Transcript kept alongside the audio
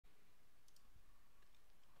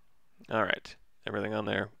All right, everything on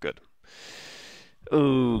there, good.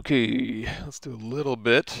 Okay, let's do a little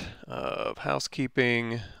bit of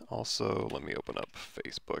housekeeping. Also, let me open up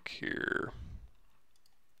Facebook here.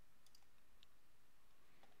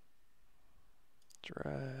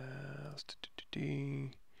 Drafts.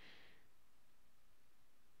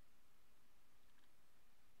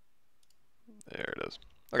 There it is.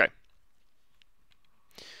 Okay.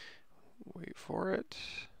 Wait for it.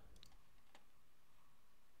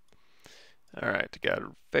 All right, got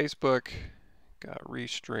Facebook, got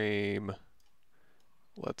Restream.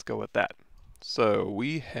 Let's go with that. So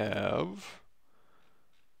we have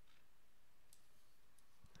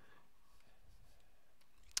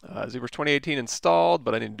ZBrush 2018 installed,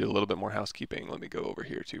 but I need to do a little bit more housekeeping. Let me go over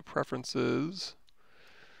here to Preferences,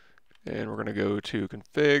 and we're going to go to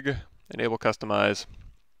Config, Enable Customize.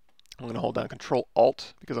 I'm going to hold down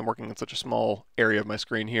Control-Alt because I'm working in such a small area of my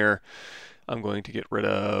screen here. I'm going to get rid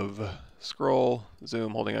of Scroll,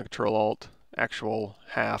 Zoom, holding on Control-Alt, Actual,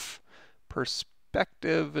 Half,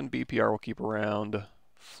 Perspective and BPR we'll keep around,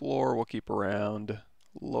 Floor we'll keep around,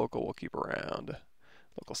 Local we'll keep around,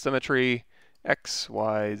 Local Symmetry, X,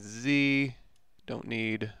 Y, Z, don't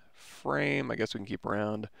need, Frame, I guess we can keep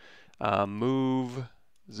around, Move,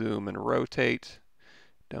 Zoom and Rotate,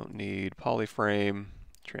 don't need, Polyframe,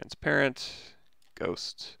 Transparent,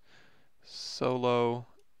 Ghost, Solo,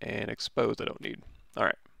 and Exposed I don't need. All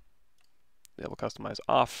right, Enable Customize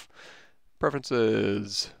off,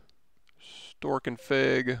 Preferences, Store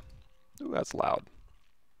Config, ooh, that's loud.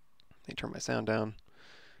 Let me turn my sound down.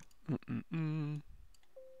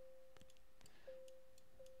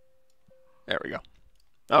 There we go.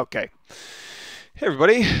 Okay. Hey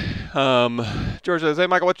everybody. George says, hey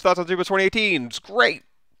Michael, what's your thoughts on ZBrush 2018? It's great.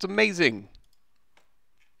 It's amazing.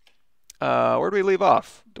 Where do we leave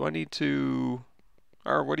off? Do I need to,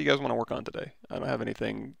 or what do you guys want to work on today? I don't have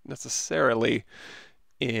anything necessarily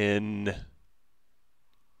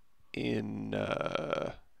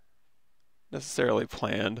necessarily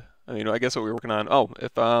planned. I mean, I guess what we're working on. Oh,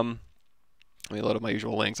 if let me load up my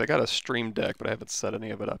usual links. I got a Stream Deck, but I haven't set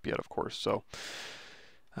any of it up yet, of course. So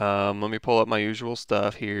let me pull up my usual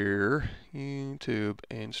stuff here. YouTube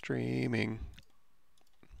and streaming.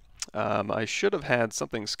 I should have had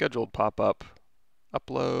something scheduled pop up.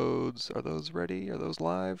 Uploads, are those ready? Are those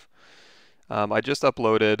live? I just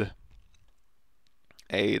uploaded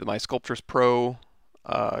my Sculptris Pro.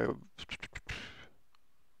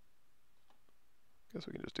 Guess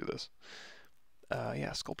we can just do this.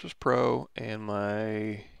 Yeah, Sculptris Pro and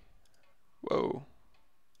my, whoa,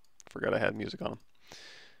 forgot I had music on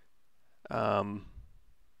them.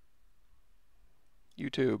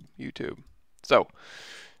 YouTube. So,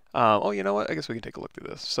 oh, you know what? I guess we can take a look through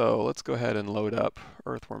this. So let's go ahead and load up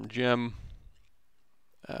Earthworm Jim.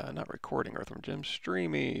 Not recording Earthworm Jim,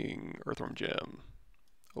 streaming Earthworm Jim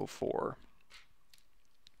 04.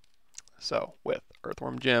 So with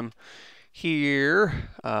Earthworm Jim here,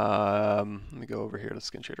 let me go over here to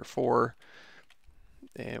Skin Shader 4.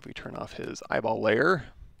 And if we turn off his eyeball layer.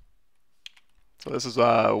 So this is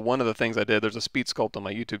one of the things I did. There's a speed sculpt on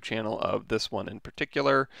my YouTube channel of this one in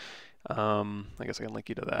particular. I guess I can link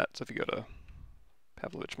you to that. So if you go to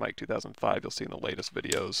Pavlovich Mike 2005, you'll see in the latest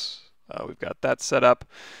videos. We've got that set up.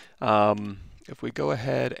 If we go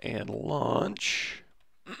ahead and launch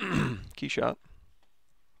Keyshot,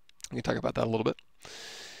 we can talk about that a little bit.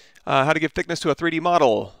 How to give thickness to a 3D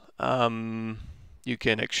model. You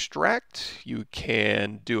can extract, you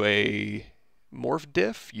can do a morph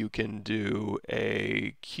diff, you can do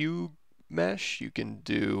a cube mesh, you can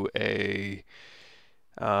do a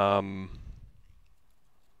kind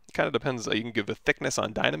of depends. You can give a thickness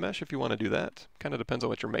on Dynamesh if you want to do that. Kind of depends on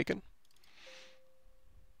what you're making.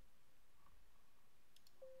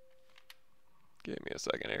 Give me a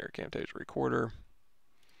second here. Camtasia Recorder.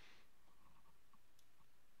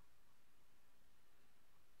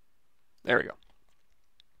 There we go.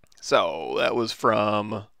 So that was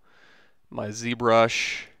from my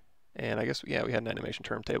ZBrush, and I guess, yeah, we had an animation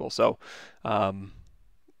term table. So,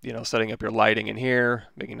 you know, setting up your lighting in here,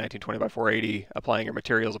 making 1920 by 480, applying your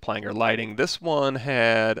materials, applying your lighting. This one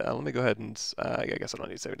had, let me go ahead and, I guess I don't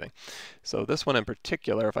need to say anything. So this one in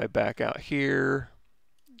particular, if I back out here,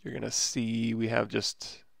 you're going to see we have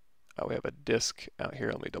just, we have a disk out here.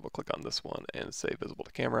 Let me double click on this one and say visible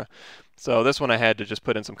to camera. So this one I had to just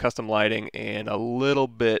put in some custom lighting and a little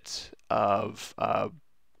bit of a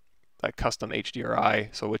custom HDRI.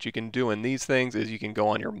 So what you can do in these things is you can go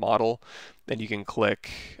on your model and you can click,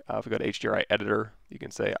 if we go to HDRI editor, you can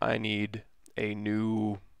say I need a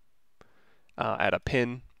new, add a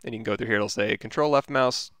pin, and you can go through here, it'll say control left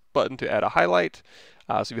mouse, button to add a highlight.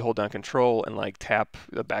 So if you hold down Control and like tap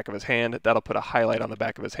the back of his hand, that'll put a highlight on the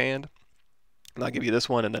back of his hand. And I'll give you this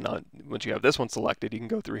one, and then once you have this one selected, you can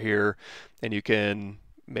go through here and you can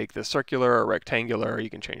make this circular or rectangular. You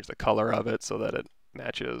can change the color of it so that it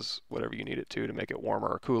matches whatever you need it to make it warmer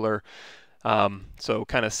or cooler. So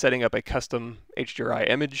kind of setting up a custom HDRI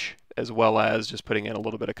image, as well as just putting in a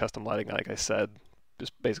little bit of custom lighting, like I said,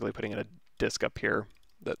 just basically putting in a disk up here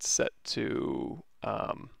that's set to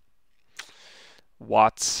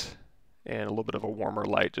watts and a little bit of a warmer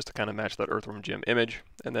light just to kind of match that Earthworm Jim image.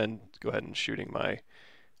 And then go ahead and shooting my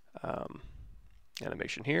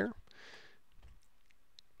animation here.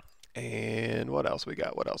 And what else we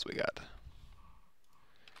got?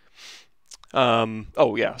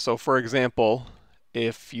 Oh yeah, so for example,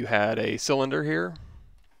 if you had a cylinder here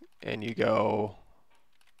and you go,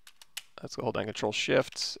 let's go hold down Control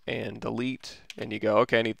Shift and delete, and you go,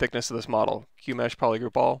 okay, I need thickness of this model, QMesh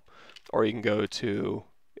PolyGroup All, or you can go to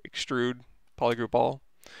Extrude PolyGroup All,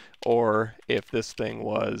 or if this thing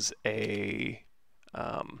was a,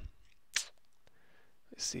 let's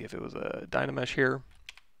see if it was a Dynamesh here,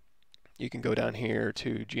 you can go down here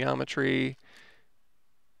to Geometry,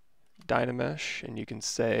 Dynamesh, and you can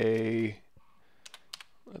say,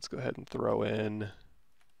 let's go ahead and throw in,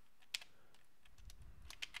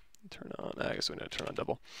 turn on, I guess we need to turn on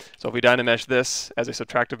double. So if we Dynamesh this as a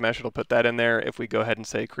subtractive mesh, it'll put that in there. If we go ahead and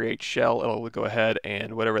say create shell, it'll go ahead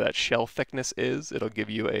and whatever that shell thickness is, it'll give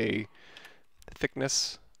you a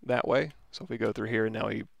thickness that way. So if we go through here and now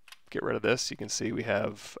we get rid of this, you can see we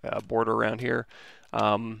have a border around here.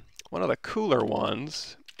 One of the cooler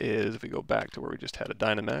ones is if we go back to where we just had a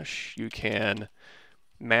Dynamesh, you can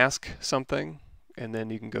mask something, and then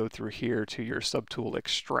you can go through here to your subtool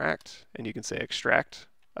extract, and you can say extract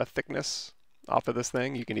a thickness off of this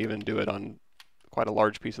thing. You can even do it on quite a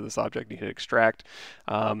large piece of this object. You hit extract.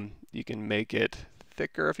 You can make it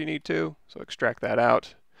thicker if you need to, so extract that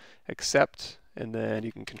out, accept, and then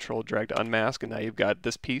you can Control drag to unmask, and now you've got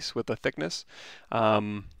this piece with the thickness.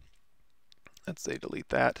 Let's say delete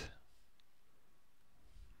that.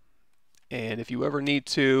 And if you ever need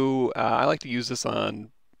to, I like to use this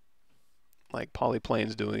on like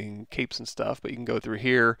polyplanes doing capes and stuff, but you can go through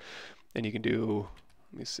here and you can do,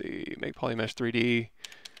 let me see, make polymesh 3D.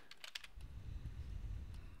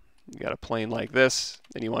 You got a plane like this,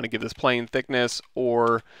 and you want to give this plane thickness,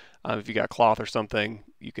 or if you got cloth or something,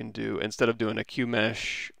 you can do, instead of doing a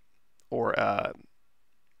QMesh or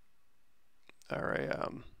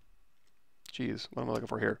geez, what am I looking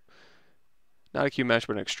for here? Not a QMesh,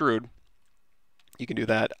 but an extrude. You can do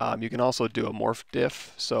that. You can also do a morph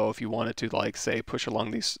diff. So if you wanted to, like, say, push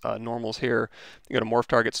along these normals here, you go to morph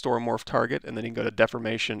target, store morph target, and then you can go to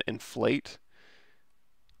deformation, inflate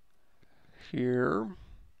here.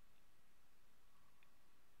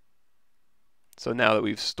 So now that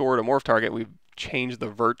we've stored a morph target, we've changed the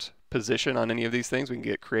vert position on any of these things. We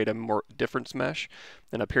can create a more difference mesh.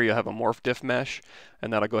 And up here you'll have a morph diff mesh,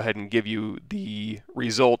 and that'll go ahead and give you the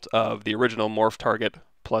result of the original morph target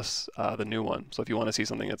plus the new one. So if you want to see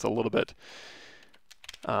something that's a little bit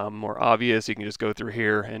more obvious, you can just go through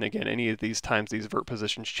here, and again, any of these times these vert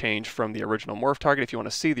positions change from the original morph target. If you want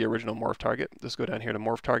to see the original morph target, just go down here to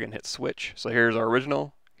morph target and hit switch. So here's our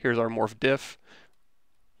original, here's our morph diff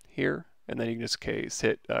here, and then you can just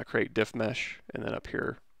hit create diff mesh, and then up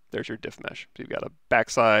here there's your diff mesh. So you've got a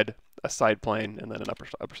backside, a side plane, and then an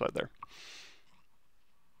upper side there.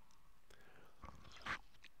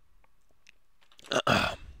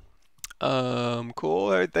 Cool.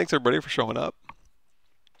 All right, thanks everybody for showing up.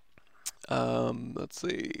 Let's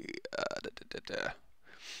see.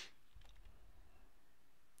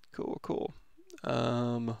 Cool.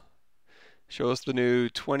 Show us the new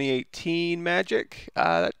 2018 magic.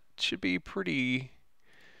 That should be pretty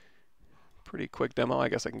quick demo. I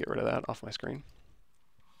guess I can get rid of that off my screen.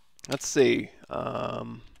 Let's see.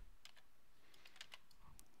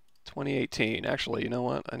 2018. Actually, you know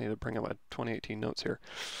what? I need to bring up my 2018 notes here.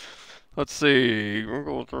 Let's see.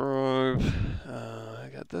 Google Drive. I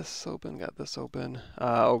got this open.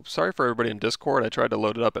 Oh, sorry for everybody in Discord. I tried to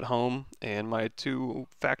load it up at home, and my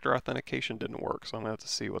two-factor authentication didn't work, so I'm going to have to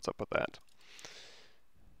see what's up with that.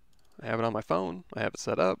 I have it on my phone. I have it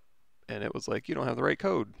set up, and it was like, you don't have the right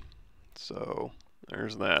code. So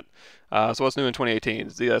there's that. So what's new in 2018?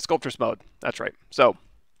 It's the Sculptris mode. That's right. So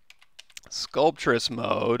Sculptris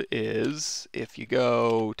mode is, if you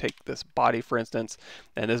go take this body for instance,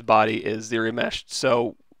 and this body is ZRemeshed.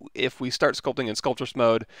 So if we start sculpting in Sculptris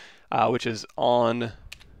mode, which is on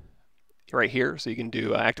right here, so you can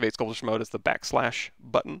do activate Sculptris mode, it's the backslash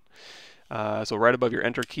button. So right above your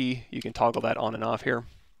enter key, you can toggle that on and off here.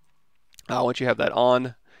 Once you have that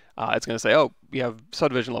on, it's going to say, oh, you have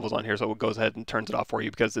subdivision levels on here, so it goes ahead and turns it off for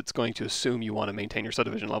you because it's going to assume you want to maintain your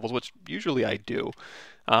subdivision levels, which usually I do.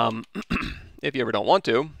 If you ever don't want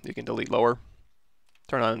to, you can delete lower,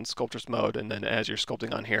 turn on Sculptris mode, and then as you're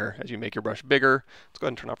sculpting on here, as you make your brush bigger, let's go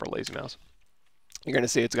ahead and turn off our lazy mouse. You're going to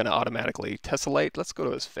see it's going to automatically tessellate. Let's go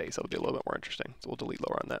to his face. That'll be a little bit more interesting. So we'll delete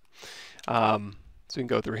lower on that. So we can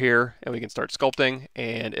go through here and we can start sculpting,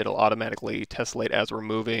 and it'll automatically tessellate as we're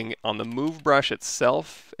moving. On the move brush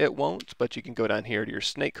itself, it won't, but you can go down here to your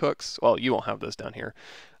snake hooks. Well, you won't have this down here,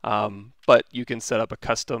 but you can set up a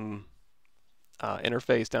custom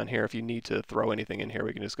interface down here. If you need to throw anything in here,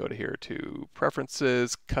 we can just go to here to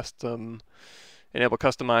Preferences, Custom, Enable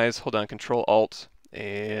Customize, hold down Control-Alt,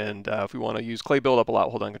 and if we want to use clay buildup a lot,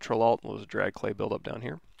 hold on Control-Alt, we'll just drag clay buildup down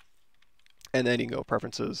here. And then you can go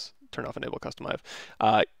Preferences, turn off Enable Customize.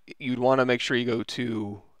 You'd want to make sure you go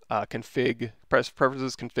to Config, press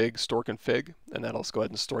Preferences, Config, Store Config, and that'll go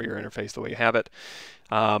ahead and store your interface the way you have it.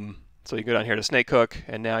 So you go down here to snake hook,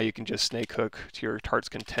 and now you can just snake hook to your heart's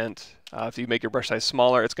content. If you make your brush size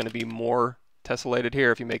smaller, it's going to be more tessellated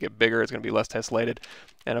here. If you make it bigger, it's going to be less tessellated.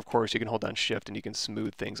 And of course, you can hold down Shift and you can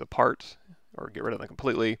smooth things apart or get rid of them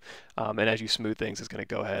completely. And as you smooth things, it's going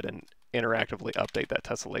to go ahead and interactively update that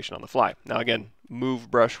tessellation on the fly. Now again,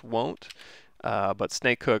 move brush won't, but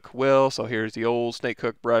snake hook will. So here's the old snake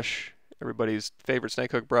hook brush, everybody's favorite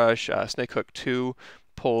snake hook brush. Snake hook 2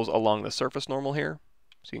 pulls along the surface normal here.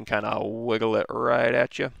 So you can kind of wiggle it right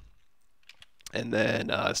at you. And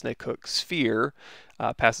then snake hook sphere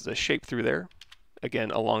passes a shape through there,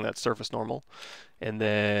 again along that surface normal. And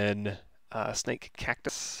then snake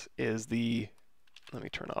cactus is the, let me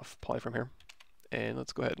turn off poly from here. And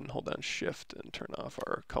let's go ahead and hold down Shift and turn off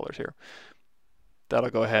our colors here. That'll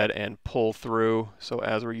go ahead and pull through. So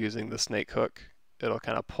as we're using the snake hook, it'll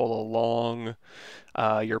kind of pull along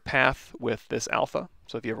your path with this alpha.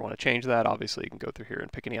 So if you ever want to change that, obviously you can go through here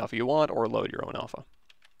and pick any alpha you want or load your own alpha.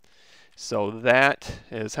 So that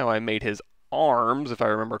is how I made his arms, if I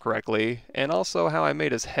remember correctly, and also how I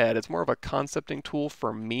made his head. It's more of a concepting tool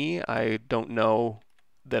for me. I don't know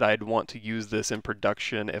that I'd want to use this in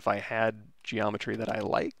production if I had geometry that I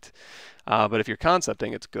liked. But if you're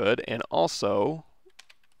concepting, it's good. And also,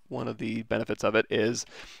 one of the benefits of it is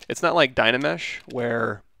it's not like Dynamesh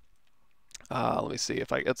where, let me see,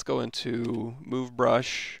 if let's go into Move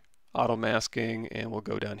Brush, Auto Masking, and we'll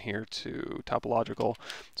go down here to Topological.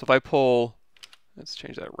 So if I pull, let's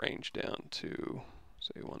change that range down to,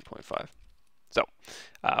 say, 1.5. So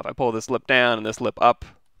if I pull this lip down and this lip up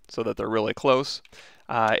so that they're really close,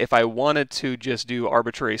 if I wanted to just do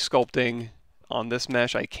arbitrary sculpting on this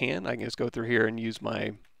mesh, I can. I can just go through here and use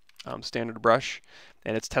my standard brush,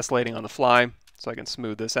 and it's tessellating on the fly, so I can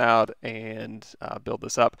smooth this out and build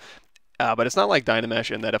this up. But it's not like Dynamesh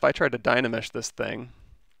in that if I tried to Dynamesh this thing,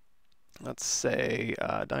 let's say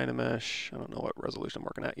Dynamesh, I don't know what resolution I'm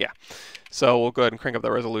working at. Yeah, so we'll go ahead and crank up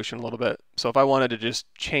the resolution a little bit. So if I wanted to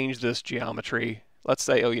just change this geometry, let's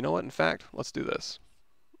say, oh, you know what, in fact, let's do this.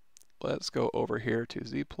 Let's go over here to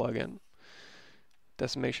Z plugin,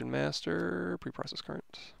 Decimation Master, preprocess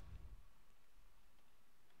current.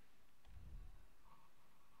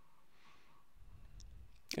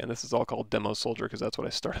 And this is all called Demo Soldier because that's what I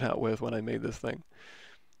started out with when I made this thing.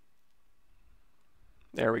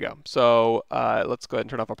 There we go. So let's go ahead and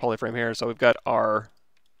turn off our polyframe here. So we've got our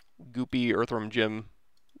goopy Earthworm Jim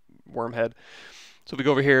worm head. So if we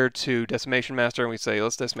go over here to Decimation Master and we say,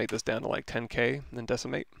 let's decimate this down to like 10K and then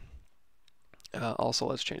decimate. Also,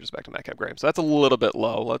 let's change this back to matcap gray. So that's a little bit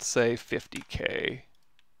low. Let's say 50K.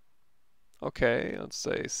 Okay, let's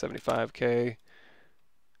say 75K.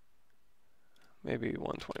 Maybe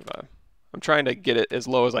 125. I'm trying to get it as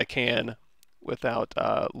low as I can without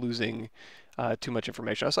losing too much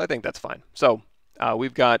information. So I think that's fine. So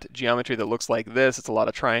we've got geometry that looks like this. It's a lot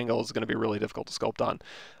of triangles. It's going to be really difficult to sculpt on.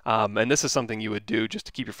 And this is something you would do just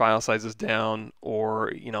to keep your file sizes down,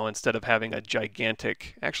 or, you know, instead of having a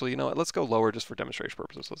gigantic, actually, you know what, let's go lower just for demonstration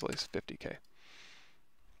purposes. Let's at least 50K.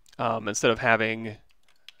 Instead of having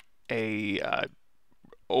a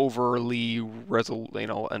overly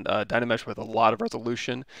Dynamesh with a lot of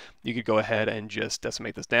resolution, you could go ahead and just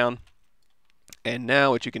decimate this down. And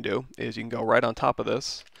now what you can do is you can go right on top of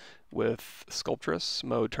this with Sculptris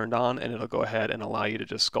mode turned on, and it'll go ahead and allow you to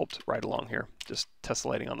just sculpt right along here, just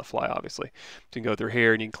tessellating on the fly, obviously. So you can go through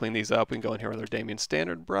here and you can clean these up. We can go in here with our Damien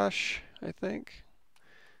standard brush, I think.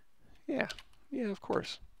 Yeah, of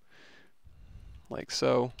course. Like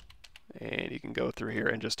so. And you can go through here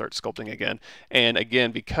and just start sculpting again. And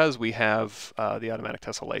again, because we have the automatic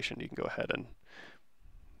tessellation, you can go ahead and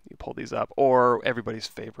you pull these up. Or everybody's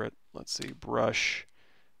favorite, let's see, brush,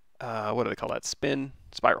 what do they call that? Spin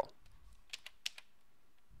spiral.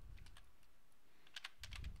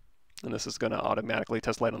 And this is going to automatically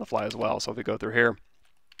tessellate on the fly as well. So if we go through here,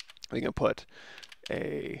 we can put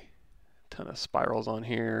a ton of spirals on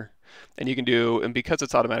here. And you can do, and because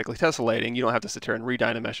it's automatically tessellating, you don't have to sit here and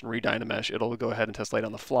redynamesh and redynamesh. It'll go ahead and tessellate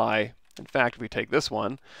on the fly. In fact, if we take this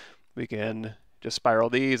one, we can just spiral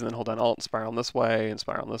these and then hold down Alt and spiral this way and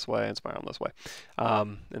spiral this way and spiral this way.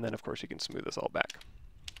 And then of course you can smooth this all back.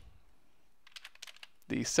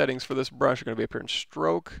 The settings for this brush are going to be up here in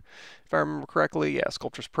stroke, if I remember correctly. Yeah,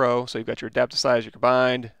 Sculptris Pro. So you've got your adaptive size, your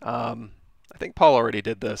combined. I think Paul already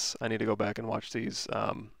did this. I need to go back and watch these,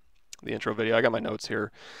 the intro video. I got my notes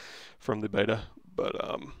here from the beta, but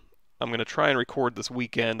I'm going to try and record this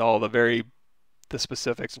weekend all the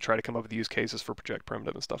specifics and try to come up with use cases for Project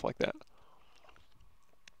Primitive and stuff like that.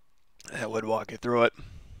 That would walk you through it.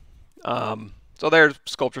 So there's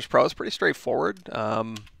Sculptris Pro. It's pretty straightforward.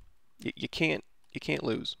 You can't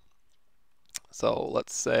lose. So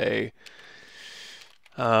let's say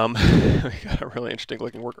we got a really interesting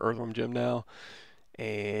looking work earthworm gym now.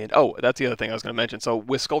 And oh, that's the other thing I was going to mention. So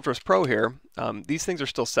with Sculptris Pro here, these things are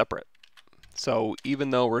still separate. So even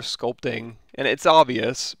though we're sculpting, and it's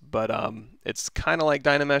obvious, but it's kind of like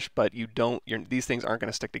Dynamesh, but these things aren't going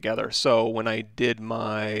to stick together. So when I did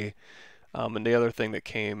my, and the other thing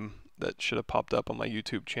that should have popped up on my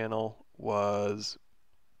YouTube channel was,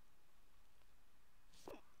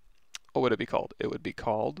 what would it be called? It would be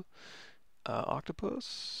called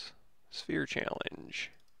Octopus Sphere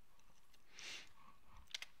Challenge.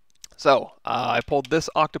 So I pulled this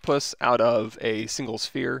octopus out of a single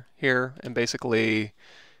sphere here, and basically,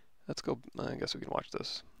 let's go, I guess we can watch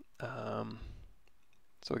this.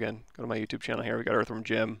 So again, go to my YouTube channel here, we got Earthworm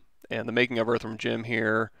Jim, and the making of Earthworm Jim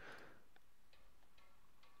here.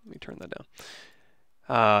 Let me turn that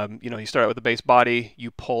down. You start out with the base body, you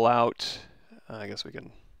pull out, I guess we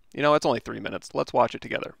can, it's only 3 minutes. Let's watch it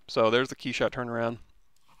together. So there's the key shot turnaround.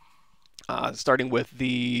 Starting with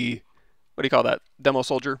the, what do you call that? Demo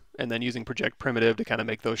soldier, and then using Project Primitive to kind of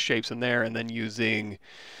make those shapes in there, and then using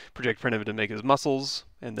Project Primitive to make his muscles,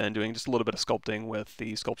 and then doing just a little bit of sculpting with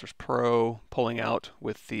the Sculptris Pro, pulling out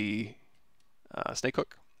with the snake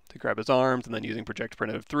hook to grab his arms, and then using Project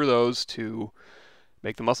Primitive through those to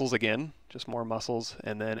make the muscles again, just more muscles,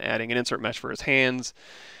 and then adding an insert mesh for his hands,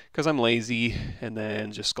 because I'm lazy, and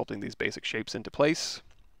then just sculpting these basic shapes into place.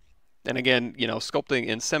 And again, sculpting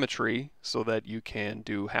in symmetry so that you can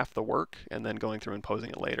do half the work and then going through and posing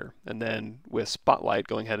it later. And then with Spotlight,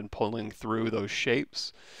 going ahead and pulling through those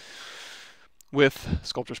shapes with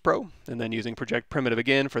Sculptris Pro, and then using Project Primitive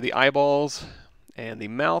again for the eyeballs and the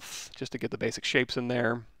mouth, just to get the basic shapes in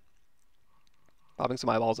there. Popping some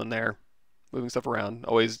eyeballs in there, moving stuff around,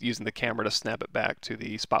 always using the camera to snap it back to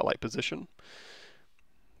the spotlight position.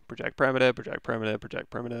 Project Primitive, Project Primitive, Project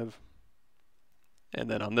Primitive. And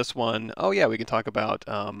then on this one, oh yeah, we can talk about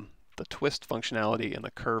the twist functionality in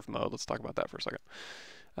the curve mode. Let's talk about that for a second.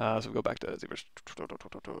 So we go back to ZBrush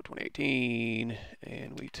 2018,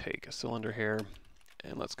 and we take a cylinder here,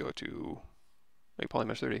 and let's go to make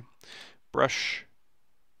Polymesh 30. Brush.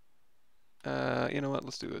 You know what?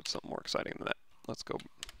 Let's do something more exciting than that. Let's go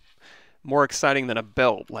more exciting than a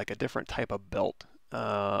belt, like a different type of belt.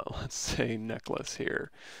 Let's say necklace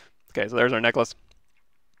here. Okay, so there's our necklace.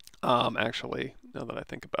 Actually, now that I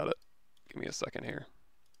think about it, give me a second here.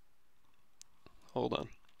 Hold on.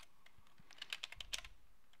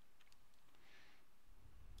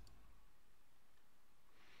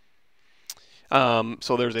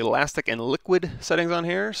 So there's elastic and liquid settings on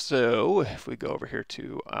here. So if we go over here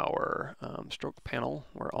to our stroke panel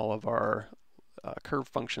where all of our curve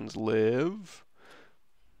functions live.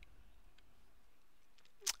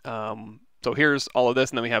 So here's all of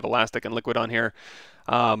this, and then we have elastic and liquid on here.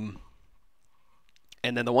 And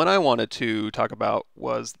then the one I wanted to talk about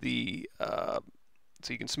was the, so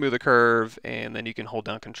you can smooth a curve, and then you can hold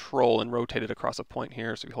down Control and rotate it across a point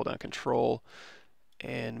here. So you hold down Control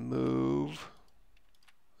and move.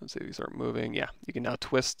 Let's see if you start moving. Yeah, you can now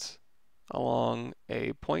twist along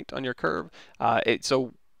a point on your curve.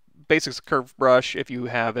 So basics curve brush, if you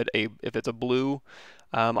have it, if it's a blue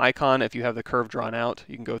icon, if you have the curve drawn out,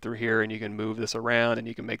 you can go through here and you can move this around, and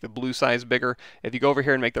you can make the blue size bigger. If you go over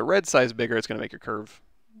here and make the red size bigger, it's going to make your curve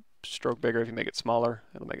stroke bigger. If you make it smaller,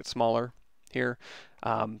 it'll make it smaller here.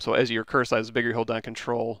 So as your curve size is bigger, you hold down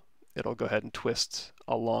Control, it'll go ahead and twist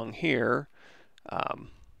along here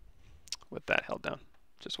with that held down.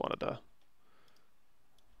 Just wanted to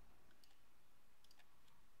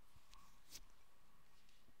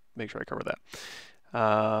make sure I cover that.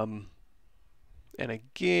 And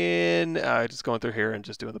again, just going through here and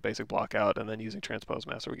just doing the basic block out and then using transpose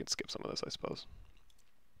master. We can skip some of this, I suppose.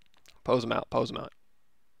 Pose them out, pose them out.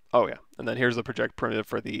 Oh yeah, and then here's the project primitive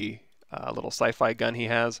for the little sci-fi gun he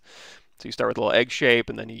has. So you start with a little egg shape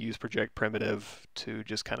and then you use project primitive to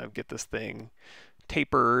just kind of get this thing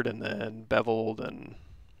tapered and then beveled and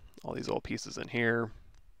all these little pieces in here.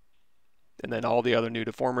 And then all the other new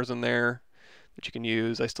deformers in there that you can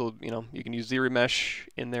use. I still, you can use ZRemesh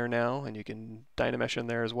in there now, and you can Dynamesh in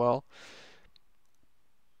there as well.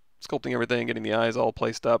 Sculpting everything, getting the eyes all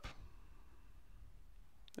placed up,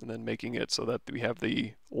 and then making it so that we have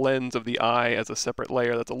the lens of the eye as a separate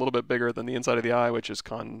layer that's a little bit bigger than the inside of the eye, which is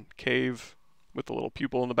concave with the little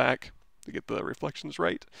pupil in the back to get the reflections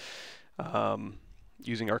right.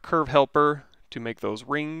 Using our curve helper to make those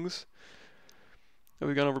rings that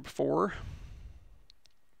we've gone over before.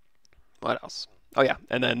 What else? Oh yeah,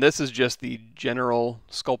 and then this is just the general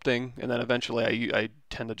sculpting, and then eventually I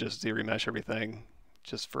tend to just ZRemesh everything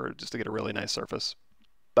just to get a really nice surface.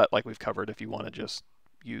 But like we've covered, if you want to just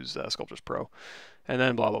use Sculptris Pro, and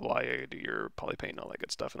then blah blah blah, you do your poly paint and all that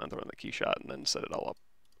good stuff, and then throw in the key shot, and then set it all up.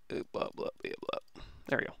 Blah blah blah blah.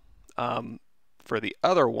 There we go. For the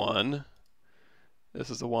other one,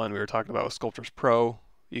 this is the one we were talking about with Sculptris Pro.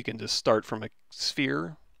 You can just start from a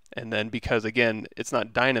sphere, and then because again it's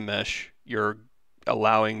not Dynamesh, you're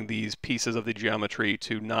allowing these pieces of the geometry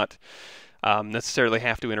to not necessarily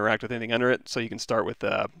have to interact with anything under it. So you can start with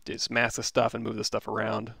just mask the stuff and move the stuff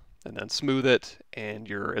around, and then smooth it. And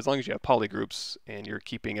as long as you have poly groups and you're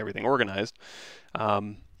keeping everything organized,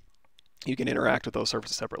 you can interact with those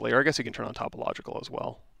surfaces separately. Or I guess you can turn on topological as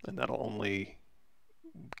well, and that'll only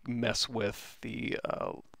mess with the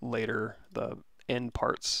the end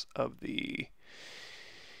parts of the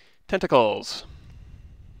tentacles.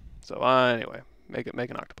 So anyway, make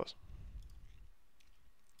an octopus.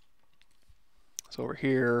 So over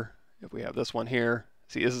here, if we have this one here,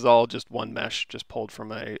 see this is all just one mesh, just pulled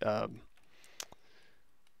from a.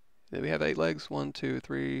 Did we have 8 legs? 1, 2,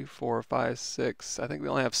 3, 4, 5, 6. I think we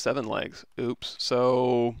only have 7 legs. Oops.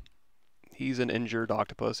 So he's an injured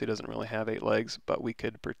octopus. He doesn't really have 8 legs, but we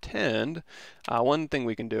could pretend. One thing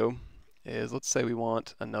we can do is, let's say we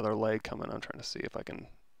want another leg coming. I'm trying to see if I can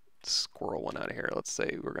squirrel one out of here. Let's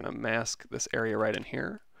say we're going to mask this area right in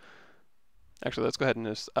here. Actually, let's go ahead and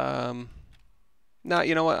just, nah,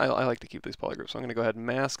 you know what? I like to keep these polygroups. So I'm going to go ahead and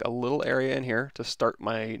mask a little area in here to start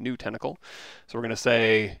my new tentacle. So we're going to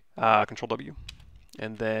say Control W.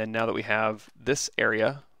 And then now that we have this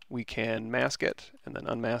area, we can mask it and then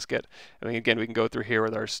unmask it. And then again, we can go through here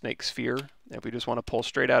with our snake sphere. If we just want to pull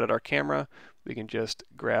straight out at our camera, we can just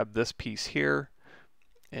grab this piece here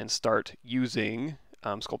and start using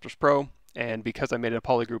Sculptris Pro. And because I made it a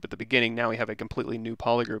polygroup at the beginning, now we have a completely new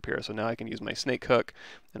polygroup here. So now I can use my snake hook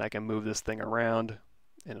and I can move this thing around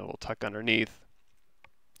and it'll tuck underneath,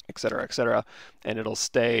 etc., and it'll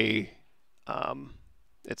stay,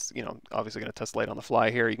 it's, obviously going to tessellate on the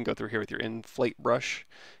fly here. You can go through here with your inflate brush,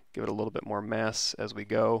 give it a little bit more mass as we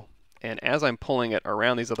go. And as I'm pulling it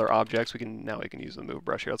around these other objects, we can use the move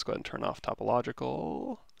brush here. Let's go ahead and turn off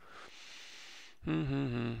topological.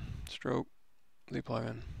 Stroke, the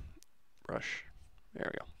plugin. Brush.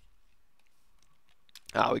 There we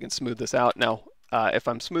go. We can smooth this out. Now, if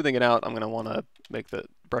I'm smoothing it out, I'm going to want to make the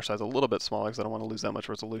brush size a little bit smaller because I don't want to lose that much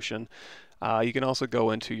resolution. You can also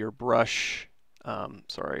go into your brush,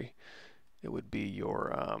 it would be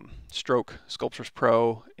your stroke, Sculptris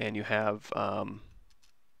Pro, and you have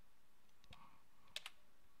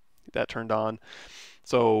that turned on.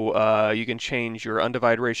 So you can change your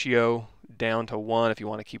undivide ratio down to 1 if you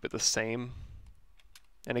want to keep it the same.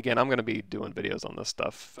 And again, I'm going to be doing videos on this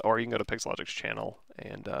stuff, or you can go to Pixelogic's channel,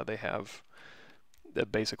 and they have the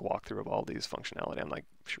basic walkthrough of all these functionality. I'm not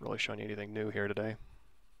really showing you anything new here today.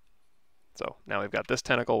 So now we've got this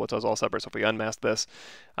tentacle, which is all separate. So if we unmask this,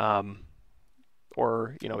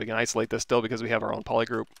 or we can isolate this still because we have our own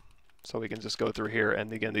polygroup. So we can just go through here,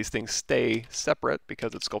 and again, these things stay separate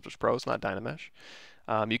because it's Sculptris Pro, it's not Dynamesh.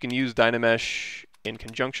 You can use Dynamesh in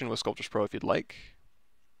conjunction with Sculptris Pro if you'd like.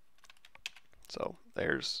 So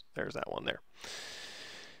there's that one there.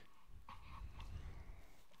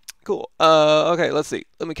 Cool. Okay, let's see.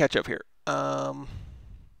 Let me catch up here.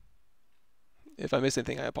 If I miss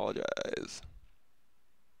anything, I apologize.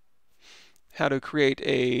 How to create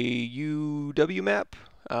a UW map.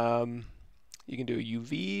 You can do a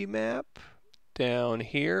UV map down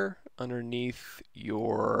here underneath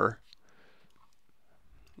your,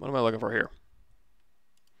 what am I looking for here?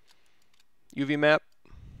 UV map.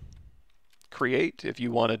 Create. If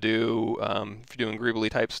you want to do, if you're doing greebly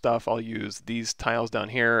type stuff, I'll use these tiles down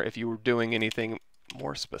here. If you were doing anything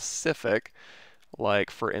more specific,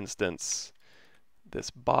 Like, for instance, this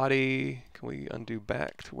body. Can we undo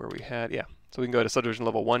back to where we had? Yeah. So we can go to subdivision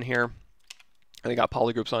level 1 here. And I got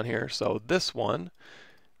polygroups on here. So this one,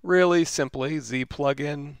 really simply, Z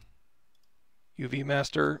plugin, UV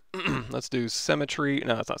master. Let's do symmetry.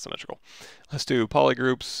 No, it's not symmetrical. Let's do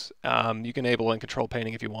polygroups. You can enable and control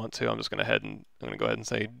painting if you want to. I'm just going to go ahead and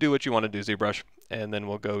say do what you want to do, ZBrush, and then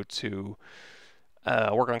we'll go to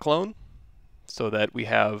work on clone, so that we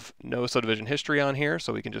have no subdivision history on here,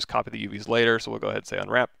 so we can just copy the UVs later. So we'll go ahead and say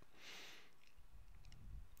unwrap,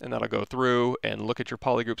 and that'll go through and look at your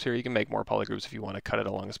polygroups here. You can make more polygroups if you want to cut it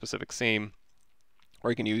along a specific seam, or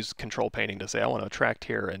you can use control painting to say I want to attract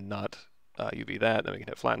here and not UV that. Then we can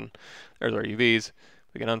hit flatten. There's our UVs.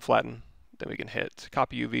 We can unflatten. Then we can hit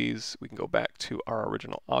copy UVs. We can go back to our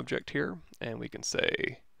original object here, and we can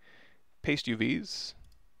say paste UVs.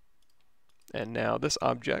 And now this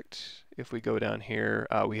object, if we go down here,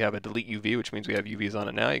 we have a delete UV, which means we have UVs on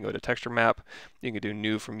it now. You can go to texture map. You can do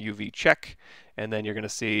new from UV check, and then you're going to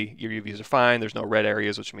see your UVs are fine. There's no red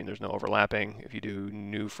areas, which means there's no overlapping. If you do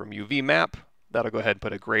new from UV map, that'll go ahead and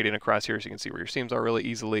put a gradient across here so you can see where your seams are really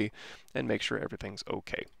easily and make sure everything's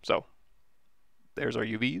okay. So there's our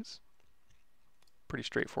UVs. Pretty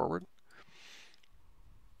straightforward.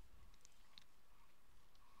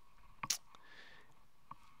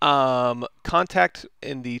 Contact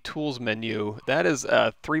in the tools menu, that is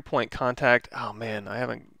a 3-point contact. Oh man, I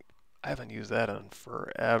haven't used that in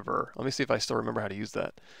forever. Let me see if I still remember how to use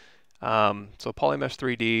that. So Polymesh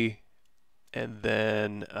 3D, and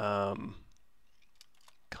then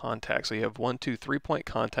contact. So you have 1, 2, 3-point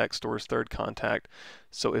contact stores third contact.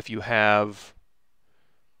 So if you have,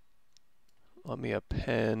 let me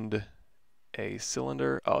append a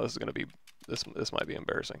cylinder. Oh, this is going to be, this might be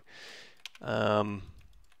embarrassing.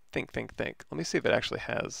 Think. Let me see if it actually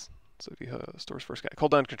has. So if you stores first contact,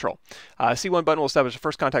 hold down control. C1 button will establish the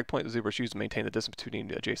first contact point that ZBrush used to maintain the distance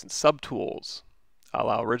between adjacent subtools.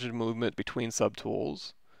 Allow rigid movement between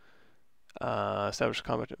subtools. Establish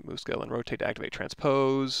contact, move scale and rotate to activate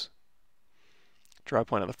transpose. Draw a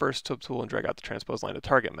point on the first subtool and drag out the transpose line to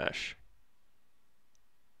target mesh.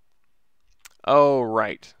 Oh,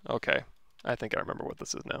 right. Okay. I think I remember what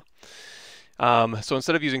this is now. So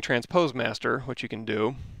instead of using transpose master, what you can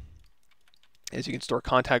do is you can store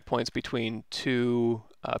contact points between two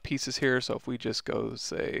pieces here. So if we just go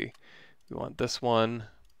say we want this one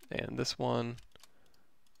and this one,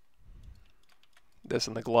 this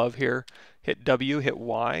in the glove here, hit W, hit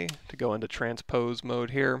Y to go into transpose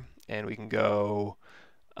mode here, and we can go,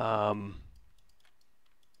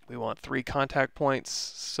 we want 3 contact points,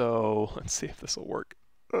 so let's see if this will work.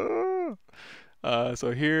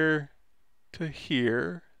 So here to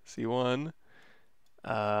here, C1,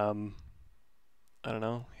 I don't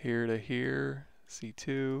know, here to here,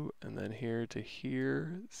 C2, and then here to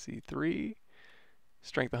here, C3,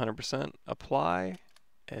 strength 100%, apply,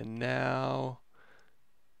 and now,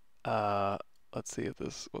 let's see if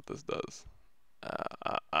what this does.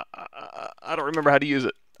 I don't remember how to use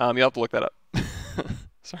it. You'll have to look that up.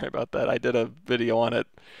 Sorry about that. I did a video on it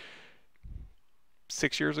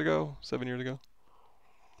 6 years ago, 7 years ago.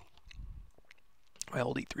 My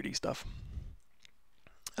old E3D stuff.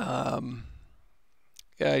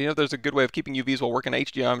 Yeah, you know, there's a good way of keeping UVs while working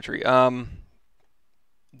H geometry.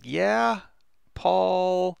 Yeah,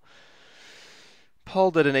 Paul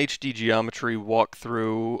did an HD geometry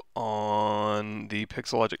walkthrough on the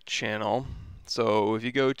Pixelogic channel. So if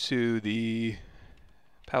you go to the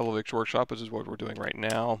Pavlovich workshop, which is what we're doing right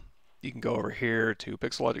now, you can go over here to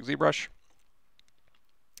Pixelogic ZBrush,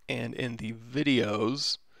 and in the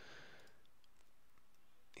videos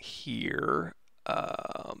here,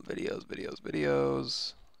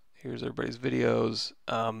 videos, here's everybody's videos.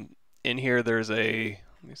 In here there's a,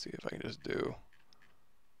 let me see if I can just do,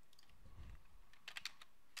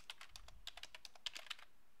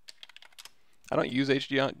 I don't use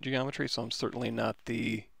geometry, so I'm certainly not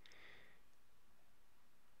the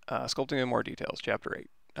sculpting in more details, chapter 8.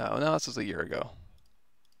 No, this was a year ago.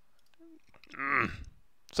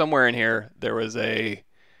 Somewhere in here there was a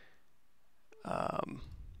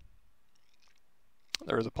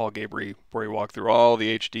Paul Gabry where he walked through all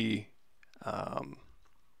the HD.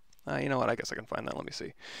 You know what? I guess I can find that. Let me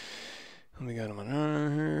see. Let me go to my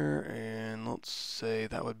here, and let's say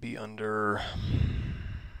that would be under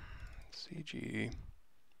CG.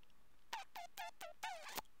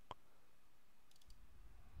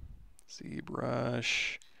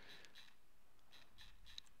 ZBrush.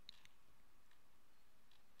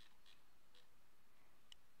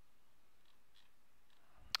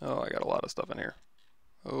 Oh, I got a lot of stuff in here.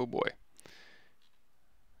 Oh boy.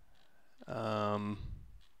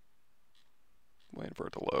 Waiting for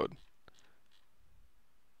it to load.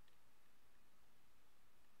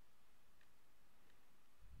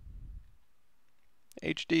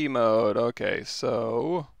 HD mode, okay,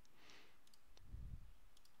 so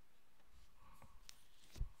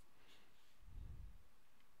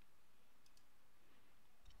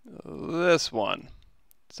this one.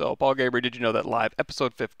 So Paul Gabriel, did you know that live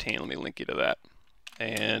episode 15? Let me link you to that.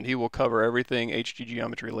 And he will cover everything HD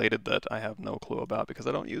geometry related that I have no clue about because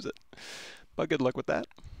I don't use it. But good luck with that.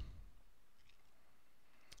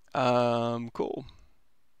 Cool.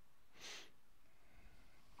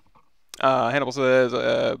 Hannibal says,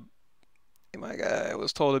 I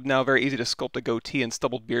was told it's now very easy to sculpt a goatee and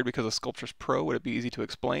stubbled beard because of Sculptris Pro. Would it be easy to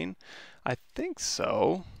explain? I think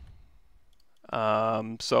so.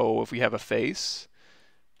 So if we have a face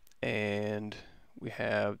and we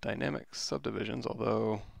have dynamic subdivisions,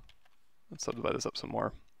 although let's subdivide this up some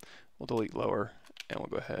more. We'll delete lower and we'll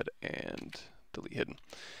go ahead and delete hidden.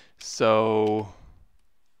 So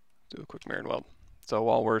do a quick mirror and weld. So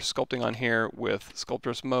while we're sculpting on here with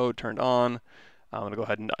Sculptris mode turned on, I'm going to go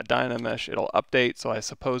ahead and Dynamesh. It'll update. So I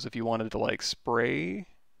suppose if you wanted to like spray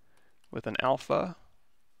with an alpha,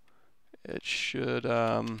 it should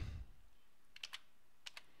go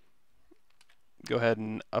ahead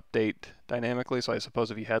and update dynamically. So I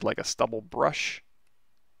suppose if you had like a stubble brush,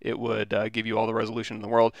 it would give you all the resolution in the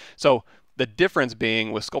world. So the difference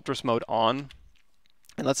being with Sculptris mode on,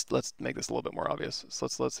 and let's make this a little bit more obvious. So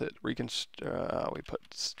let's hit reconstruct. We put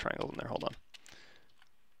triangles in there. Hold on.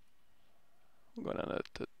 I'm going down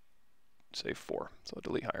to say 4. So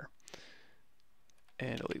delete higher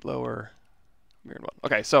and delete lower. Mirror and weld.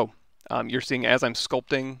 Okay, so you're seeing as I'm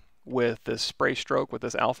sculpting with this spray stroke with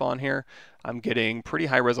this alpha on here, I'm getting pretty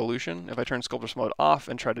high resolution. If I turn Sculptris mode off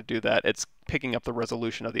and try to do that, it's picking up the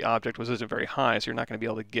resolution of the object, which isn't very high, so you're not going to be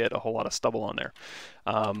able to get a whole lot of stubble on there.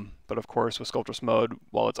 But of course, with Sculptris mode,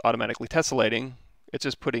 while it's automatically tessellating, it's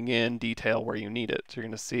just putting in detail where you need it. So you're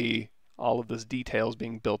going to see all of this details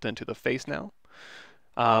being built into the face now.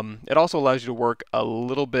 It also allows you to work a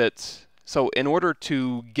little bit. So in order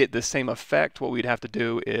to get the same effect, what we'd have to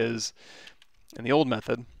do is, in the old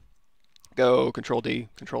method, go Control D,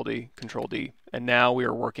 Control D, Control D, and now we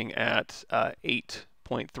are working at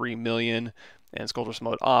 8.3 million and Sculptris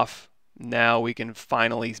mode off. Now we can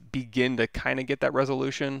finally begin to kind of get that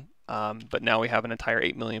resolution, but now we have an entire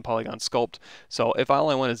 8 million polygon sculpt. So if all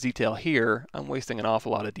I want is detail here, I'm wasting an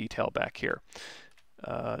awful lot of detail back here.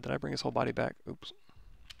 Did I bring his whole body back? Oops.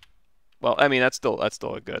 Well, I mean, that's still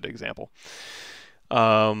a good example.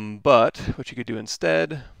 But what you could do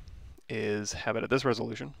instead is have it at this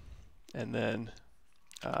resolution. And then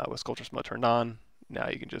with Sculptris mode turned on, now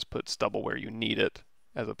you can just put stubble where you need it,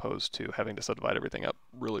 as opposed to having to subdivide everything up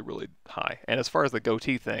really, really high. And as far as the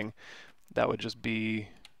goatee thing, that would just be,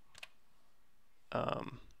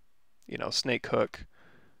 you know, snake hook.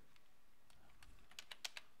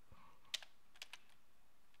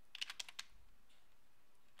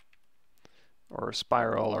 Or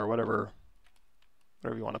spiral or whatever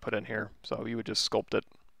you want to put in here. So you would just sculpt it.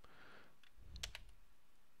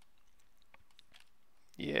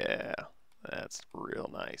 Yeah, that's real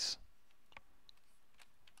nice.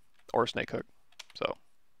 Or snake hook. So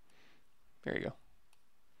there you go.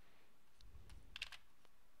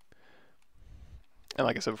 And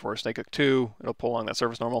like I said before, snake hook 2, it'll pull along that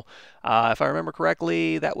surface normal. If I remember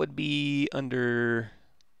correctly, that would be under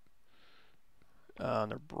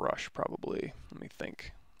brush probably. Let me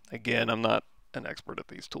think. Again, I'm not an expert at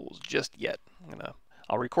these tools just yet.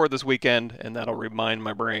 I'll record this weekend, and that'll remind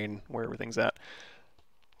my brain where everything's at.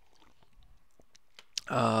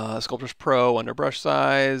 Sculptris Pro under brush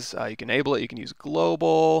size. You can enable it. You can use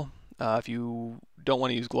global. If you don't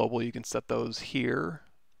want to use global, you can set those here.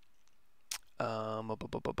 I'll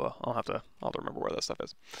have to remember where that stuff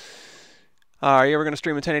is. Are you ever going to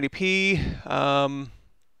stream in 1080p?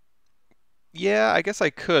 Yeah, I guess I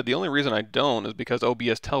could. The only reason I don't is because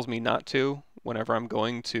OBS tells me not to whenever I'm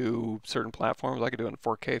going to certain platforms. I could do it in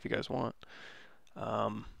 4K if you guys want.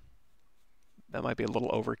 That might be a little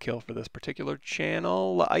overkill for this particular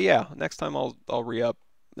channel. Yeah, next time I'll re-up.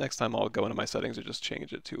 Next time I'll go into my settings and just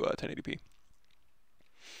change it to 1080p.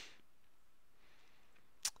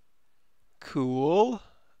 Cool.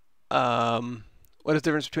 What is the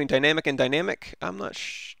difference between dynamic and dynamic? I'm not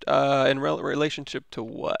in relationship to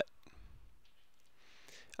what?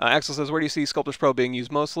 Axel says, where do you see Sculptris Pro being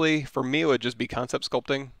used mostly? For me, it would just be concept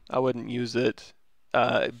sculpting. I wouldn't use it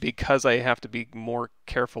because I have to be more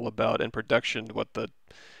careful about in production what the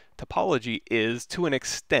topology is to an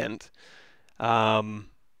extent. For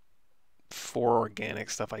organic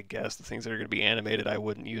stuff, I guess, the things that are going to be animated, I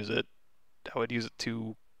wouldn't use it. I would use it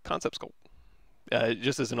to concept sculpt.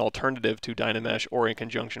 just as an alternative to Dynamesh or in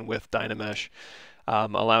conjunction with Dynamesh,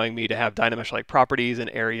 allowing me to have Dynamesh-like properties in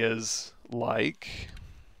areas like,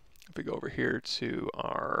 if we go over here to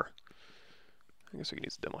our, I guess we can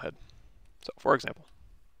use the demo head. So for example,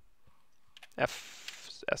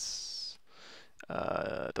 FS,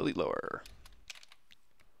 delete lower,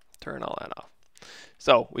 turn all that off.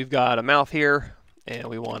 So we've got a mouth here, and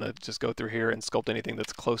we want to just go through here and sculpt anything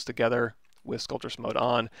that's close together with Sculptris mode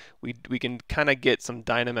on. We can kind of get some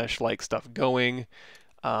Dynamesh-like stuff going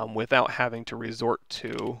without having to resort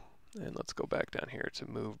to, and let's go back down here to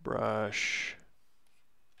move brush,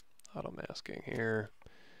 auto masking here,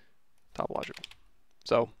 topological.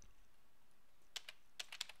 So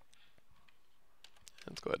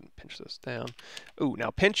let's go ahead and pinch this down. Ooh, now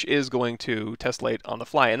pinch is going to tessellate on the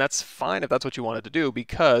fly, and that's fine if that's what you wanted to do,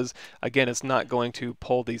 because again, it's not going to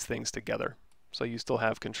pull these things together. So you still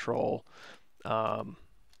have control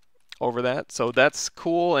over that. So that's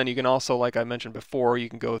cool, and you can also, like I mentioned before, you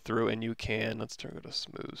can go through and you can, let's turn it to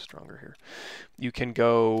smooth, stronger here. You can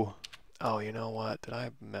go, oh, you know what? Did I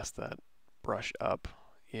mess that brush up?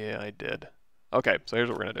 Yeah, I did. Okay, so here's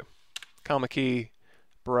what we're gonna do. Comma key,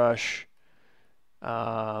 brush.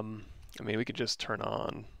 I mean, we could just turn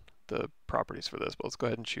on the properties for this, but let's go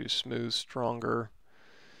ahead and choose smooth, stronger.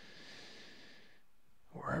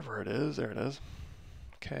 Wherever it is, there it is.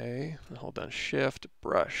 Okay, and hold down shift,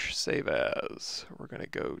 brush, save as. We're gonna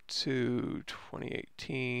go to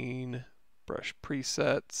 2018, brush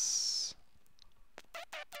presets,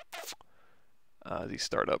 the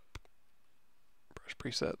startup, brush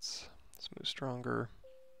presets, smooth, stronger.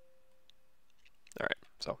 All right,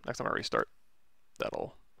 so next time I restart,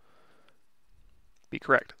 that'll be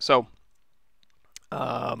correct. So,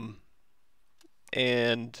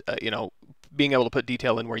 you know, being able to put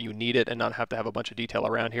detail in where you need it and not have to have a bunch of detail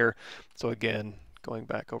around here. So again, going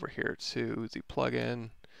back over here to the plugin,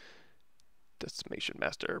 Decimation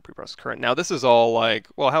Master, Preprocess Current. Now this is all like,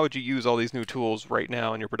 well, how would you use all these new tools right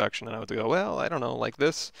now in your production? And I would go, well, I don't know, like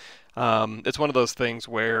this. It's one of those things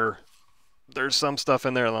where there's some stuff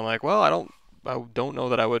in there and I'm like, well, I don't know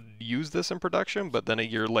that I would use this in production, but then a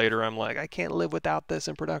year later I'm like, I can't live without this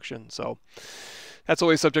in production. So that's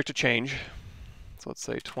always subject to change. So let's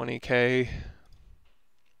say 20K,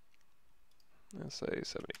 let's say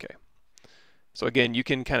 70K. So again, you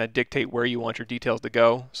can kind of dictate where you want your details to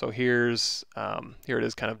go. So here's, here it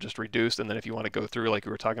is kind of just reduced, and then if you want to go through like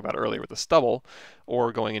we were talking about earlier with the stubble,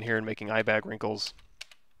 or going in here and making eye bag wrinkles,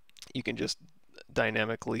 you can just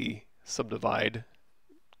dynamically subdivide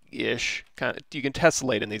ish, kind of, you can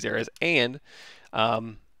tessellate in these areas, and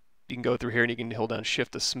you can go through here and you can hold down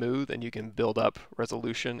shift to smooth, and you can build up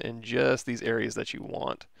resolution in just these areas that you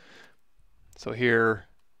want. So here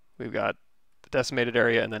we've got the decimated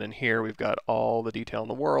area, and then in here we've got all the detail in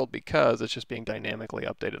the world because it's just being dynamically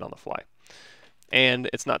updated on the fly. And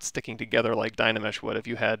it's not sticking together like Dynamesh would. If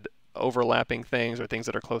you had overlapping things or things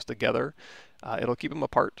that are close together, it'll keep them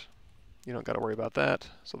apart. You don't got to worry about that,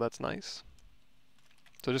 so that's nice.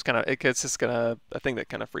 So just kind of, it's just gonna, a thing that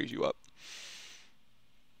kind of frees you up.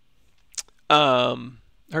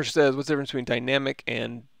 Hersh says, what's the difference between dynamic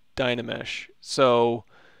and Dynamesh? So,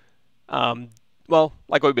 well,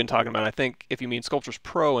 like what we've been talking about, I think if you mean Sculptris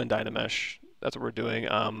Pro and Dynamesh, that's what we're doing.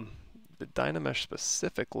 The Dynamesh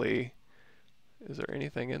specifically, is there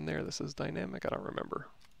anything in there that says dynamic? I don't remember.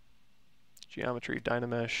 Geometry,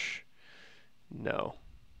 Dynamesh, no.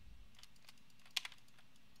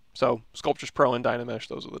 So Sculptris Pro and Dynamesh,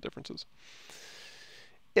 those are the differences.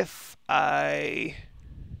 If I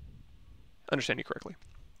understand you correctly.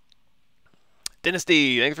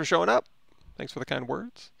 Dynasty, thanks for showing up. Thanks for the kind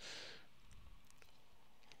words.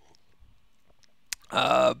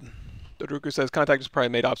 Dodruku says, Contact is probably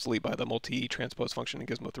made obsolete by the multi-transpose function in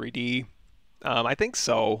Gizmo 3D. I think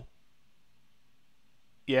so.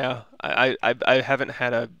 Yeah, I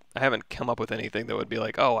haven't come up with anything that would be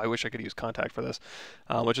like, oh, I wish I could use Contact for this,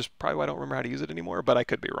 which is probably why I don't remember how to use it anymore, but I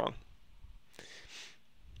could be wrong.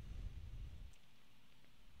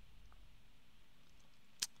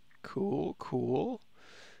 Cool, cool.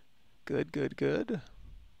 Good, good, good.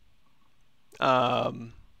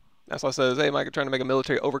 Asla says, hey, Mike, I'm trying to make a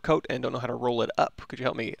military overcoat and don't know how to roll it up. Could you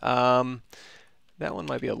help me? That one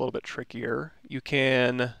might be a little bit trickier. You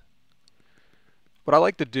can, what I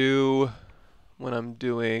like to do when I'm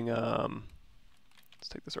doing, let's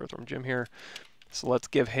take this Earthworm Jim here. So let's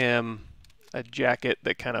give him a jacket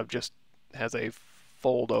that kind of just has a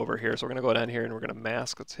fold over here. So we're going to go down here and we're going to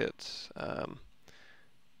mask. Let's hit,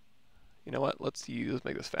 you know what? Let's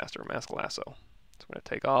make this faster. Mask lasso. So we're going to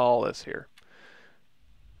take all this here.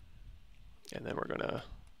 And then we're going to,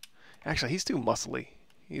 actually, he's too muscly.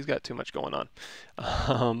 He's got too much going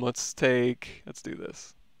on. Let's do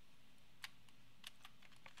this.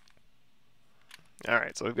 All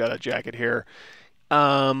right, so we've got a jacket here.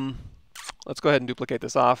 Let's go ahead and duplicate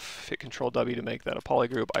this off. Hit Control W to make that a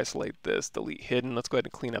polygroup. Isolate this, delete hidden. Let's go ahead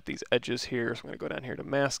and clean up these edges here. So I'm going to go down here to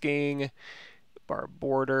masking, bar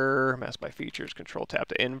border, mask by features, Control Tab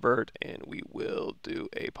to invert, and we will do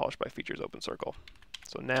a polish by features open circle.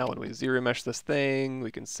 So now when we ZRemesh this thing,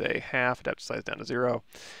 we can say half, adapt size down to 0,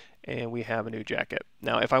 and we have a new jacket.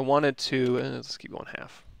 Now if I wanted to, let's keep going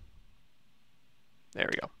half. There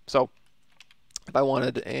we go. So if I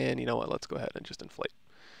wanted, and you know what, let's go ahead and just inflate.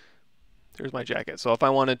 Here's my jacket. So if I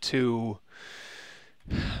wanted to,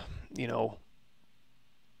 you know,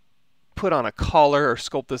 put on a collar or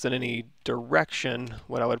sculpt this in any direction,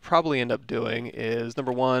 what I would probably end up doing is,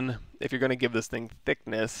 number one, if you're going to give this thing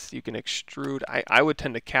thickness, you can extrude. I would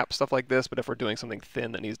tend to cap stuff like this, but if we're doing something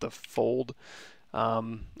thin that needs to fold, I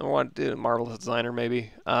want to do a Marvelous Designer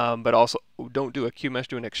maybe, but also don't do a Q-mesh,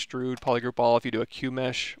 do an extrude polygroup all. If you do a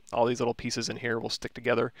Q-mesh, all these little pieces in here will stick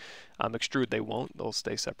together. Extrude, they won't, they'll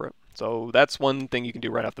stay separate. So that's one thing you can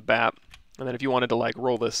do right off the bat. And then if you wanted to like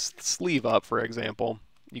roll this sleeve up, for example,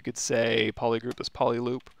 you could say polygroup this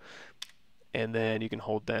polyloop, and then you can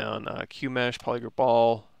hold down Q-mesh, polygroup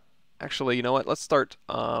all. Actually, you know what, let's start,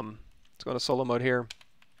 let's go into solo mode here.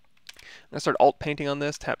 I'm going to start alt painting on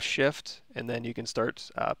this, tap shift, and then you can start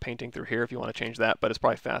painting through here if you want to change that, but it's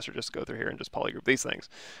probably faster just to go through here and just polygroup these things.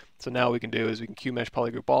 So now what we can do is we can Q-mesh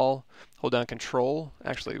polygroup all, hold down control.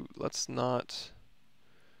 Actually, let's not,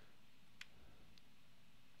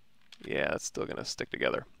 yeah, it's still going to stick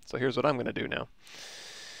together. So here's what I'm going to do now.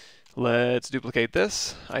 Let's duplicate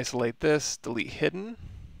this, isolate this, delete hidden.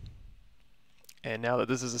 And now that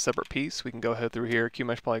this is a separate piece, we can go ahead through here,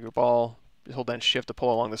 Q-mesh polygroup all, hold down shift to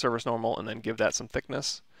pull along the surface normal and then give that some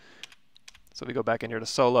thickness. So we go back in here to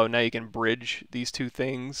solo. Now you can bridge these two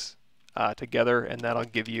things together, and that'll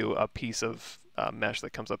give you a piece of mesh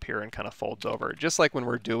that comes up here and kind of folds over. Just like when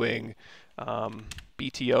we're doing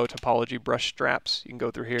BTO topology brush straps, you can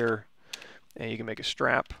go through here and you can make a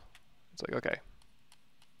strap. It's like, okay,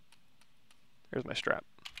 here's my strap.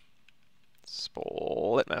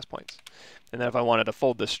 Split mask points. And then if I wanted to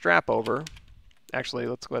fold this strap over, actually,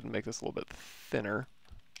 let's go ahead and make this a little bit thinner.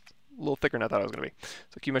 A little thicker than I thought it was going to be.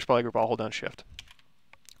 So Q-mesh polygroup, I'll hold down shift.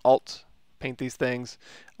 Alt, paint these things,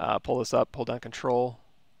 pull this up, hold down control.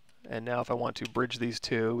 And now if I want to bridge these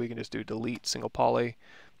two, we can just do delete single poly.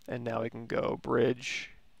 And now we can go bridge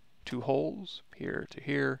two holes, here to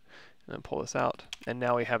here, and then pull this out. And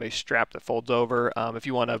now we have a strap that folds over. If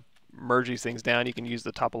you want to merge these things down, you can use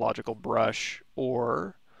the topological brush,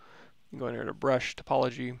 or you can go in here to brush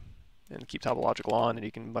topology and keep topological on, and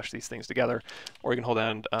you can mush these things together. Or you can hold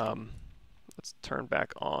down, let's turn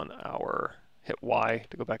back on our, hit Y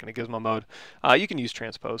to go back into gizmo mode. You can use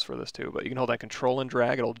transpose for this too, but you can hold down control and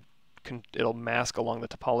drag. It'll mask along the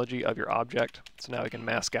topology of your object. So now we can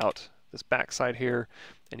mask out this backside here,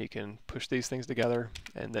 and you can push these things together,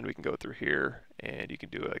 and then we can go through here and you can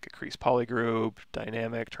do like a crease polygroup,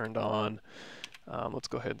 dynamic turned on. Let's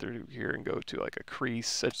go ahead through here and go to like a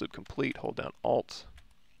crease, edge loop complete, hold down Alt.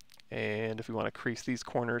 And if we want to crease these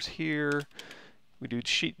corners here, we do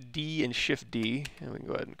Shift D and Shift D, and we can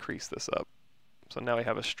go ahead and crease this up. So now we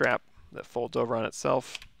have a strap that folds over on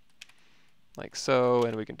itself, like so,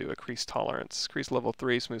 and we can do a crease tolerance, crease level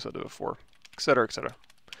 3, smooth out to a 4, etc., etc.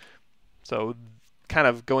 So kind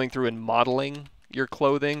of going through and modeling your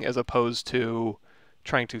clothing as opposed to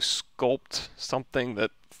trying to sculpt something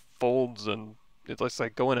that folds, and it's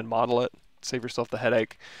like go in and model it, save yourself the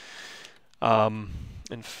headache.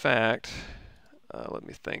 In fact, let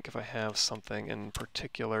me think if I have something in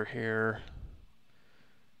particular here.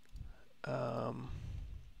 Yeah,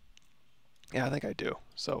 I think I do.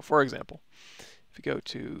 So for example, if you go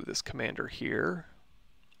to this commander here,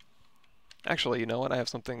 actually, you know what? I have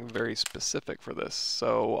something very specific for this.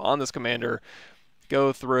 So on this commander,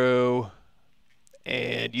 go through,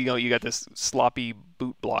 and you got this sloppy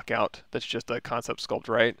boot block out. That's just a concept sculpt,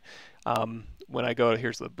 right? When I go,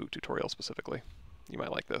 here's the boot tutorial specifically. You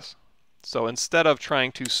might like this. So instead of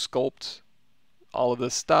trying to sculpt all of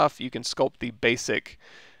this stuff, you can sculpt the basic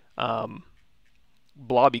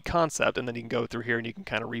blobby concept, and then you can go through here and you can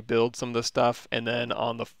kind of rebuild some of this stuff, and then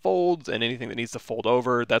on the folds and anything that needs to fold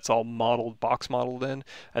over, that's all modeled, box modeled in,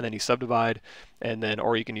 and then you subdivide, and then,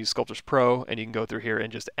 or you can use Sculptris Pro and you can go through here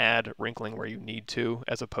and just add wrinkling where you need to,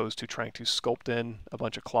 as opposed to trying to sculpt in a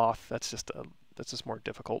bunch of cloth. That's just more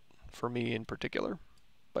difficult for me in particular,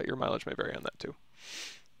 but your mileage may vary on that too.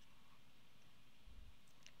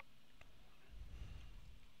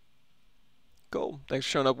 Cool. Thanks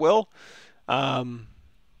for showing up, Will.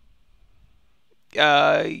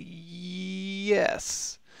 Yes.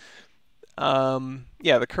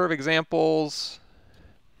 Yeah, the curve examples.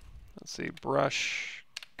 Let's see, brush,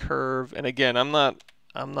 curve, and again, I'm not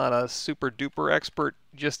a super duper expert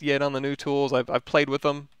just yet on the new tools. I've played with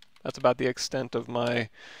them. That's about the extent of my.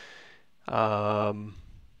 And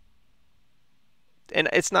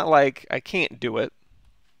it's not like I can't do it.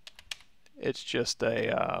 It's just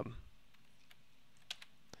a.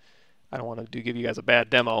 I don't want to give you guys a bad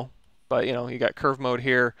demo, but you know, you got curve mode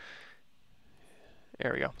here.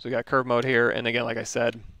 There we go. So we got curve mode here, and again, like I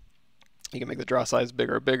said, you can make the draw size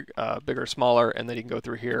bigger, bigger, smaller, and then you can go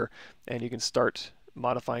through here, and you can start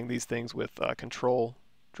modifying these things with control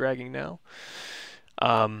dragging now.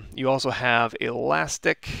 You also have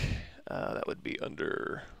elastic. That would be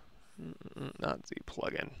under not Z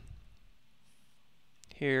plugin.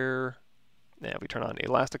 Here, now we turn on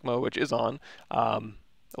elastic mode, which is on.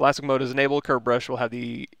 Elastic mode is enabled. Curve brush will have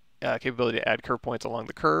the capability to add curve points along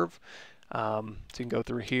the curve. So you can go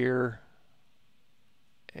through here,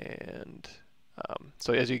 and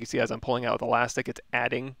so as you can see, as I'm pulling out with elastic, it's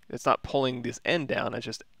adding. It's not pulling this end down. It's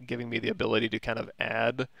just giving me the ability to kind of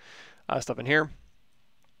add stuff in here.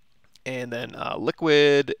 And then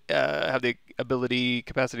liquid have the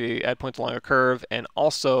capacity to add points along a curve, and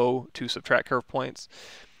also to subtract curve points.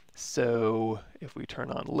 So if we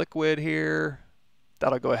turn on liquid here,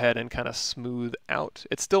 that'll go ahead and kind of smooth out.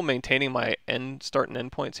 It's still maintaining my start and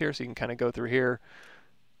end points here, so you can kind of go through here.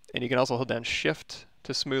 And you can also hold down shift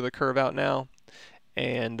to smooth the curve out now.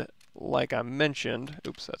 And like I mentioned,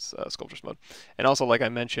 oops, that's Sculptris mode. And also like I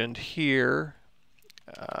mentioned here,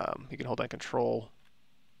 you can hold down control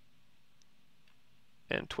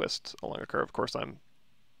and twist along a curve. Of course, I'm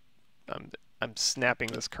snapping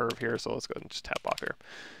this curve here, so let's go ahead and just tap off here.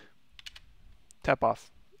 Tap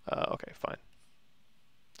off. Okay, fine.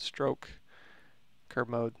 Stroke, curve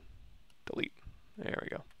mode, delete. There we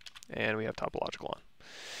go. And we have topological on.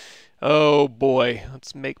 Oh boy,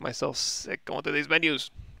 let's make myself sick going through these menus.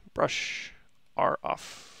 Brush R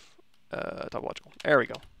off. Topological. There we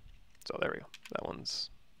go. So there we go. That one's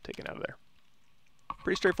taken out of there.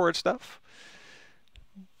 Pretty straightforward stuff.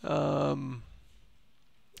 I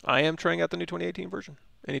am trying out the new 2018 version.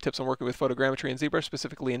 Any tips on working with photogrammetry and ZBrush,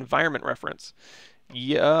 specifically environment reference?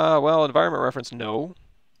 Yeah, well, environment reference, no.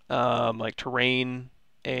 Like terrain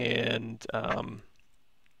and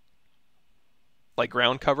like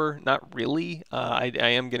ground cover, not really. I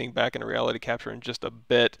am getting back into reality capture in just a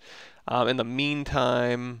bit. In the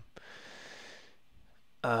meantime,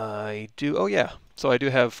 I do, oh yeah, so I do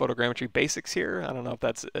have photogrammetry basics here. I don't know if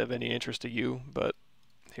that's of any interest to you, but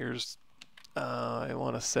here's, I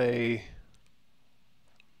want to say,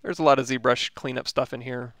 there's a lot of ZBrush cleanup stuff in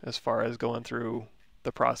here as far as going through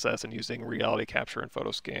the process and using reality capture and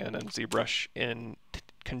photoscan and ZBrush in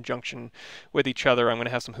conjunction with each other. I'm going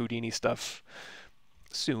to have some Houdini stuff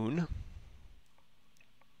soon.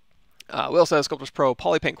 Will says, Sculptris Pro,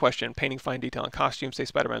 Polypaint question, painting fine detail on costumes, say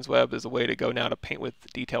Spider-Man's web is a way to go now to paint with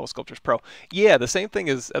detail with Sculptris Pro. Yeah, the same thing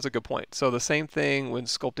is, that's a good point. So the same thing when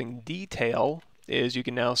sculpting detail is you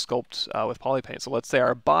can now sculpt with Polypaint. So let's say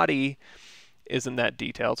our body is in that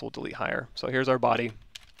detail, so we'll delete higher. So here's our body.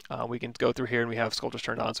 We can go through here and we have Sculptris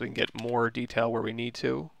turned on so we can get more detail where we need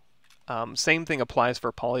to. Same thing applies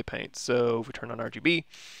for Polypaint. So if we turn on RGB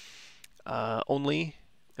only,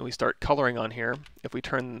 and we start coloring on here, if we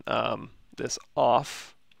turn this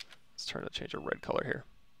off, let's change a red color here.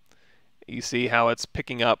 You see how it's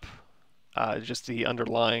picking up just the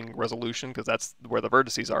underlying resolution, because that's where the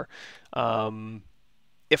vertices are.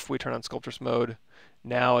 If we turn on Sculptris mode,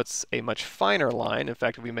 now it's a much finer line. In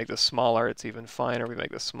fact, if we make this smaller, it's even finer. If we make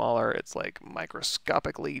this smaller, it's like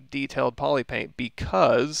microscopically detailed Polypaint,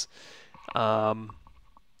 because it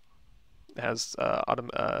has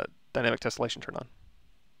dynamic tessellation turned on.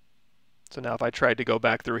 So now if I tried to go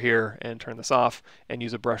back through here and turn this off and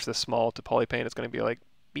use a brush this small to Polypaint, it's going to be like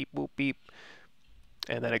beep, boop, beep.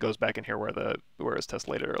 And then it goes back in here where it's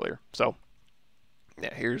tessellated earlier. So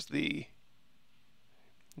yeah, here's the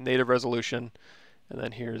native resolution, and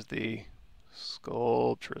then here's the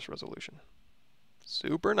Sculptris resolution.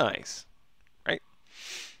 Super nice, right?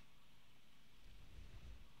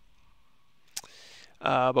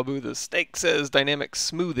 Babu the Snake says dynamic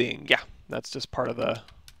smoothing. Yeah, that's just part of the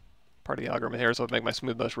algorithm here. So if I make my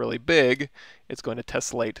smooth brush really big, it's going to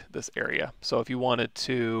tessellate this area. So if you wanted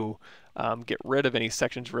to get rid of any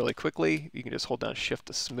sections really quickly, you can just hold down shift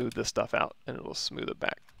to smooth this stuff out, and it will smooth it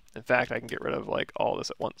back. In fact, I can get rid of like all this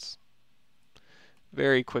at once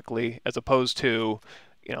very quickly, as opposed to,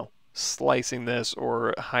 you know, slicing this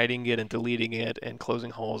or hiding it and deleting it and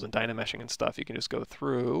closing holes and dynameshing and stuff. You can just go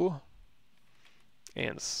through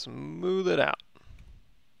and smooth it out.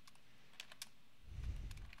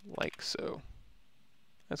 like so.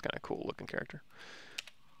 That's kind of cool looking character.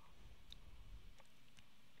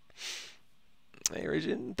 Hey,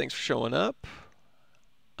 Regin, thanks for showing up.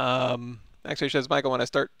 Actually, it says, Michael, when I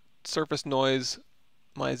start surface noise,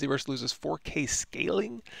 my ZBrush loses 4K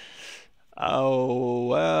scaling.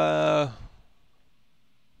 Oh,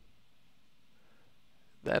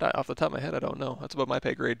 that off the top of my head, I don't know. That's above my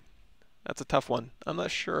pay grade. That's a tough one. I'm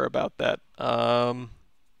not sure about that.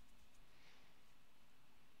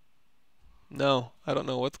 No, I don't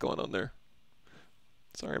know what's going on there.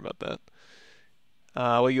 Sorry about that.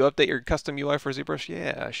 Will you update your custom UI for ZBrush?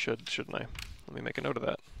 Yeah, I should, shouldn't I? Let me make a note of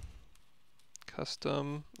that.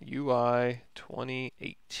 Custom UI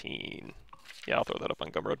 2018. Yeah, I'll throw that up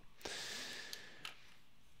on Gumroad.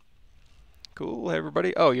 Cool, hey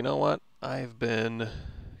everybody. Oh, you know what? I've been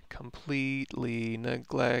completely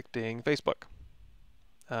neglecting Facebook.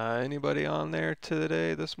 Anybody on there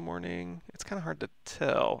today, this morning? It's kind of hard to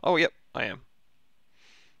tell. Oh, yep, I am.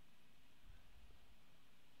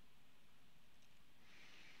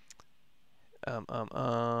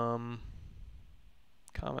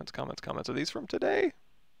 Comments. Are these from today?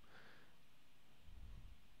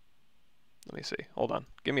 Let me see. Hold on.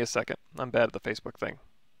 Give me a second. I'm bad at the Facebook thing.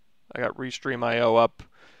 I got Restream.io up.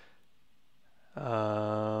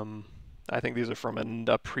 I think these are from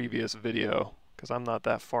a previous video because I'm not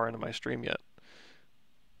that far into my stream yet.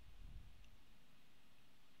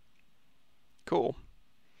 Cool.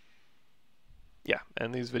 Yeah,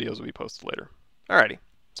 and these videos will be posted later. Alrighty.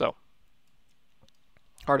 So,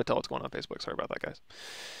 hard to tell what's going on Facebook. Sorry about that, guys.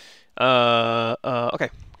 Okay,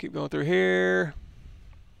 keep going through here.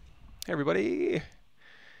 Hey, everybody.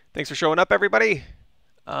 Thanks for showing up, everybody.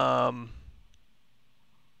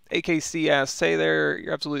 AKC asks, hey there,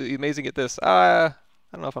 you're absolutely amazing at this. I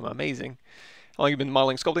don't know if I'm amazing. How long have you been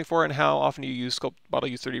modeling sculpting for, and how often do you use model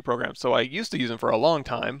use 3D programs? So I used to use them for a long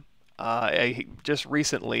time. Just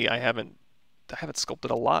recently, I haven't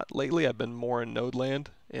sculpted a lot lately. I've been more in Node land,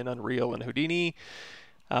 in Unreal and Houdini.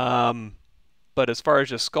 But as far as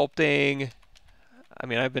just sculpting, I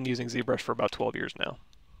mean, I've been using ZBrush for about 12 years now,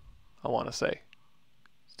 I want to say.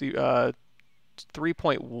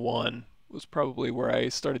 3.1 was probably where I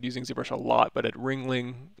started using ZBrush a lot, but at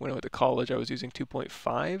Ringling, when I went to college, I was using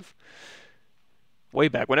 2.5. Way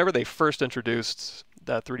back, whenever they first introduced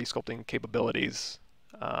the 3D sculpting capabilities,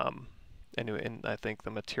 and I think the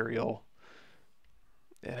material,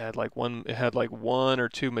 it had like one or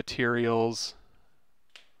two materials.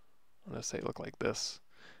 I'm gonna say it looked like this,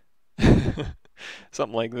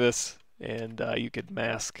 something like this, and you could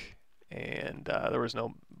mask, and there was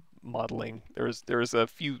no modeling. There's the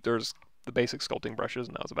basic sculpting brushes,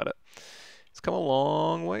 and that was about it. It's come a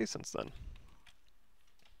long way since then.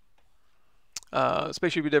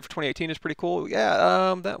 Spaceship you did for 2018 is pretty cool.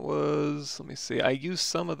 Yeah, that was, let me see. I used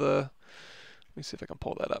some of the, let me see if I can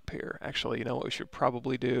pull that up here. Actually, you know what we should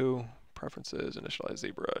probably do? Preferences, initialize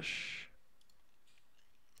ZBrush.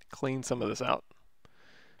 Clean some of this out.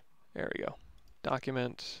 There we go.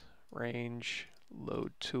 Document, range,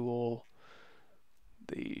 load tool,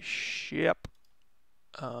 the ship.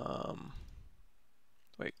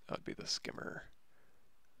 Wait, that would be the skimmer.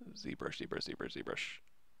 ZBrush.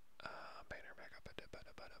 Painter back up.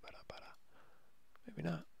 Maybe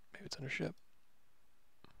not. Maybe it's under ship.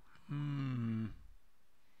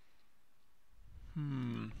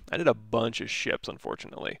 I did a bunch of ships,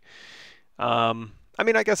 unfortunately. I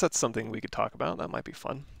mean, I guess that's something we could talk about. That might be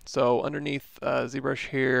fun. So underneath ZBrush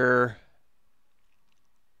here,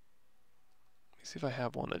 let me see if I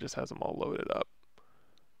have one that just has them all loaded up.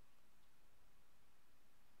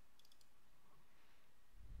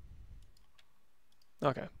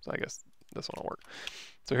 Okay, so I guess this one will work.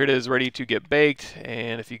 So here it is, ready to get baked.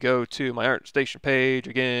 And if you go to my ArtStation page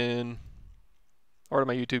again, or to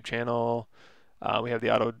my YouTube channel, we have the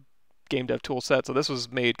auto game dev tool set. So this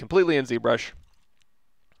was made completely in ZBrush.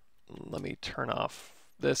 Let me turn off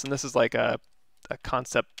this, and this is like a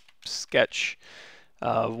concept sketch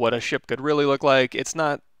of what a ship could really look like. It's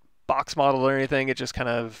not box model or anything, it's just kind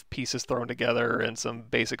of pieces thrown together and some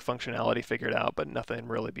basic functionality figured out, but nothing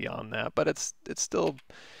really beyond that. But it's still,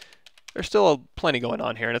 there's still plenty going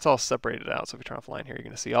on here, and it's all separated out. So if you turn off line here, you're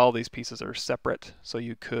going to see all these pieces are separate. So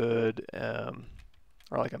you could,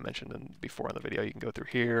 or like I mentioned before in the video, you can go through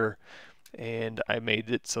here, and I made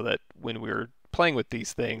it so that when we were playing with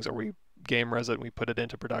these things, or we game res it and we put it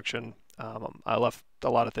into production, I left a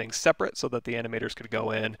lot of things separate so that the animators could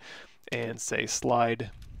go in and say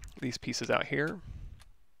slide these pieces out here,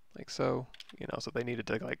 like so, you know, so they needed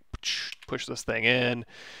to like push this thing in,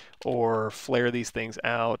 or flare these things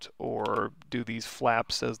out, or do these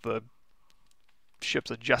flaps as the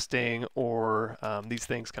ship's adjusting, or these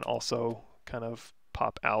things can also kind of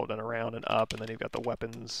pop out and around and up, and then you've got the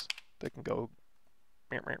weapons that can go.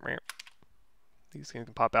 These things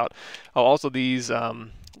can pop out. Oh, also these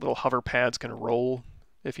little hover pads can roll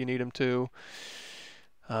if you need them to.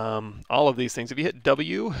 All of these things, if you hit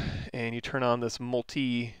W and you turn on this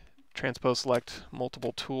transpose select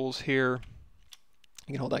multiple tools here,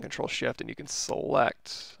 you can hold down Control Shift and you can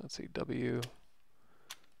select, let's see, W.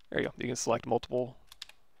 There you go. You can select multiple.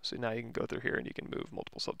 So now you can go through here and you can move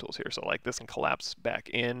multiple subtools here. So like this can collapse back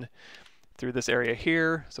in through this area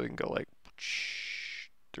here. So we can go like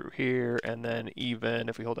through here, and then even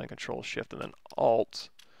if we hold down Control Shift and then Alt,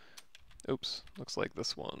 oops, looks like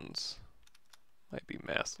this one's might be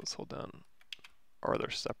masked. Let's hold down, or they're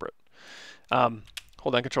separate.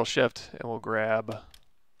 Hold down Control Shift and we'll grab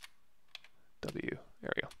W.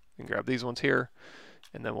 There we go. We can grab these ones here,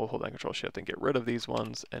 and then we'll hold down Control Shift and get rid of these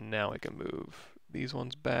ones, and now we can move these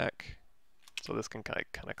ones back. So this can kind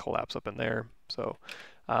of collapse up in there. So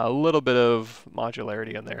a little bit of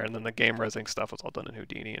modularity in there, and then the game resing stuff was all done in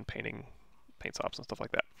Houdini and paint stops and stuff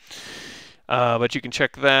like that. But you can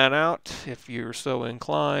check that out if you're so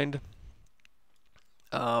inclined.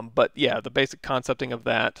 But yeah, the basic concepting of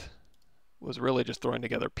that was really just throwing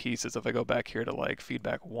together pieces. If I go back here to like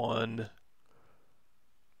feedback 1,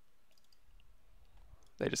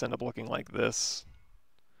 they just end up looking like this.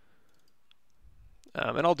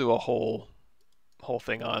 And I'll do a whole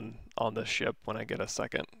thing on this ship when I get a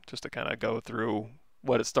second, just to kind of go through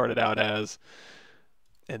what it started out as,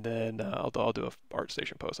 and then I'll do a art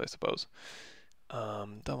station post, I suppose.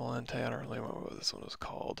 Double Ente, I don't really remember what this one was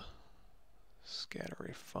called. Scatter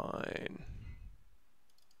Refine.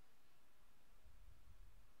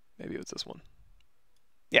 Maybe it was this one.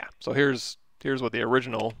 Yeah, so here's what the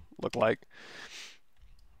original looked like.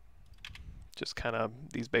 Just kind of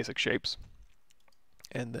these basic shapes.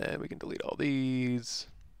 And then we can delete all these.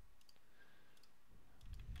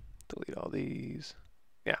 Delete all these.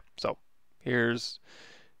 Yeah, so here's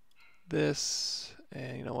this.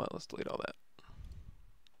 And you know what? Let's delete all that.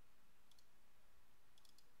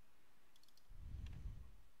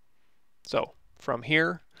 So from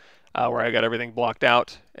here, where I got everything blocked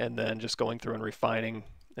out, and then just going through and refining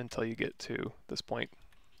until you get to this point.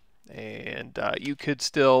 And you could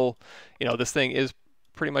still, you know, this thing is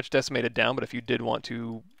pretty much decimated down, but if you did want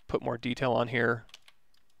to put more detail on here,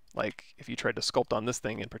 like if you tried to sculpt on this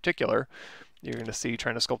thing in particular, you're going to see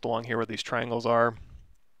trying to sculpt along here where these triangles are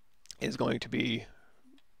is going to be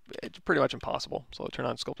pretty much impossible. So I'll turn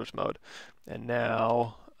on Sculptris mode. And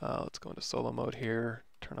now let's go into solo mode here,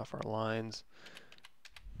 turn off our lines.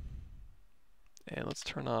 And let's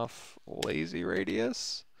turn off lazy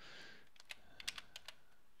radius.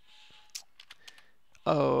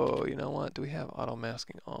 Oh, you know what? Do we have auto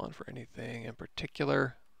masking on for anything in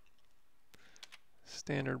particular?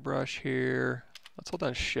 Standard brush here. Let's hold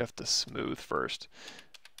down Shift to smooth first.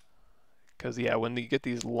 Because yeah, when you get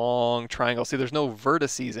these long triangles, see there's no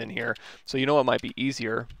vertices in here. So you know what might be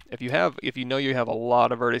easier? If you know you have a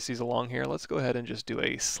lot of vertices along here, let's go ahead and just do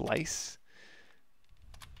a slice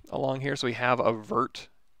along here. So we have a vert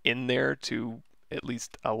in there to at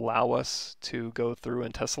least allow us to go through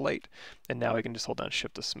and tessellate. And now we can just hold down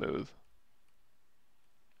Shift to smooth.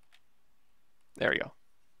 There we go.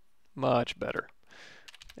 Much better.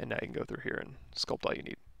 And now you can go through here and sculpt all you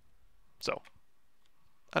need. So,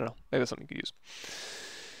 I don't know, maybe that's something you could use.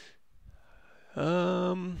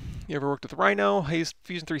 You ever worked with Rhino? I used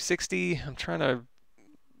Fusion 360. I'm trying to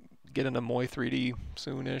get into Moy 3D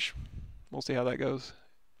soonish. We'll see how that goes.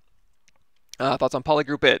 Thoughts on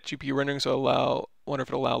PolyGroupIt, GPU rendering, so wonder if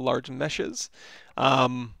it'll allow large meshes.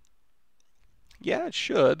 Yeah, it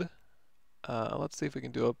should. Let's see if we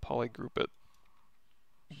can do a PolyGroupIt.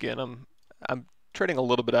 Again, I'm trading a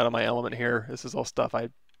little bit out of my element here. This is all stuff I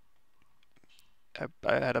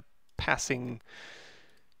had a passing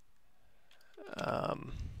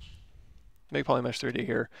make polymesh 3D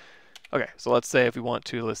here. Okay, so let's say if we want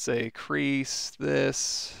to, let's say crease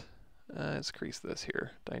this. Let's crease this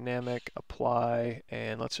here. Dynamic, apply,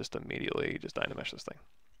 and let's just immediately just dynamesh this thing.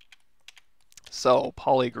 So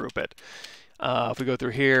PolyGroupIt. If we go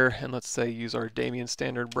through here and let's say use our Damien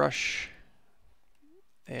standard brush,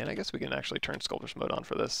 and I guess we can actually turn Sculptris mode on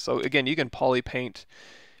for this. So again, you can poly paint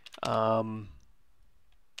and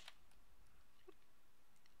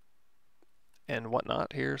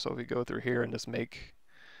whatnot here. So if we go through here and just make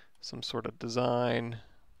some sort of design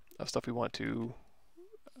of stuff we want to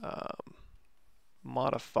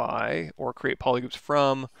modify or create polygroups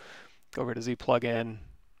from, go over to Z plugin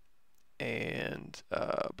and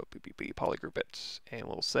and PolyGroupIt, and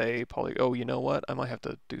we'll say oh, you know what? I might have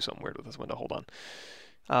to do something weird with this window. Hold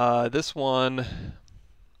on. This one,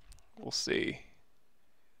 we'll see.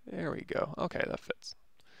 There we go. Okay, that fits.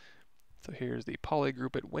 So here's the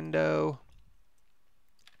PolyGroupIt window.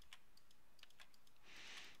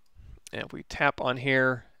 And if we tap on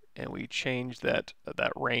here and we change that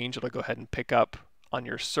range, it'll go ahead and pick up on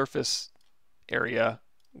your surface area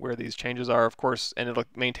where these changes are, of course, and it'll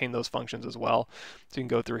maintain those functions as well. So you can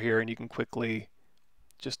go through here and you can quickly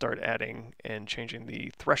just start adding and changing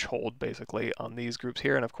the threshold basically on these groups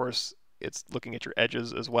here. And of course, it's looking at your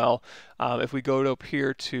edges as well. If we go up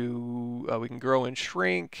here to, we can grow and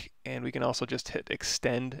shrink, and we can also just hit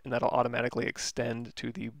extend, and that'll automatically extend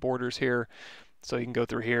to the borders here. So you can go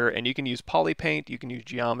through here and you can use poly paint, you can use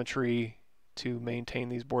geometry to maintain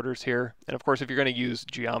these borders here. And of course, if you're going to use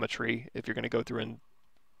geometry, if you're going to go through and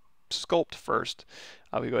sculpt first,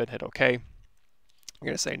 we go ahead and hit OK. I'm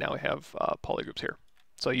going to say now we have polygroups here.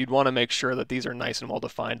 So you'd want to make sure that these are nice and well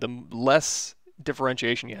defined. The less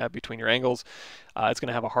differentiation you have between your angles, it's going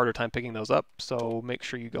to have a harder time picking those up. So make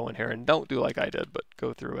sure you go in here and don't do like I did, but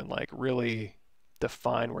go through and like really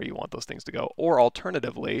define where you want those things to go. Or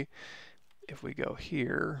alternatively, if we go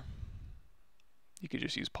here, you could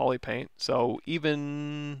just use poly paint. So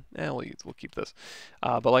even, we'll keep this.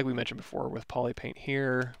 But like we mentioned before with poly paint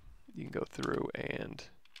here, you can go through and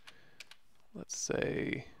let's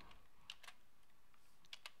say,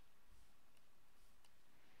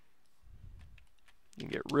 you can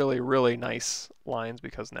get really, really nice lines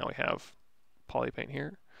because now we have poly paint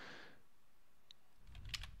here.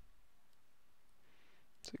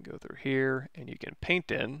 So you can go through here and you can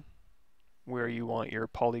paint in where you want your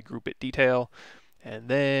PolyGroupIt detail, and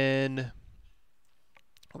then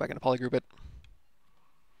go back into PolyGroupIt,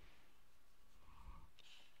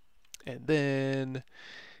 and then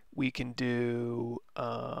we can do,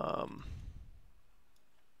 let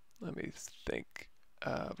me think,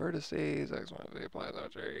 vertices, X1, apply,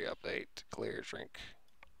 update, clear, shrink.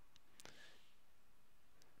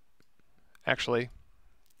 Actually,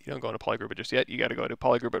 you don't go into PolyGroupIt just yet. You got to go to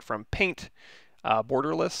PolyGroupIt from Paint,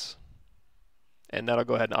 borderless, and that'll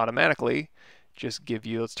go ahead and automatically just give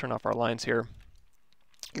you, let's turn off our lines here.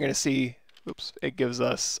 You're going to see, oops, it gives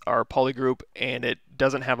us our polygroup and it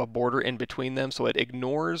doesn't have a border in between them, so it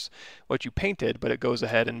ignores what you painted, but it goes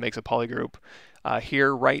ahead and makes a polygroup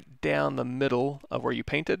here right down the middle of where you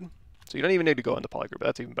painted. So you don't even need to go into polygroup,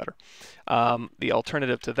 that's even better. The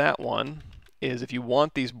alternative to that one is if you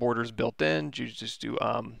want these borders built in, you just do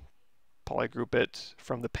PolyGroupIt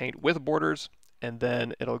from the paint with borders, and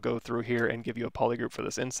then it'll go through here and give you a polygroup for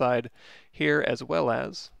this inside here as well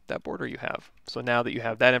as that border you have. So now that you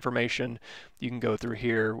have that information, you can go through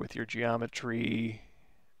here with your geometry.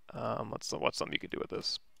 What's something you could do with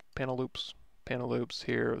this? Panel loops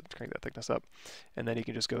here, let's crank that thickness up, and then you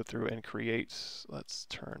can just go through and create, let's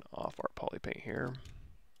turn off our poly paint here.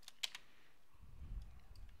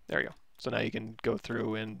 There you go. So now you can go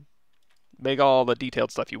through and make all the detailed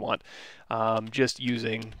stuff you want just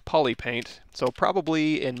using poly paint. So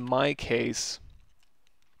probably in my case,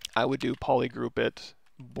 I would do PolyGroupIt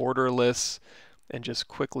borderless and just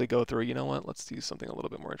quickly go through, you know what, let's do something a little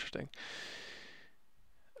bit more interesting.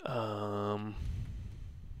 Trying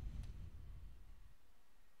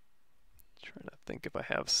to think if I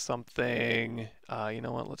have something, you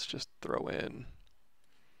know what, let's just throw in,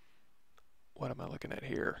 what am I looking at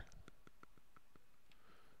here?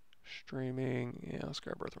 Streaming, yeah, let's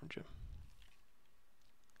grab Earthworm Jim.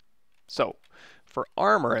 So for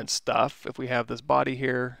armor and stuff, if we have this body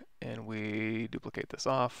here and we duplicate this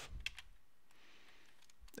off,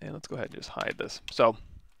 and let's go ahead and just hide this. So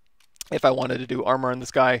if I wanted to do armor on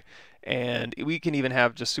this guy, and we can even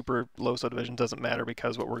have just super low subdivision, doesn't matter,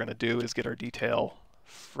 because what we're going to do is get our detail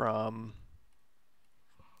from,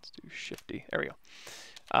 let's do Shift-D, there we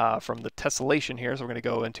go, from the tessellation here. So we're going to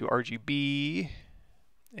go into RGB,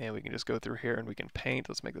 and we can just go through here and we can paint.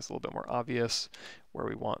 Let's make this a little bit more obvious where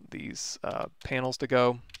we want these panels to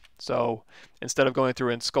go. So instead of going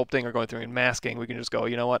through and sculpting or going through and masking, we can just go,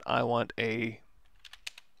 you know what, I want a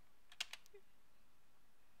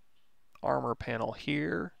armor panel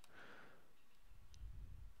here.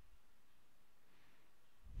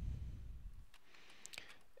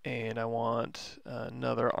 And I want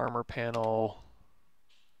another armor panel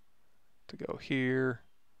to go here.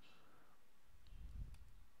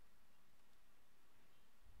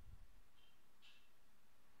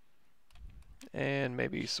 And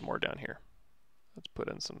maybe some more down here. Let's put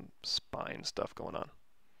in some spine stuff going on.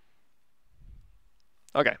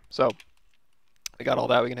 Okay, so we got all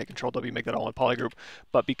that. We can hit Control W, make that all in polygroup.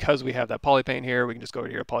 But because we have that poly paint here, we can just go over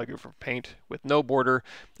here to polygroup for paint with no border.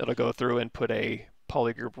 That'll go through and put a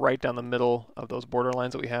polygroup right down the middle of those border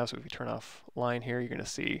lines that we have. So if we turn off line here, you're going to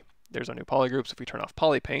see there's our new polygroups. If we turn off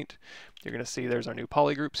poly paint, you're going to see there's our new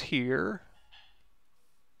polygroups here.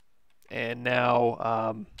 And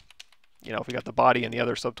now, you know, if we got the body and the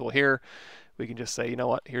other subtool here, we can just say, you know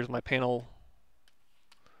what, here's my panel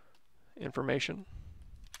information.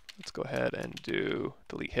 Let's go ahead and do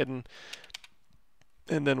delete hidden.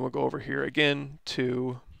 And then we'll go over here again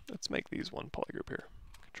to, let's make these one polygroup here.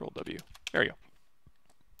 Control W. There you go.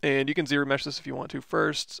 And you can ZRemesh this if you want to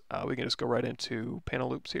first. We can just go right into panel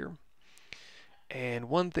loops here. And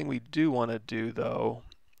one thing we do want to do though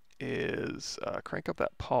is crank up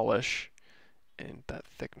that polish and that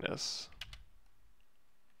thickness.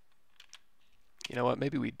 You know what,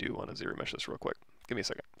 maybe we do want to ZRemesh this real quick. Give me a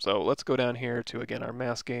second. So let's go down here to, again, our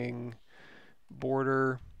masking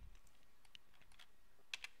border.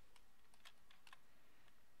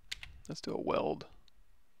 Let's do a weld.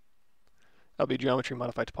 That'll be geometry,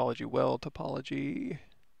 modify topology, weld topology,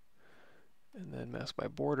 and then mask by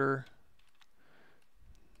border.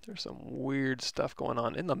 There's some weird stuff going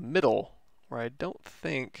on in the middle where I don't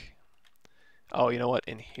think, oh, you know what,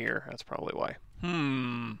 in here, that's probably why.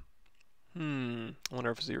 I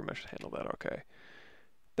wonder if ZRemesh should handle that. Okay.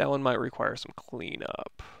 That one might require some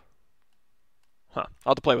cleanup. Huh.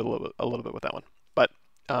 I'll have to play with a little bit with that one. But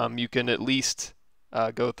you can at least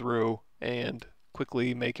go through and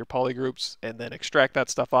quickly make your polygroups and then extract that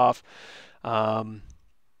stuff off. ZRemesh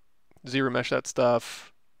that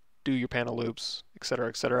stuff, do your panel loops, etc.,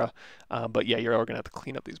 etc. But yeah, you're going to have to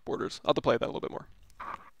clean up these borders. I'll have to play with that a little bit more.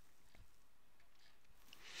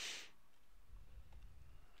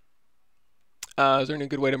 Is there any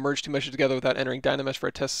good way to merge two meshes together without entering Dynamesh for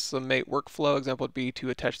a Tessimate workflow? Example would be to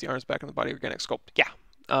attach the arms back on the body organic sculpt. Yeah.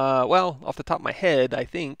 Well, off the top of my head, I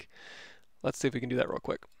think. Let's see if we can do that real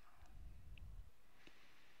quick.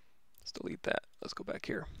 Let's delete that. Let's go back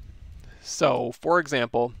here. So, for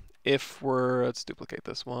example, if we're, let's duplicate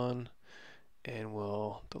this one, and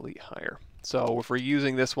we'll delete higher. So if we're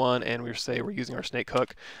using this one, and we say we're using our snake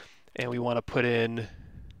hook, and we want to put in,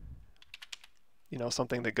 you know,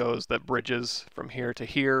 something that bridges from here to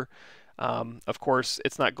here. Of course,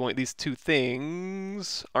 it's not going, these two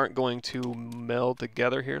things aren't going to meld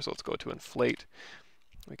together here, so let's go to inflate.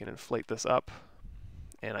 We can inflate this up,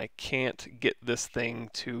 and I can't get this thing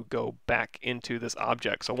to go back into this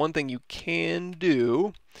object. So one thing you can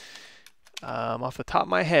do, off the top of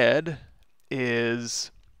my head,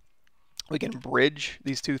 is we can bridge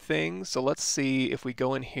these two things. So let's see if we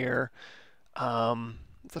go in here.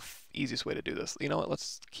 It's the easiest way to do this. You know what,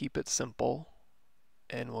 let's keep it simple,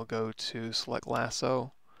 and we'll go to select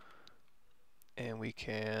lasso, and we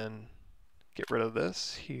can get rid of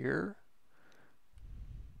this here,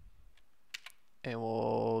 and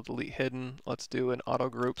we'll delete hidden. Let's do an auto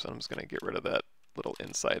group, so I'm just going to get rid of that little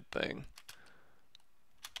inside thing.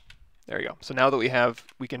 There you go. So now that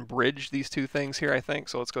we can bridge these two things here, I think.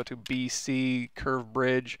 So let's go to BC curve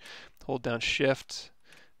bridge, hold down shift,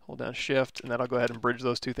 and then I'll go ahead and bridge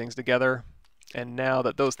those two things together. And now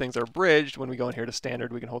that those things are bridged, when we go in here to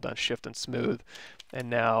standard, we can hold down shift and smooth, and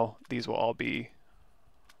now these will all be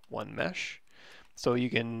one mesh. So you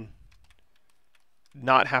can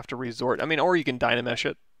not have to resort, I mean, or you can Dynamesh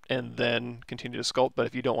it and then continue to sculpt, but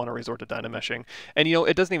if you don't want to resort to Dynameshing, and you know,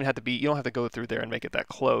 it doesn't even have to be, you don't have to go through there and make it that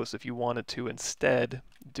close. If you wanted to instead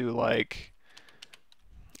do like,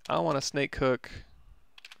 I want to snake hook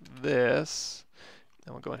this,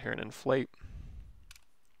 and we'll go in here and inflate.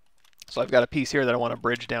 So I've got a piece here that I want to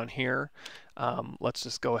bridge down here. Let's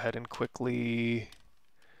just go ahead and quickly,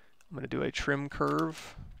 I'm going to do a trim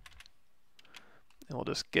curve, and we'll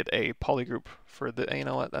just get a polygroup for the, you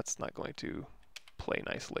know what, that's not going to play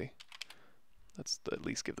nicely. Let's at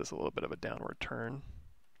least give this a little bit of a downward turn.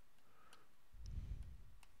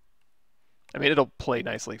 I mean, it'll play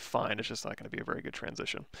nicely fine, it's just not going to be a very good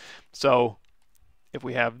transition. So if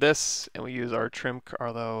we have this and we use our trim,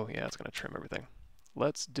 although, yeah, it's going to trim everything.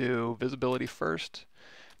 Let's do visibility first,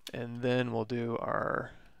 and then we'll do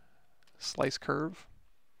our slice curve,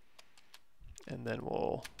 and then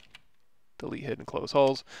we'll delete hidden close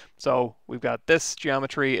holes. So we've got this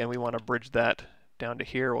geometry, and we want to bridge that down to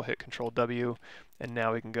here. We'll hit Control W, and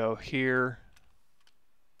now we can go here,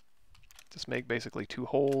 just make basically two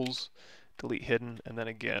holes, delete hidden, and then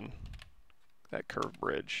again, that curve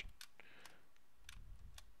bridge.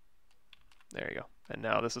 There you go. And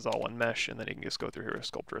now this is all one mesh, and then you can just go through here with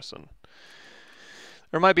Sculptris. And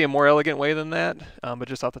there might be a more elegant way than that, but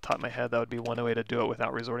just off the top of my head, that would be one way to do it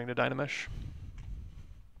without resorting to Dynamesh.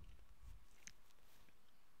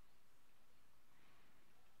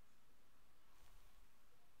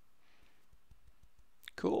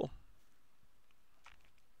 Cool.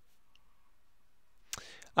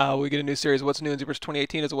 We get a new series. What's new in ZBrush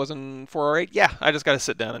 2018 as it was in 408? Yeah, I just got to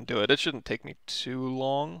sit down and do it. It shouldn't take me too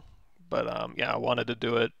long, but yeah, I wanted to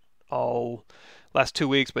do it all last 2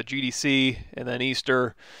 weeks, but GDC and then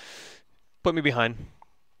Easter put me behind.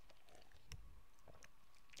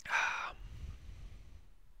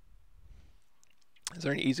 Is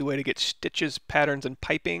there an easy way to get stitches, patterns, and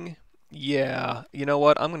piping? Yeah, you know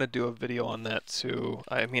what? I'm gonna do a video on that too.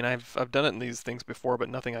 I mean, I've done it in these things before, but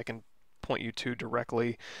nothing I can point you to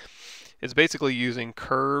directly. It's basically using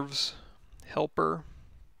curves helper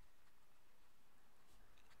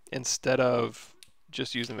instead of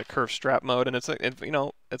just using the curve strap mode, and it's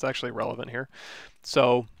it's actually relevant here.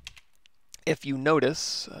 So if you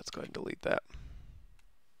notice, let's go ahead and delete that.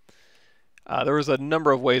 There was a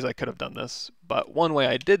number of ways I could have done this, but one way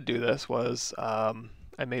I did do this was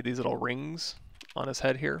I made these little rings on his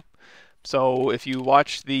head here. So if you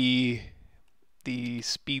watch the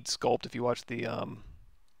speed sculpt, if you watch the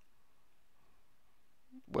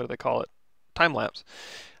what do they call it? Time lapse.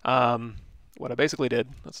 What I basically did,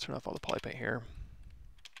 let's turn off all the polypaint here,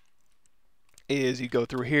 is you go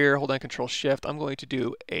through here, hold down Control Shift. I'm going to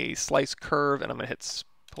do a slice curve, and I'm going to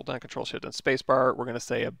hold down Control Shift and spacebar. We're going to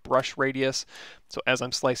say a brush radius. So as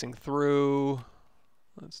I'm slicing through,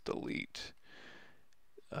 let's delete.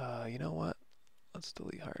 You know what? Let's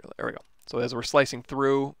delete higher. There we go. So as we're slicing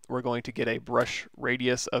through, we're going to get a brush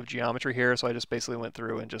radius of geometry here. So I just basically went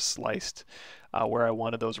through and just sliced where I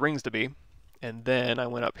wanted those rings to be. And then I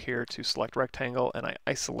went up here to select rectangle and I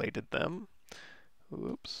isolated them.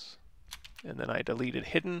 Oops. And then I deleted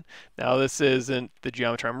hidden. Now this isn't the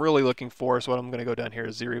geometry I'm really looking for, so what I'm going to go down here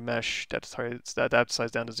is ZRemesh, depth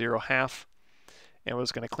size down to 0.5. And we're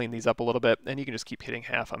just going to clean these up a little bit, and you can just keep hitting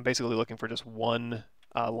half. I'm basically looking for just one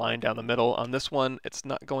line down the middle. On this one, it's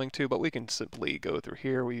not going to, but we can simply go through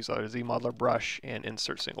here. We use our ZModeler brush and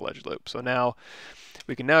insert single edge loop. So now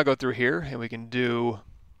we can now go through here and we can do,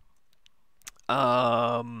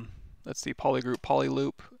 let's see, polygroup,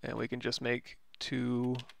 polyloop, and we can just make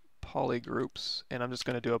 2 polygroups. And I'm just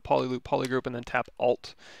going to do a polyloop, polygroup, and then tap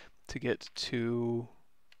Alt to get 2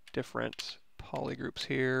 different polygroups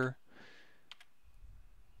here.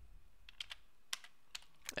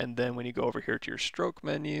 And then when you go over here to your stroke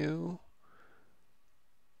menu,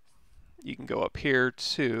 you can go up here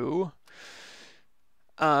to,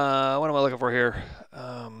 what am I looking for here?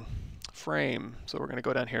 Frame. So we're going to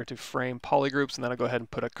go down here to frame polygroups, and then I'll go ahead and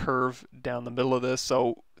put a curve down the middle of this.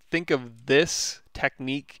 So think of this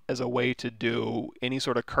technique as a way to do any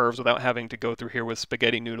sort of curves without having to go through here with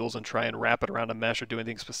spaghetti noodles and try and wrap it around a mesh or do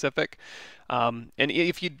anything specific. And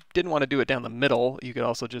if you didn't want to do it down the middle, you could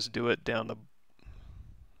also just do it down the,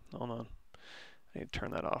 hold on, I need to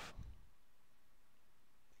turn that off.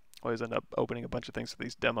 I always end up opening a bunch of things for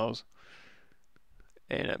these demos,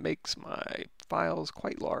 and it makes my files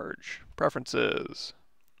quite large. Preferences,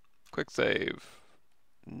 quick save,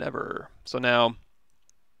 never. So now,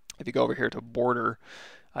 if you go over here to border,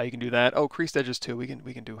 you can do that. Oh, creased edges too. We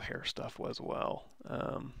can do hair stuff as well.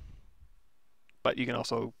 But you can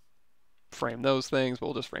also frame those things. But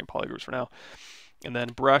we'll just frame polygroups for now. And then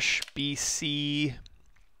brush BC.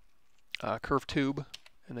 Curve tube,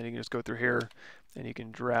 and then you can just go through here and you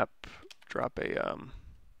can drop a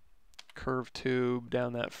curve tube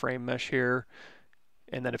down that frame mesh here.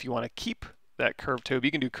 And then if you want to keep that curve tube,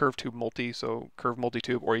 you can do curve tube multi, so curve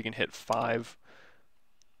multi-tube, or you can hit 5,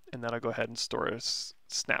 and that'll go ahead and store a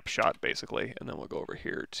snapshot basically. And then we'll go over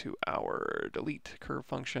here to our delete curve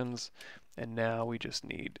functions, and now we just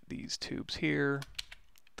need these tubes here.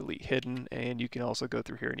 Delete hidden, and you can also go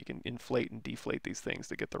through here and you can inflate and deflate these things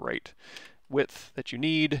to get the right width that you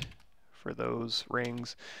need for those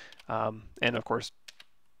rings, and of course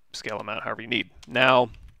scale them out however you need. Now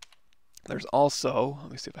there's also,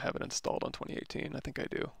 let me see if I have it installed on 2018. I think I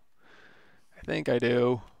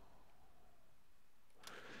do.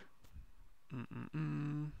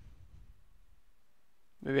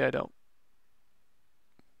 Maybe I don't,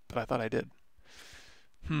 but I thought I did.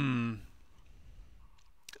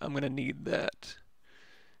 I'm gonna need that.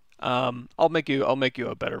 I'll make you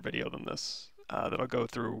a better video than this. That'll go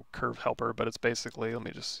through Curve Helper, but it's basically, let me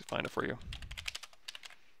just find it for you.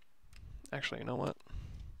 Actually, you know what?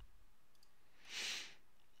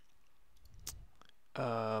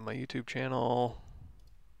 My YouTube channel.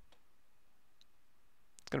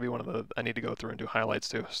 It's gonna be one of the, I need to go through and do highlights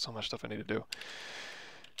too. So much stuff I need to do.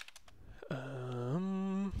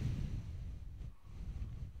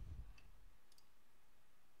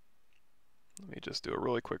 Let me just do a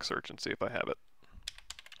really quick search and see if I have it.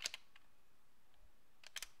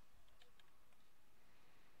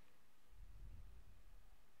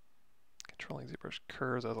 Controlling ZBrush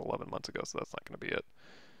curves, that was 11 months ago, so that's not going to be it.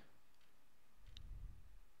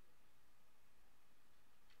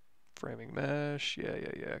 Framing mesh,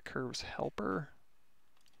 yeah. Curves helper.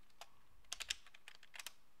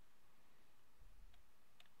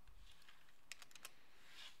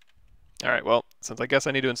 All right, well, since I guess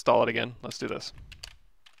I need to install it again, let's do this.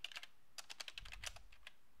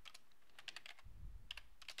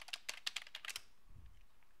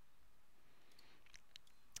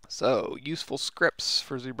 So, useful scripts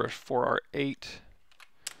for ZBrush 4R8.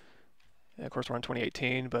 And of course, we're on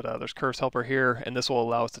 2018, but there's curves helper here, and this will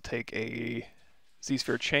allow us to take a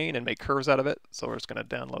ZSphere chain and make curves out of it. So we're just going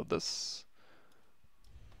to download this.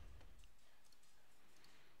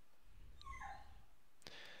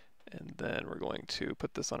 And then we're going to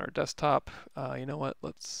put this on our desktop. You know what?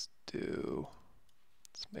 Let's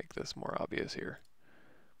make this more obvious here.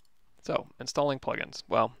 So, installing plugins.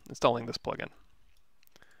 Well, installing this plugin.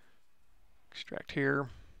 Extract here.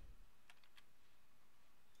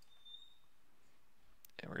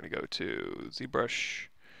 And we're going to go to ZBrush.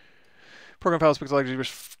 Program files, pixel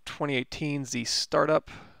ZBrush 2018, Z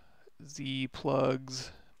startup, Z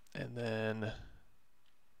plugs, and then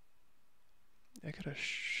I could have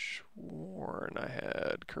sworn I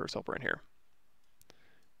had curves helper in here.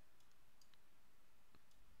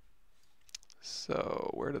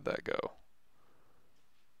 So where did that go?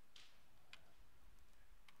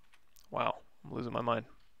 Wow, I'm losing my mind.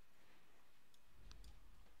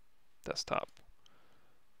 Desktop.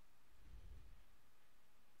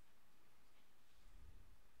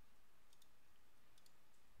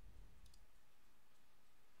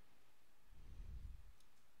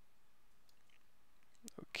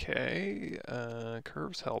 Okay,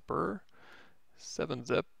 curves helper,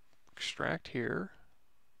 7-zip, extract here.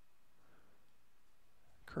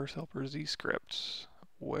 Curves helper Z script.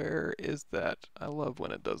 Where is that? I love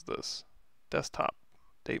when it does this. Desktop,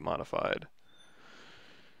 date modified.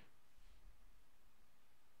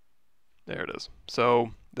 There it is.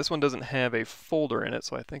 So this one doesn't have a folder in it,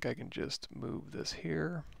 so I think I can just move this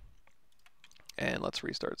here. And let's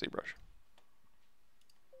restart ZBrush.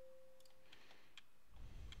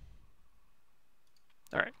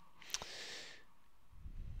 All right.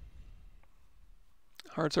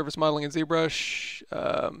 Hard surface modeling in ZBrush.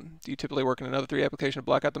 Do you typically work in another 3D application to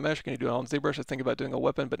block out the mesh? Can you do it all in ZBrush? I think about doing a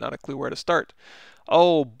weapon, but not a clue where to start.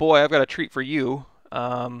 Oh boy, I've got a treat for you.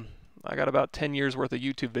 I got about 10 years worth of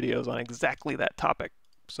YouTube videos on exactly that topic.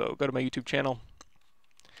 So go to my YouTube channel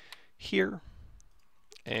here,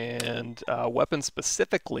 and weapons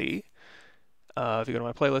specifically, if you go to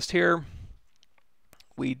my playlist here,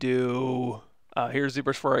 we do, here's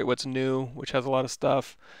ZBrush 4.8 What's New, which has a lot of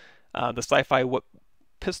stuff. The Sci-Fi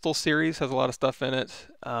Pistol series has a lot of stuff in it.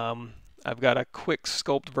 I've got a quick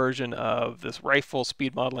sculpt version of this rifle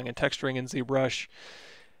speed modeling and texturing in ZBrush.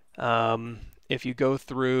 If you go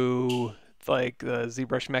through like the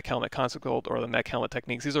ZBrush mech helmet concept sculpt or the mech helmet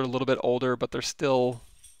techniques, these are a little bit older, but they're still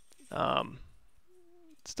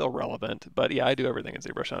relevant. But yeah, I do everything in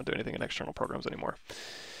ZBrush. I don't do anything in external programs anymore.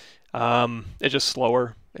 It's just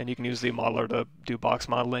slower, and you can use the modeler to do box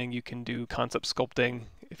modeling. You can do concept sculpting.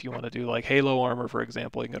 If you want to do like Halo armor, for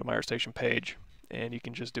example, you can go to my ArtStation page, and you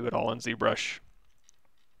can just do it all in ZBrush,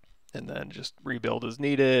 and then just rebuild as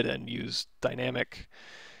needed and use dynamic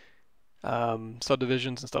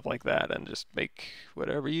subdivisions and stuff like that, and just make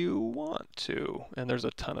whatever you want to. And there's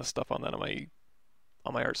a ton of stuff on that on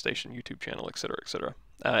my ArtStation YouTube channel, etc., etc.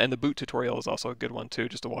 And the boot tutorial is also a good one too,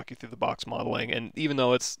 just to walk you through the box modeling. And even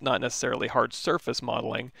though it's not necessarily hard surface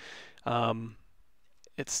modeling,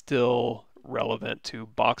 it's still relevant to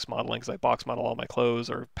box modeling, because I box model all my clothes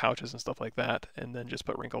or pouches and stuff like that, and then just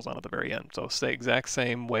put wrinkles on at the very end. So exact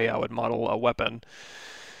same way I would model a weapon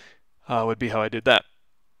would be how I did that.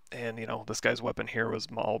 And you know, this guy's weapon here was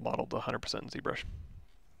all modeled 100% in ZBrush,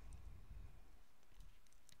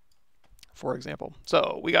 for example.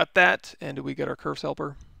 So we got that, and do we get our curves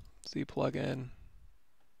helper? Z plugin,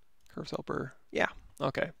 curves helper. Yeah,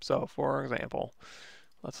 okay. So for example,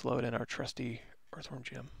 let's load in our trusty earthworm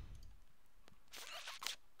gem.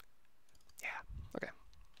 Yeah, okay.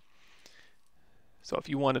 So if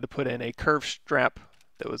you wanted to put in a curve strap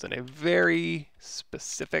that was in a very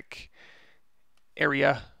specific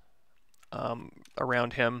area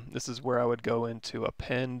around him, this is where I would go into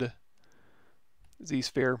append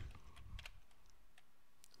ZSphere.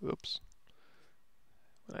 Oops.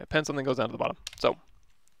 When I append something, it goes down to the bottom. So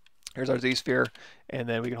here's our ZSphere, and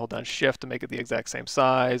then we can hold down Shift to make it the exact same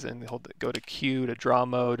size, and go to Q to draw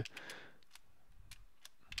mode.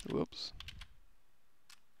 Whoops.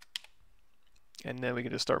 And then we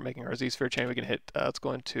can just start making our Z-sphere chain. We can hit, let's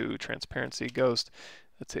go into transparency, ghost.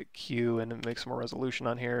 Let's hit Q and then make some more resolution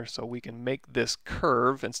on here so we can make this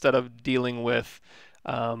curve instead of dealing with,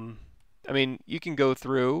 I mean, you can go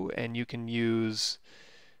through and you can use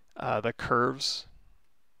the curves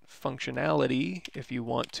functionality if you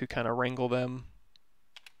want to kind of wrangle them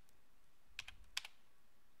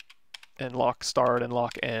and lock start and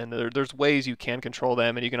lock end. There's ways you can control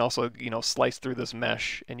them, and you can also, you know, slice through this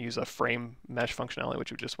mesh and use a frame mesh functionality,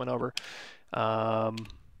 which we just went over.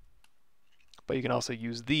 But you can also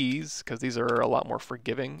use these because these are a lot more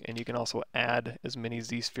forgiving, and you can also add as many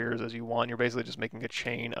Z-spheres as you want. You're basically just making a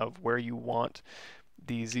chain of where you want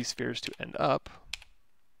the Z-spheres to end up,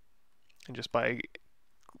 and just by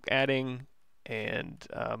adding and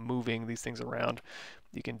moving these things around,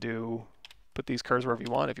 you can put these curves wherever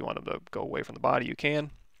you want. If you want them to go away from the body, you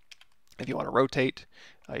can. If you want to rotate,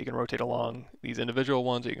 you can rotate along these individual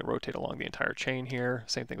ones, or you can rotate along the entire chain here.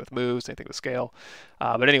 Same thing with move, same thing with scale.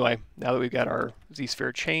 But anyway, now that we've got our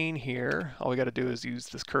Z-sphere chain here, all we got to do is use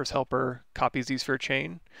this curves helper, copy Z-sphere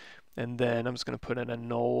chain, and then I'm just going to put in a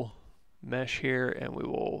null mesh here, and we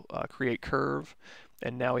will create curve.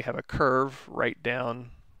 And now we have a curve right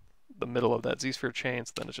down the middle of that Z-sphere chain.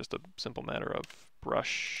 So then it's just a simple matter of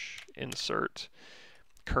brush, insert,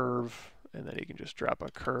 curve, and then you can just drop a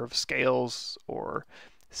curve, scales, or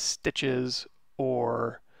stitches,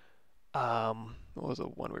 or what was the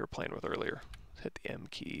one we were playing with earlier? Let's hit the M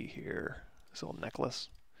key here, this little necklace.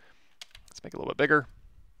 Let's make it a little bit bigger.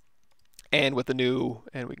 And with the new,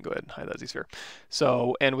 and we can go ahead and hide that Z-sphere.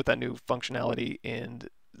 So, and with that new functionality in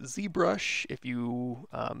ZBrush, if you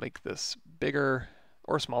make this bigger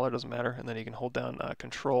or smaller, doesn't matter, and then you can hold down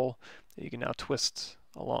Control, you can now twist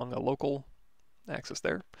along a local axis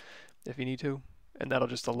there if you need to, and that'll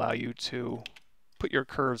just allow you to put your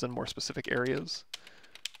curves in more specific areas.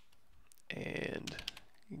 And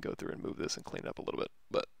you can go through and move this and clean it up a little bit,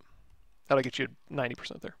 but that'll get you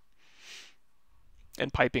 90% there.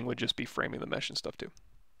 And piping would just be framing the mesh and stuff too.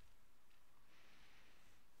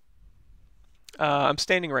 I'm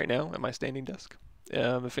standing right now at my standing desk.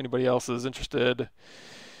 If anybody else is interested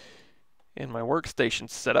in my workstation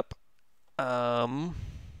setup,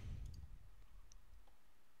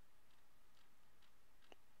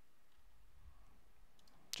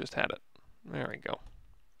 just had it. There we go.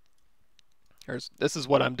 This is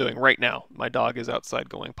what I'm doing right now. My dog is outside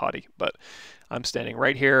going potty, but I'm standing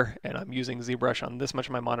right here and I'm using ZBrush on this much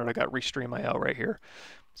of my monitor. I got Restream IO right here.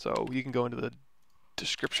 So you can go into the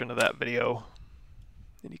description of that video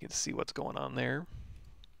and you can see what's going on there.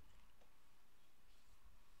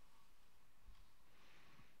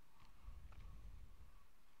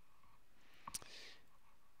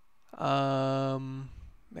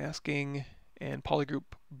 Masking and polygroup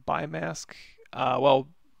by mask. Well,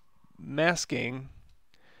 masking,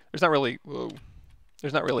 there's not really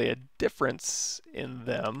a difference in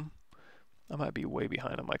them. I might be way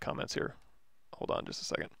behind on my comments here. Hold on just a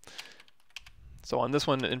second. So on this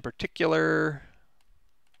one in particular,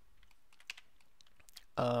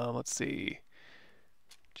 let's see,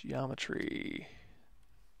 geometry.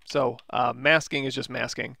 So masking is just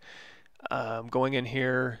masking. Going in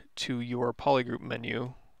here to your polygroup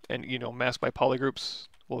menu, and you know, mask by polygroups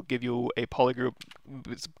will give you a polygroup.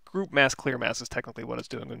 It's group mask, clear mask is technically what it's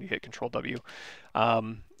doing when you hit Control W.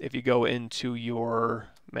 If you go into your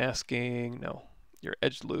masking, your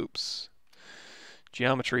edge loops,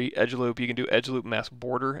 geometry, edge loop, you can do edge loop mask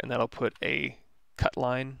border, and that'll put a cut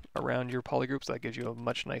line around your polygroups. That gives you a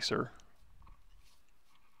much nicer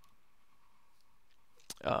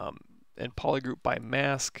and polygroup by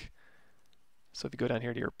mask. So if you go down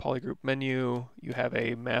here to your polygroup menu, you have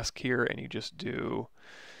a mask here, and you just do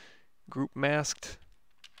group masked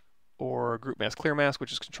or group mask clear mask,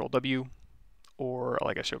 which is Control W, or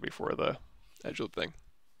like I showed before, the edge loop thing.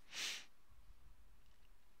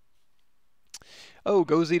 Oh,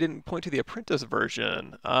 Gozy didn't point to the Apprentice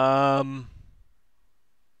version. That's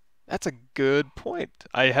a good point.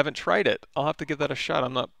 I haven't tried it. I'll have to give that a shot.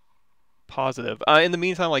 I'm not positive. In the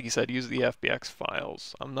meantime, like you said, use the FBX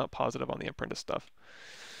files. I'm not positive on the Apprentice stuff.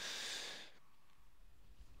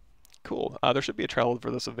 Cool. There should be a trial for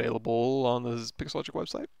this available on the Pixologic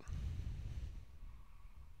website.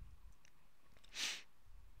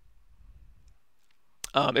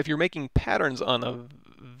 If you're making patterns on a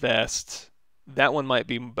vest, that one might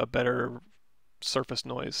be a better surface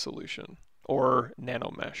noise solution or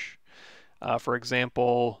nano mesh. For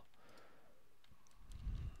example,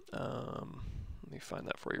 let me find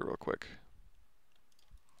that for you real quick.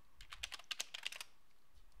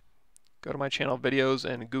 Go to my channel videos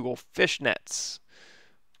and Google fishnets.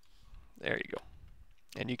 There you go.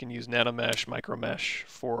 And you can use nanomesh, micromesh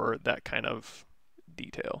for that kind of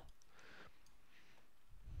detail.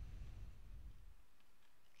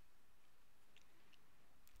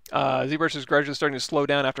 ZBrush is gradually starting to slow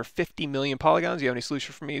down after 50 million polygons. Do you have any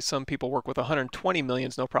solution for me? Some people work with 120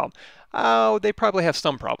 millions, no problem. Oh, they probably have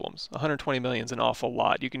some problems. 120 million is an awful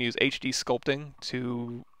lot. You can use HD sculpting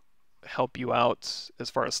to help you out as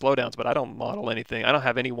far as slowdowns, but I don't model anything. I don't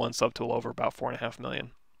have any one subtool over about 4.5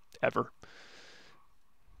 million, ever.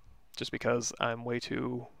 Just because I'm way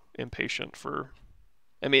too impatient for...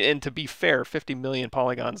 I mean, and to be fair, 50 million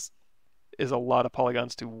polygons is a lot of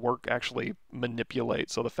polygons to work, actually manipulate.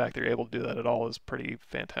 So the fact that you're able to do that at all is pretty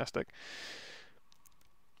fantastic.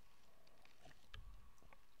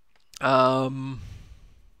 Life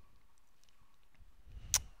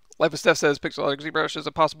of Steph says, Pixel ZBrush, is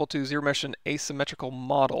it possible to ZRemesh an asymmetrical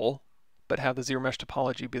model, but have the ZRemesh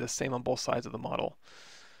topology be the same on both sides of the model?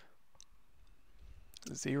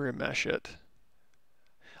 ZRemesh it.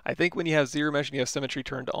 I think when you have ZRemesh and you have symmetry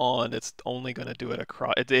turned on, it's only going to do it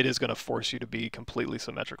across. It is going to force you to be completely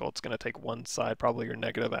symmetrical. It's going to take one side, probably your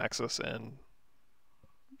negative axis, and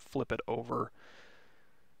flip it over.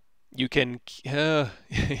 You can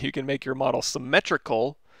you can make your model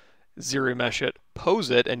symmetrical, ZRemesh it, pose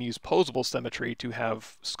it, and use posable symmetry to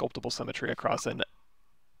have sculptable symmetry across a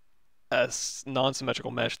non-symmetrical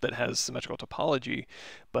mesh that has symmetrical topology.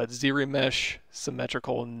 But ZRemesh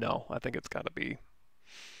symmetrical, no. I think it's got to be...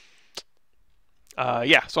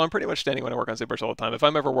 yeah, so I'm pretty much standing when I work on ZBrush all the time. If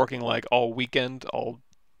I'm ever working like all weekend, I'll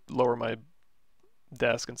lower my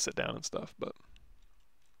desk and sit down and stuff. But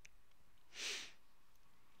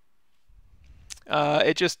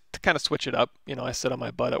it just to kind of switch it up. You know, I sit on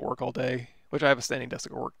my butt at work all day, which I have a standing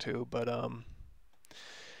desk at work too. But am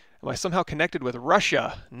I somehow connected with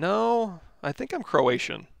Russia? No, I think I'm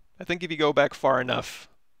Croatian. I think if you go back far enough,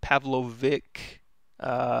 Pavlovich,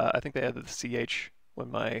 I think they added the CH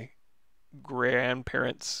when my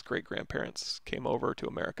great-grandparents came over to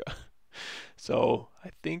America. So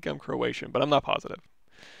I think I'm Croatian, but I'm not positive.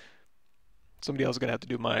 Somebody else is going to have to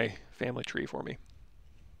do my family tree for me.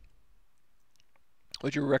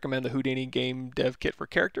 Would you recommend the Houdini game dev kit for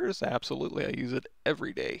characters? Absolutely. I use it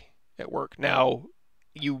every day at work. Now,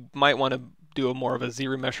 you might want to do more of a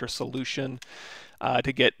ZRemesher solution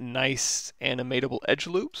to get nice animatable edge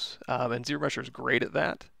loops, and ZRemesher is great at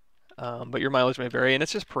that. But your mileage may vary, and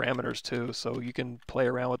it's just parameters too, so you can play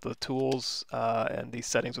around with the tools and these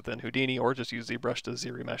settings within Houdini, or just use ZBrush to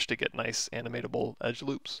ZRemesh to get nice animatable edge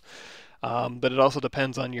loops. But it also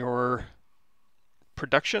depends on your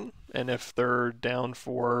production, and if they're down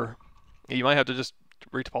for... You might have to just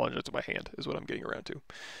retopologize it by hand, is what I'm getting around to.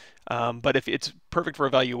 But if it's perfect for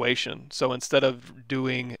evaluation, so instead of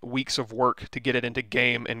doing weeks of work to get it into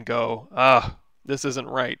game and go, this isn't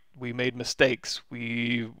right, we made mistakes,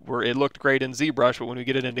 it looked great in ZBrush, but when we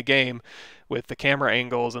get it into game with the camera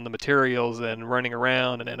angles and the materials and running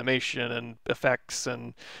around and animation and effects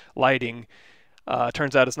and lighting,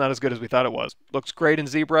 turns out it's not as good as we thought it was. Looks great in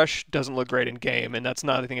ZBrush, doesn't look great in game, and that's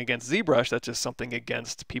not anything against ZBrush, that's just something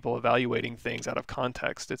against people evaluating things out of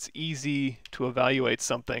context. It's easy to evaluate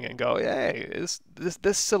something and go, hey,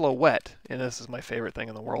 this silhouette, and this is my favorite thing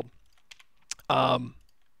in the world,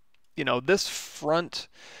 you know, this front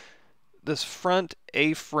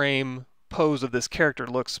A-frame pose of this character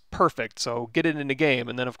looks perfect, so get it into game,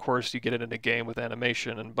 and then of course you get it into game with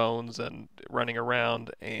animation and bones and running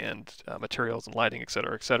around and materials and lighting,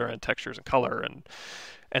 etc., and textures and color,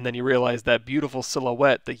 and then you realize that beautiful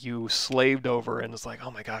silhouette that you slaved over, and it's like, oh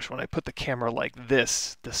my gosh, when I put the camera like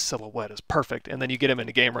this silhouette is perfect, and then you get him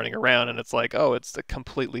into game running around, and it's like, oh, it's a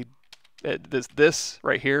completely... This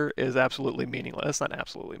right here is absolutely meaningless. It's not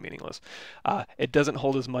absolutely meaningless. It doesn't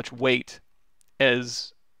hold as much weight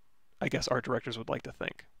as I guess art directors would like to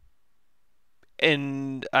think.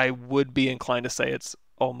 And I would be inclined to say it's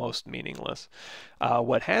almost meaningless.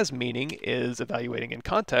 What has meaning is evaluating in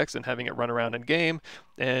context and having it run around in game,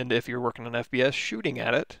 and if you're working on FPS, shooting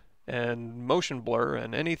at it, and motion blur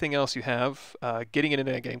and anything else you have, getting it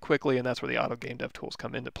into a game quickly, and that's where the auto game dev tools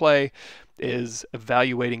come into play, is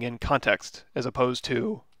evaluating in context as opposed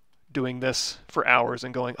to doing this for hours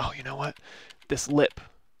and going, oh, you know what, this lip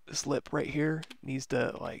right here needs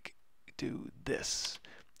to like do this,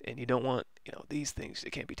 and you don't want, you know, these things,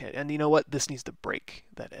 it can't be tan, and you know what, this needs to break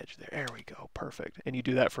that edge there we go, perfect, and you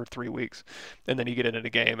do that for 3 weeks, and then you get it in a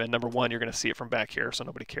game, and number one, you're going to see it from back here, so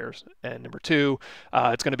nobody cares, and number two,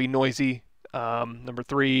 it's going to be noisy, number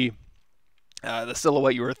three, The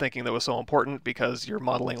silhouette you were thinking that was so important because you're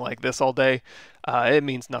modeling like this all day, it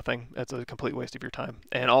means nothing. It's a complete waste of your time.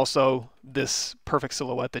 And also, this perfect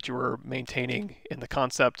silhouette that you were maintaining in the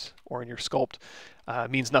concept or in your sculpt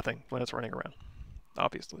means nothing when it's running around,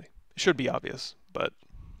 obviously. It should be obvious, but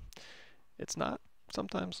it's not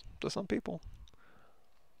sometimes to some people.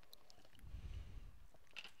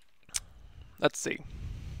 Let's see.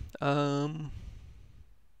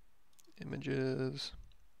 Images.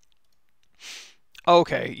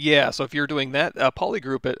 Okay, yeah, so if you're doing that,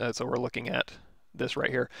 PolyGroupIt, so we're looking at this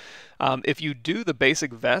right here. If you do the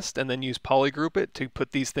basic vest and then use PolyGroupIt to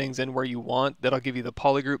put these things in where you want, that'll give you the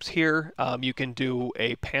polygroups here. You can do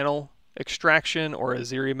a panel extraction or a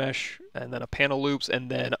ZRemesh and then a panel loops,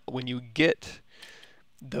 and then when you get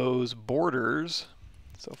those borders,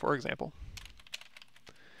 so for example,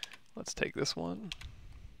 let's take this one.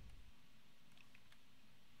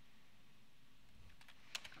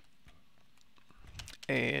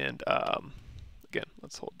 And again,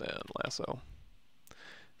 let's hold down lasso.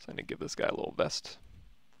 So I'm going to give this guy a little vest.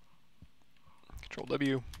 Control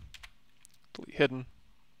W, delete hidden.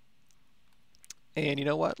 And you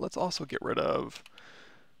know what? Let's also get rid of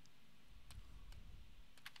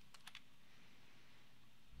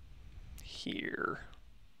here.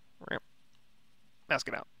 Mask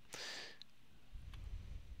it out.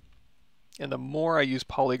 And the more I use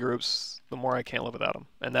polygroups, the more I can't live without them.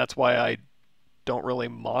 And that's why I don't really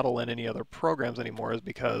model in any other programs anymore, is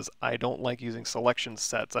because I don't like using selection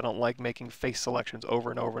sets. I don't like making face selections over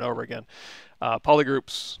and over and over again.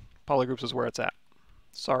 Polygroups is where it's at.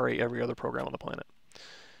 Sorry, every other program on the planet.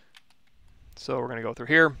 So we're going to go through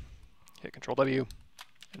here, hit Control W,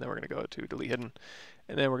 and then we're going to go to delete hidden,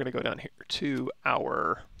 and then we're going to go down here to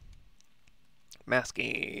our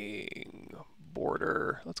masking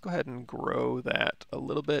border. Let's go ahead and grow that a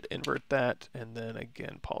little bit, invert that, and then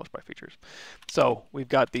again polish by features. So we've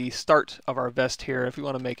got the start of our vest here. If we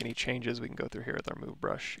want to make any changes, we can go through here with our move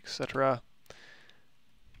brush, etc.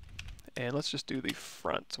 And let's just do the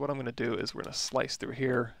front. So what I'm going to do is we're going to slice through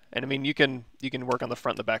here, and I mean you can work on the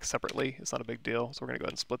front and the back separately. It's not a big deal. So we're going to go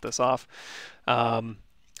ahead and split this off. And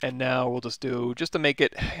now we'll just to make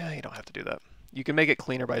it. You don't have to do that. You can make it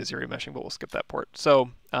cleaner by ZRemeshing, but we'll skip that part.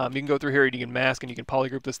 So you can go through here and you can mask and you can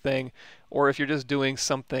polygroup this thing. Or if you're just doing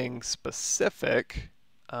something specific,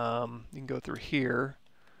 you can go through here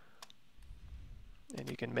and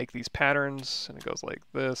you can make these patterns, and it goes like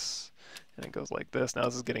this, and it goes like this. Now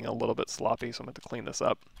this is getting a little bit sloppy, so I'm going to clean this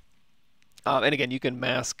up. And again, you can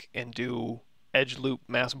mask and do edge loop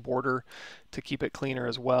mask border to keep it cleaner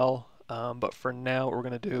as well. But for now, what we're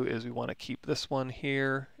going to do is we want to keep this one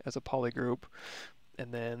here as a polygroup,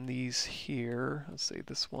 and then these here, let's say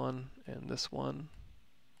this one and this one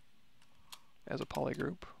as a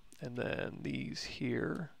polygroup, and then these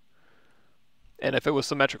here. And if it was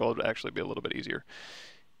symmetrical, it would actually be a little bit easier.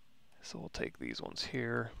 So we'll take these ones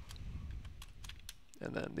here,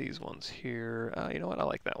 and then these ones here. You know what? I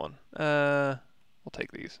like that one. We'll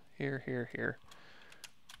take these here, here, here,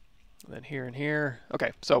 and then here and here.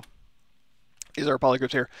 Okay, so these are our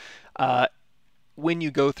polygroups here. When you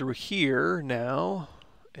go through here now,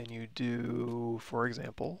 and you do, for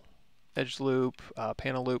example, edge loop,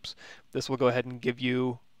 panel loops, this will go ahead and give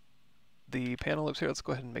you the panel loops here. Let's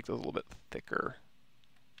go ahead and make those a little bit thicker.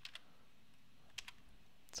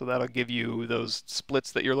 So that'll give you those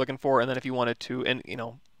splits that you're looking for. And then if you wanted to, and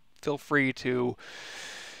feel free to,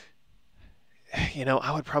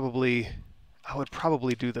 I would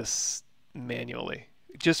probably do this manually.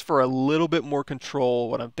 Just for a little bit more control,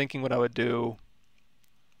 what I would do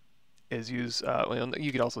is use,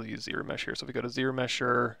 you could also use ZRemesh here. So if we go to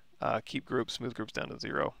ZRemesher, keep groups, smooth groups down to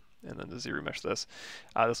 0, and then to ZRemesh this.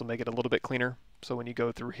 This will make it a little bit cleaner. So when you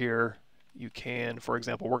go through here, you can, for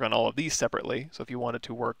example, work on all of these separately. So if you wanted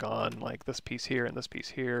to work on like this piece here and this piece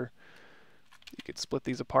here, you could split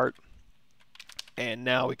these apart. And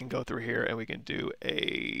now we can go through here and we can do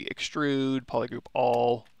a extrude, polygroup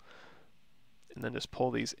all, and then just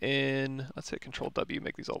pull these in. Let's hit Control W,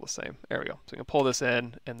 make these all the same. There we go. So you can pull this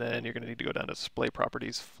in, and then you're going to need to go down to display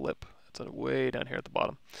properties, flip. It's way down here at the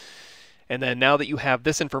bottom. And then now that you have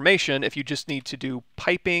this information, if you just need to do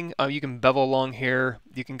piping, you can bevel along here.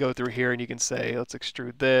 You can go through here and you can say, let's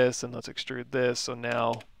extrude this and let's extrude this. So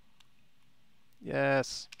now,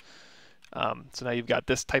 yes. So now you've got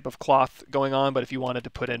this type of cloth going on, but if you wanted to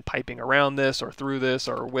put in piping around this or through this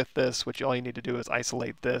or with this, which all you need to do is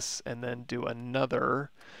isolate this and then do another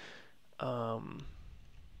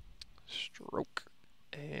stroke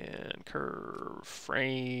and curve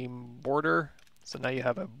frame border. So now you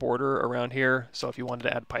have a border around here. So if you wanted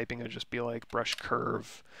to add piping, it would just be like brush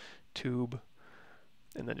curve tube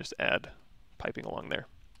and then just add piping along there.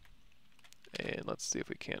 And let's see if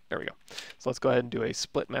we can't, there we go. So let's go ahead and do a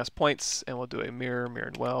split mask points, and we'll do a mirror, mirror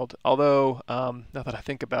and weld. Although, now that I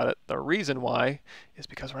think about it, the reason why is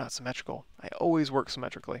because we're not symmetrical. I always work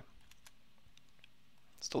symmetrically.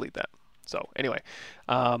 Let's delete that. So anyway,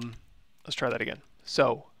 let's try that again.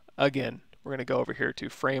 So again, we're gonna go over here to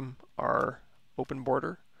frame our open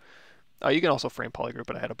border. You can also frame polygroup,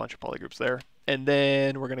 but I had a bunch of polygroups there. And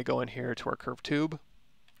then we're gonna go in here to our curved tube,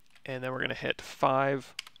 and then we're gonna hit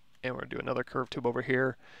 5, and we're going to do another curved tube over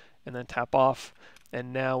here, and then tap off.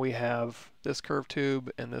 And now we have this curved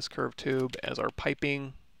tube and this curved tube as our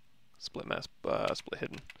piping, split mask, split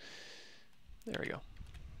hidden. There we go.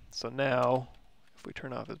 So now, if we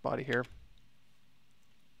turn off his body here,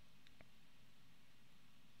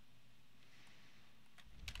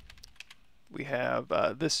 we have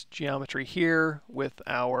this geometry here with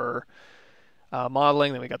our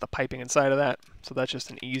modeling, then we got the piping inside of that. So that's just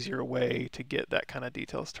an easier way to get that kind of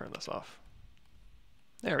detail. Let's turn this off.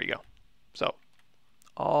 There we go. So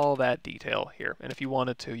all that detail here. And if you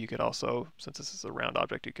wanted to, you could also, since this is a round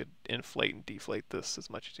object, you could inflate and deflate this as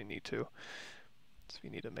much as you need to. So if you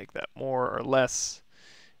need to make that more or less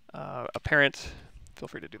apparent, feel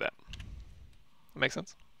free to do that. Make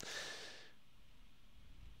sense?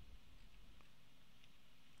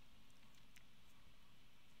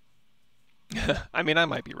 I mean, I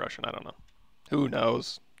might be Russian. I don't know. Who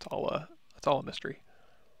knows? It's all a mystery.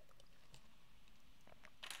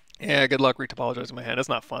 Yeah, good luck retopologizing my hand. It's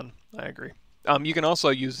not fun. I agree. You can also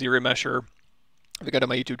use ZRemesher. If you go to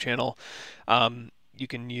my YouTube channel, you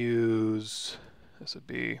can use, this would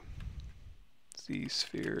be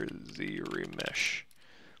ZSpheres ZRemesh.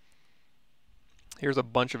 Here's a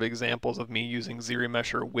bunch of examples of me using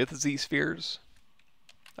ZRemesher with ZSpheres.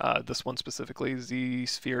 This one specifically,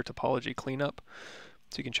 ZSphere topology cleanup.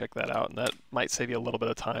 So you can check that out, and that might save you a little bit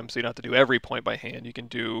of time. So you don't have to do every point by hand. You can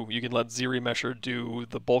let ZRemesher do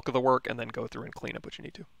the bulk of the work, and then go through and clean up what you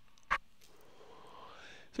need to. Is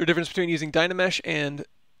there a difference between using Dynamesh and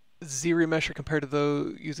ZRemesher compared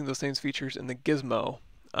to using those same features in the Gizmo?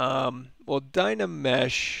 Well,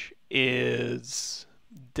 Dynamesh is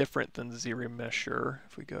different than ZRemesher.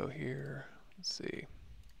 If we go here, let's see.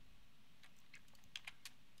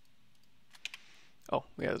 Oh,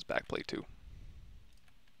 we have this backplate too.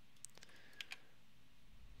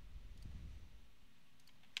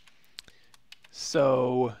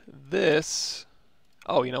 So this,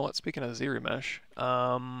 oh, you know what? Speaking of ZRemesh,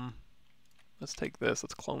 let's take this,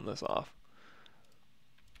 let's clone this off.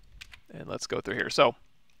 And let's go through here. So,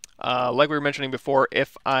 like we were mentioning before,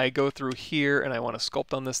 if I go through here and I want to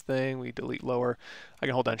sculpt on this thing, we delete lower, I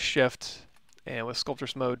can hold down Shift, and with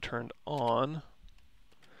Sculptris mode turned on,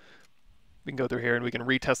 we can go through here and we can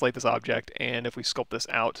retessellate this object, and if we sculpt this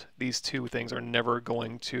out, these two things are never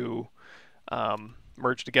going to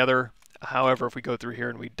merge together. However, if we go through here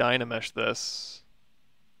and we Dynamesh this,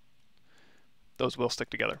 those will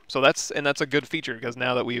stick together. So that's a good feature, because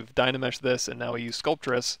now that we've Dynameshed this and now we use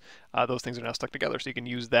Sculptris, those things are now stuck together. So you can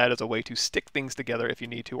use that as a way to stick things together if you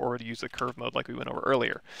need to, or to use the curve mode like we went over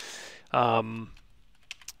earlier. What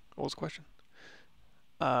was the question?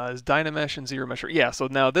 Is Dynamesh and ZRemesher? Yeah, so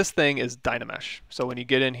now this thing is Dynamesh. So when you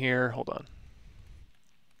get in here, hold on.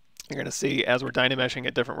 You're going to see as we're Dynameshing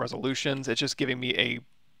at different resolutions, it's just giving me a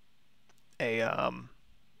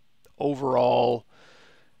overall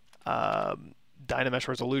Dynamesh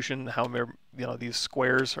resolution, how these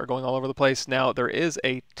squares are going all over the place. Now there is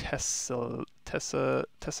a Tessimate.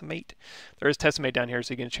 There is Tessimate down here,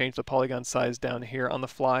 so you can change the polygon size down here on the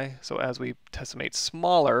fly. So as we Tessimate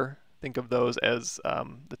smaller, think of those as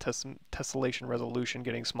the tessellation resolution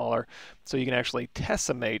getting smaller. So you can actually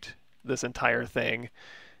Tessimate this entire thing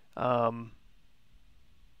as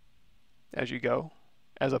you go,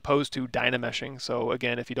 as opposed to Dynameshing. So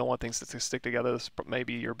again, if you don't want things to stick together, this may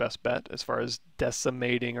be your best bet as far as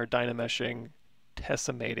decimating or Dynameshing,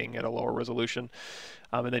 Tessimating at a lower resolution.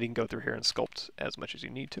 And then you can go through here and sculpt as much as you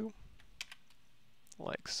need to,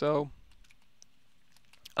 like so.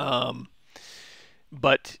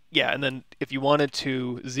 But yeah, and then if you wanted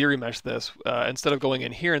to ZRemesh this, instead of going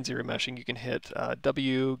in here and ZRemeshing, you can hit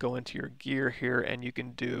W, go into your gear here, and you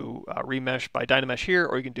can do remesh by Dynamesh here,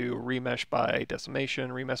 or you can do remesh by decimation,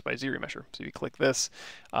 remesh by ZRemesher. So you click this,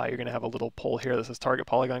 you're going to have a little poll here that says target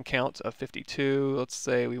polygon count of 52. Let's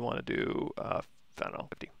say we want to do, I don't know,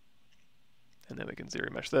 50. And then we can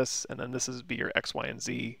ZRemesh this, and then this is be your X, Y, and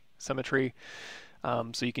Z symmetry.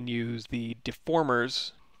 So you can use the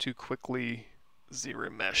deformers to quickly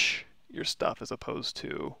ZRemesh your stuff as opposed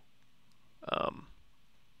to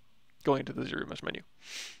going into the ZRemesh menu.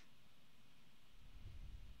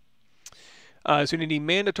 So you need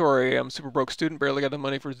mandatory. I'm a super broke student, barely got the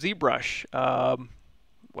money for ZBrush.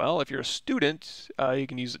 Well, if you're a student, you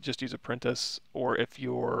can just use Apprentice, or if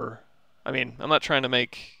you're, I mean, I'm not trying to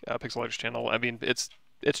make a Pixelogic's channel. I mean, it's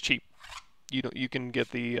cheap. You can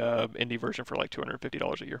get the indie version for like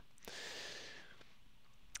 $250 a year.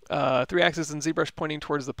 3 axes in ZBrush pointing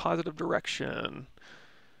towards the positive direction.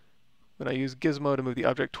 When I use gizmo to move the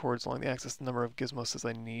object towards along the axis, the number of gizmos says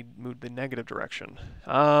I need move the negative direction.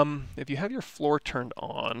 If you have your floor turned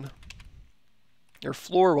on, your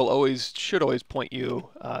floor should always point you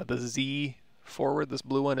the Z forward. This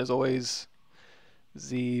blue one is always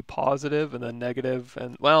Z positive and then negative,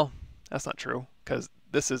 and well, that's not true because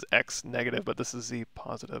this is X negative, but this is Z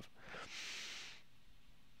positive.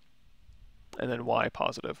 And then Y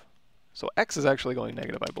positive. So X is actually going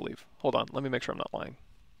negative, I believe. Hold on, let me make sure I'm not lying.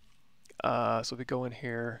 So we go in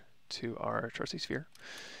here to our trusty sphere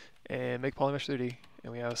and make polymesh 3D,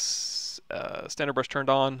 and we have standard brush turned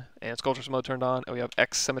on and Sculptris mode turned on, and we have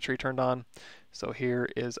X symmetry turned on. So here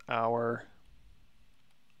is our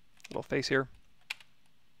little face here.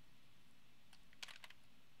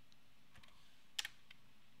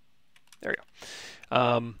 There we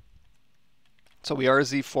go. So we are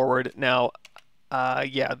Z forward. Now,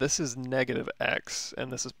 yeah, this is negative X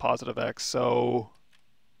and this is positive X. So,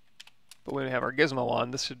 but when we have our gizmo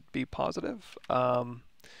on, this should be positive.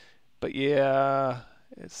 But yeah,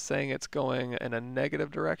 it's saying it's going in a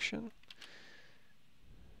negative direction.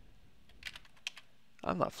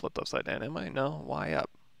 I'm not flipped upside down, am I? No, Y up.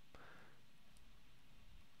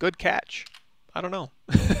 Good catch. I don't know.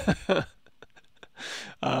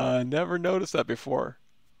 Never noticed that before.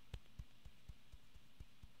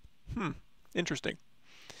 Interesting.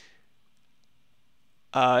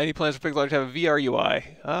 Any plans for Pixelogic to have a VR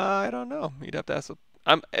UI? I don't know. You'd have to ask.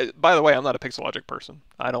 By the way, I'm not a Pixelogic person.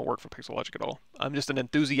 I don't work for Pixelogic at all. I'm just an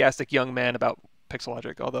enthusiastic young man about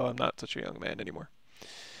Pixelogic, although I'm not such a young man anymore.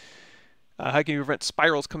 How can you prevent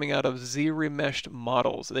spirals coming out of ZRemeshed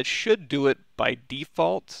models? That should do it by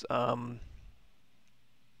default.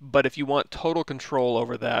 But if you want total control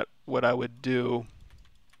over that, what I would do,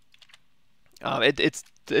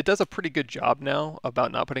 it does a pretty good job now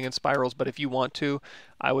about not putting in spirals, but if you want to,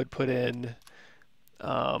 I would put in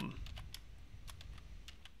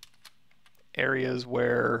areas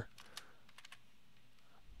where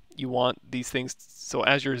you want these things. So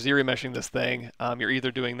as you're ZRemeshing this thing, you're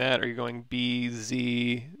either doing that or you're going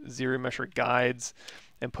BZ ZRemesher guides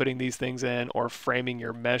and putting these things in, or framing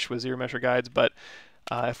your mesh with ZRemesher guides. But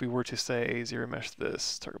if we were to say ZRemesh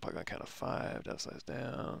this, target polygon count of 5, depth size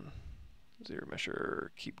down, ZRemesher,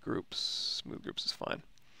 keep groups, smooth groups is fine.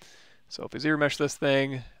 So if we ZRemesh this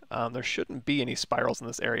thing, there shouldn't be any spirals in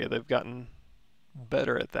this area. They've gotten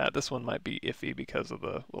better at that. This one might be iffy because of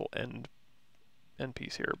the little end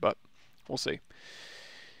piece here, but we'll see.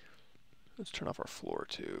 Let's turn off our floor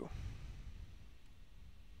too.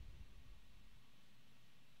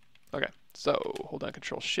 Okay, so hold down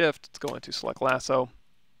Control Shift. Let's go into Select Lasso.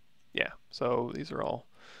 Yeah, so these are all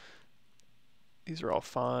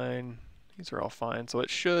fine. These are all fine. So it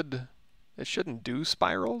shouldn't do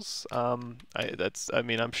spirals. I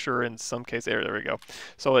mean, I'm sure in some case there we go.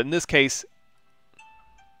 So in this case,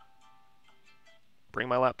 bring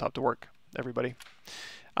my laptop to work, everybody.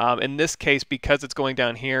 In this case, because it's going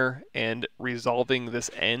down here and resolving this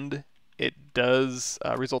end, it does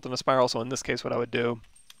result in a spiral. So in this case, what I would do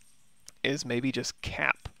is maybe just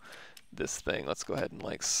cap this thing. Let's go ahead and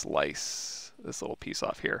like slice this little piece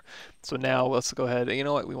off here. So now let's go ahead, you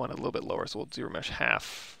know what, we want it a little bit lower, so we'll ZRemesh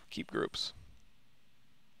half, keep groups.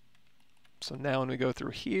 So now when we go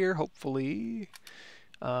through here, hopefully,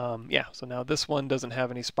 yeah, so now this one doesn't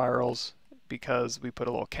have any spirals because we put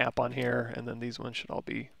a little cap on here, and then these ones should all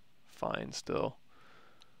be fine still.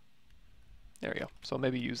 There we go. So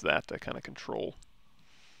maybe use that to kind of control.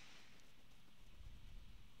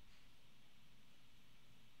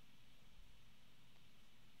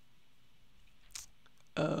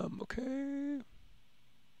 Okay.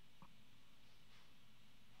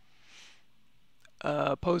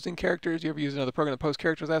 Posing characters. You ever use another program to post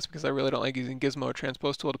characters? That's because I really don't like using Gizmo or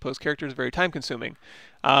Transpose tool to post characters. Very time consuming.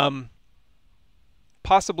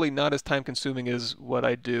 Possibly not as time consuming as what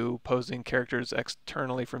I do posing characters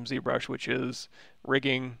externally from ZBrush, which is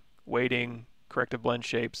rigging, weighting, corrective blend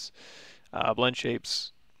shapes,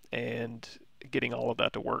 and getting all of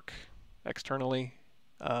that to work externally.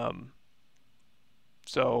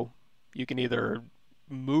 So you can either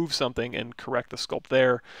move something and correct the sculpt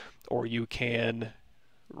there, or you can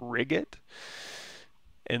rig it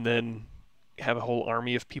and then have a whole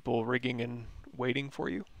army of people rigging and waiting for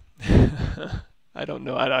you. I don't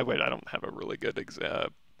know. I don't have a really good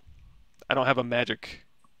I don't have a magic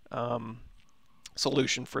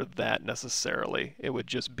solution for that necessarily. It would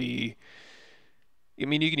just be, I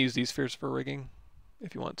mean, you can use these spheres for rigging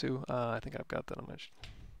if you want to. I think I've got that on my,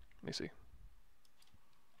 let me see.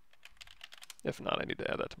 If not, I need to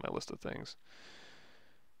add that to my list of things.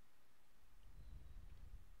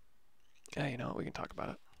 Yeah, you know what, we can talk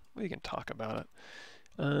about it. We can talk about it.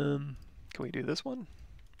 Can we do this one?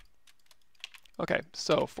 Okay,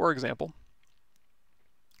 so for example,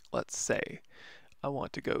 let's say I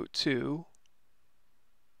want to go to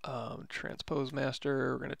transpose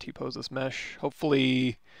master. We're going to T-pose this mesh.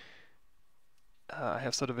 Hopefully, I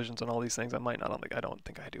have subdivisions on all these things. I might not on the, I don't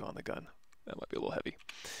think I do on the gun. That might be a little heavy.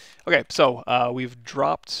 Okay, so we've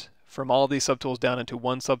dropped from all of these subtools down into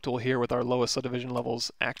one subtool here with our lowest subdivision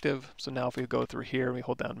levels active. So now if we go through here and we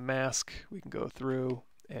hold down mask, we can go through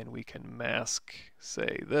and we can mask,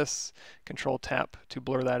 say this, control tap to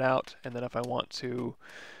blur that out. And then if I want to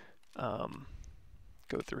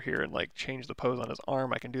go through here and like change the pose on his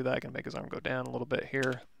arm, I can do that. I can make his arm go down a little bit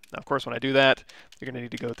here. Now, of course, when I do that, you're going to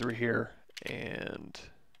need to go through here and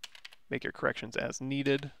make your corrections as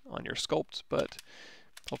needed on your sculpt, but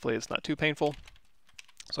hopefully it's not too painful.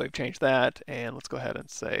 So we've changed that, and let's go ahead and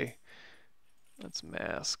say, let's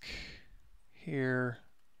mask here,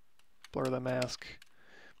 blur the mask.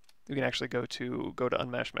 You can actually go to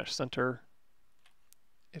unmask mesh center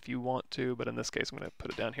if you want to, but in this case I'm going to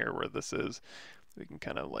put it down here where this is. We can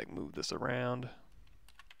kind of like move this around,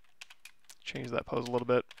 change that pose a little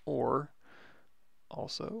bit, or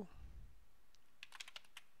also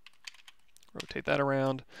rotate that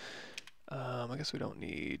around. I guess we don't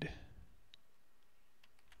need,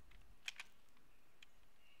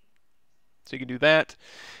 so you can do that.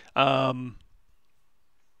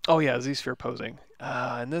 Oh yeah, Z-sphere posing.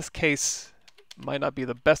 In this case, might not be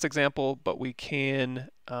the best example, but we can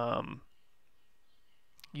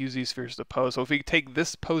use these spheres to pose. So if we take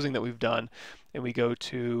this posing that we've done and we go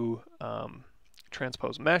to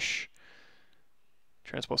transpose mesh,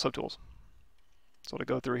 transpose subtools. So it'll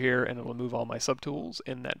go through here and it'll move all my subtools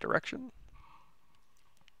in that direction.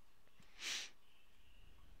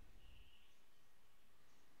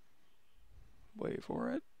 Wait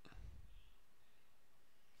for it.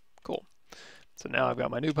 Cool. So now I've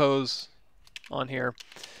got my new pose on here.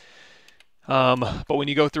 But when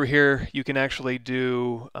you go through here, you can actually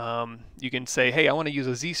do, you can say, hey, I want to use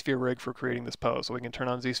a Z-sphere rig for creating this pose. So we can turn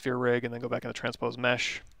on Z-sphere rig and then go back into transpose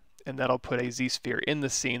mesh, and that'll put a Z-sphere in the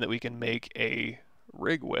scene that we can make a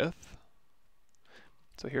rig with.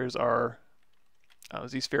 So here's our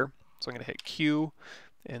Z-sphere. So I'm going to hit Q,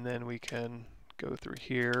 and then we can go through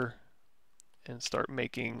here and start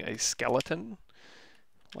making a skeleton,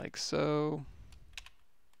 like so.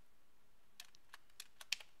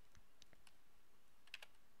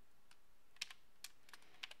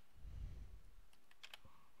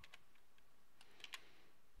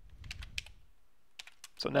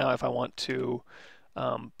 So now if I want to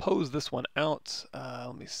pose this one out,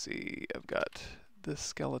 let me see, I've got this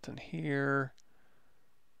skeleton here.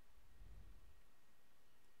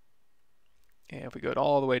 And if we go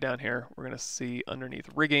all the way down here, we're going to see underneath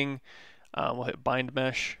rigging, we'll hit bind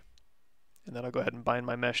mesh, and then I'll go ahead and bind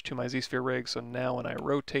my mesh to my Z-sphere rig. So now when I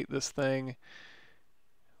rotate this thing,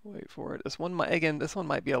 wait for it, this one might, again, this one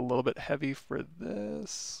might be a little bit heavy for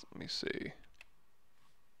this. Let me see.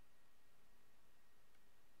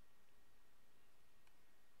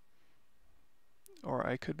 Or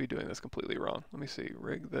I could be doing this completely wrong. Let me see,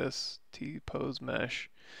 rig this, T-pose mesh.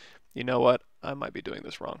 You know what? I might be doing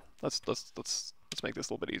this wrong. Let's make this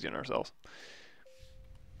a little bit easier on ourselves.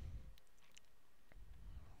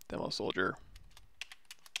 Demo soldier.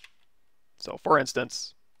 So for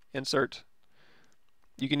instance, insert.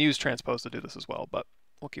 You can use transpose to do this as well, but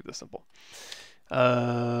we'll keep this simple.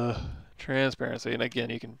 Transparency, and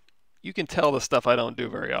again, you can tell the stuff I don't do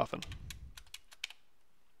very often.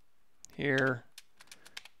 Here,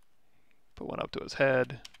 put one up to his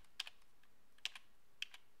head.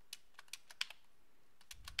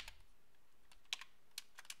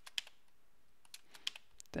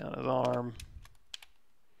 Down his arm,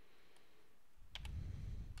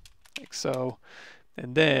 like so.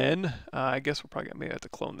 And then I guess we're probably gonna maybe have to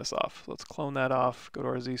clone this off. So let's clone that off, go to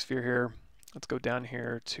our Z-sphere here. Let's go down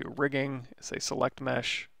here to rigging, say select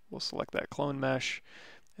mesh. We'll select that clone mesh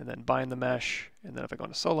and then bind the mesh. And then if I go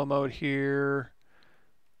into solo mode here,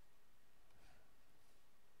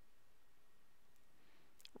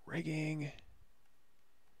 rigging,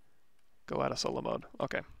 go out of solo mode.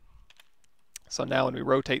 Okay. So now when we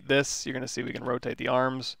rotate this, you're going to see we can rotate the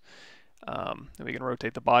arms. And we can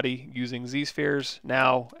rotate the body using ZSpheres.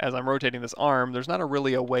 Now, as I'm rotating this arm, there's not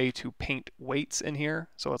really a way to paint weights in here.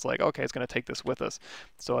 So it's like, okay, it's going to take this with us.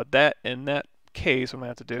 So in that case, what I'm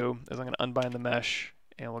going to have to do is I'm going to unbind the mesh,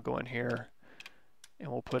 and we'll go in here, and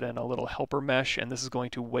we'll put in a little helper mesh, and this is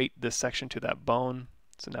going to weight this section to that bone.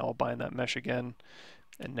 So now I'll bind that mesh again,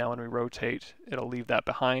 and now when we rotate, it'll leave that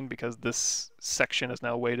behind because this section is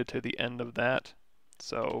now weighted to the end of that.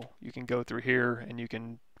 So you can go through here, and you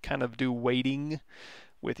can kind of do weighting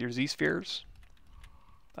with your ZSpheres.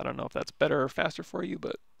 I don't know if that's better or faster for you,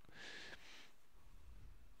 but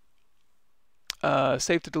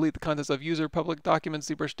save to delete the contents of user, public documents,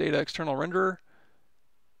 ZBrush data, external renderer.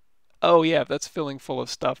 Oh yeah, if that's filling full of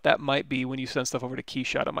stuff, that might be when you send stuff over to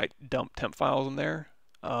Keyshot, it might dump temp files in there.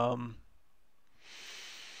 I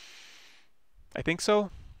think so.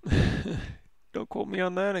 Don't quote me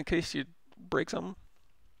on that in case you break something.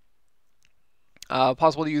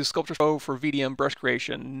 Possible to use Sculptris Pro for VDM brush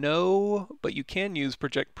creation? No, but you can use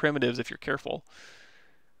project primitives if you're careful.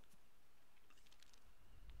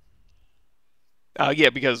 Yeah,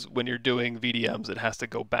 because when you're doing VDMs, it has to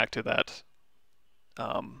go back to that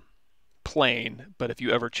plane, but if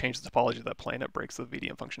you ever change the topology of that plane, it breaks the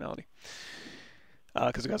VDM functionality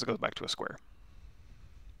because it goes back to a square.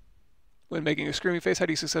 When making a screaming face, how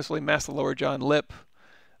do you successfully mask the lower jaw and lip?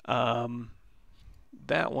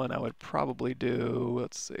 That one I would probably do,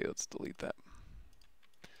 let's delete that.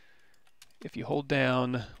 If you hold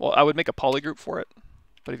down, well, I would make a polygroup for it,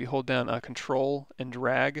 but if you hold down Control and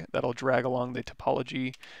drag, that'll drag along the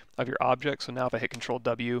topology of your object. So now if I hit Control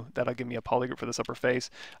W, that'll give me a polygroup for this upper face.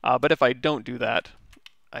 But if I don't do that,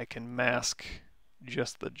 I can mask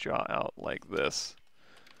just the jaw out like this.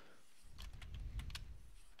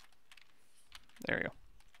 There you go.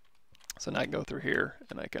 So now I can go through here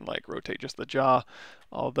and I can like rotate just the jaw,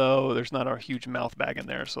 although there's not a huge mouth bag in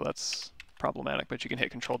there, so that's problematic, but you can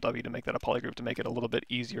hit Control W to make that a polygroup to make it a little bit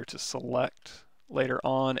easier to select later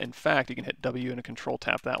on. In fact, you can hit W and a Control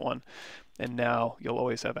tap that one, and now you'll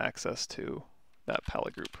always have access to that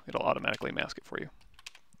polygroup. It'll automatically mask it for you.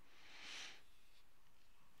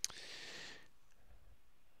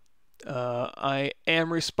 I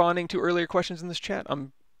am responding to earlier questions in this chat.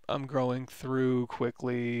 I'm going through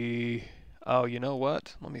quickly. Oh, you know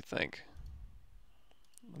what? Let me think.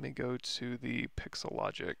 Let me go to the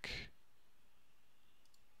Pixelogic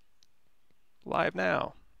live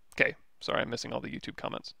now. Okay, sorry, I'm missing all the YouTube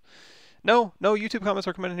comments. No YouTube comments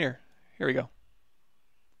are coming in here. Here we go.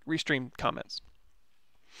 Restream comments.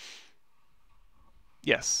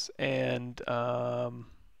 Yes, and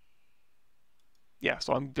yeah,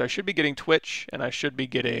 so I should be getting Twitch and I should be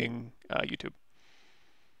getting YouTube.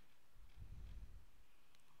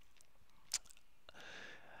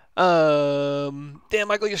 Damn,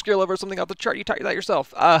 Michael, you're skill over something off the chart. You taught that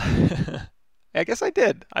yourself. I guess I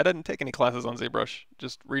did. I didn't take any classes on ZBrush.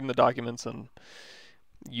 Just reading the documents and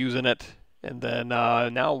using it. And then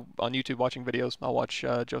now on YouTube watching videos, I'll watch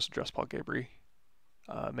Joseph Dress Paul Gabry.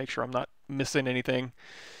 Make sure I'm not missing anything.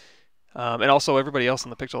 And also everybody else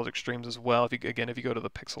in the Pixelogic streams as well. If you go to the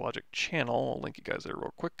Pixelogic channel, I'll link you guys there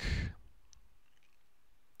real quick.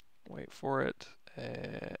 Wait for it.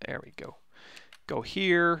 There we go. Go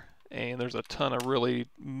here, and there's a ton of really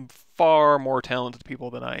far more talented people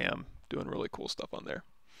than I am doing really cool stuff on there.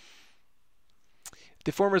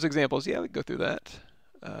 Deformers examples, yeah, we can go through that.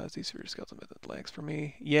 ZSpheres skeleton method lags for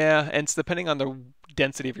me. Yeah, and it's depending on the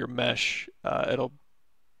density of your mesh, it'll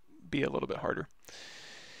be a little bit harder.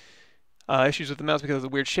 Issues with the mouse because of the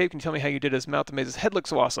weird shape. Can you tell me how you did his mouth to make his head look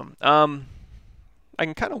so awesome? I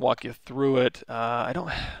can kind of walk you through it.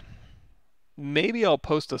 Maybe I'll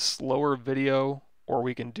post a slower video, or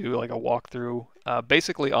we can do like a walkthrough.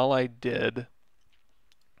 Basically, all I did,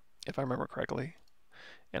 if I remember correctly,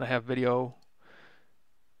 and I have video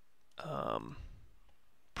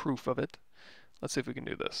proof of it. Let's see if we can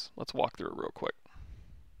do this. Let's walk through it real quick.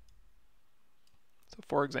 So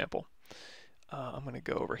for example, I'm going to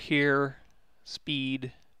go over here,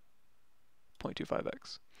 speed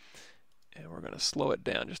 0.25x, and we're going to slow it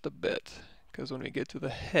down just a bit, because when we get to the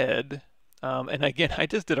head, and again, I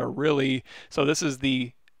just did a really, so this is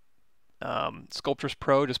the Sculptris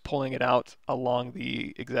Pro, just pulling it out along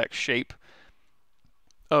the exact shape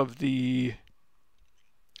of the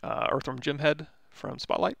Earthworm Jim head from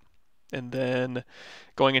Spotlight, and then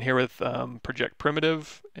going in here with Project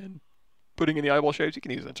Primitive and putting in the eyeball shapes. You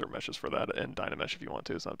can use insert meshes for that and Dynamesh if you want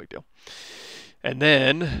to. It's not a big deal. And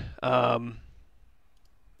then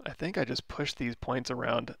I think I just pushed these points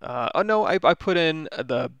around. Oh no, I put in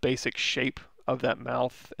the basic shape of that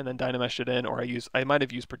mouth and then Dynameshed it in, or I might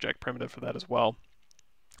have used Project Primitive for that as well,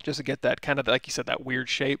 just to get that kind of, like you said, that weird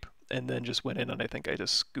shape. and then just went in and I think I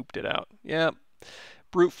just scooped it out. Yeah,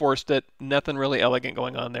 brute forced it. Nothing really elegant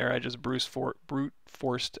going on there. I just brute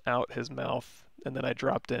forced out his mouth, and then I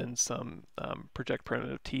dropped in some project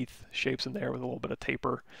primitive teeth shapes in there with a little bit of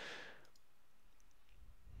taper,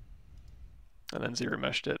 and then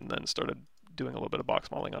ZRemeshed it, and then started doing a little bit of box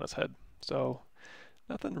modeling on his head. So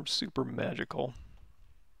nothing super magical.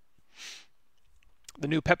 The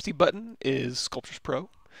new Pepsi button is Sculptris Pro.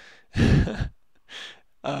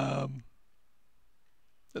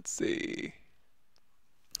 Let's see.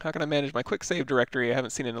 How can I manage my quick save directory? I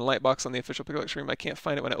haven't seen it in Lightbox on the official Pixel stream. I can't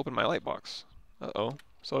find it when I open my Lightbox. Uh-oh.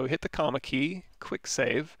 So hit the comma key, quick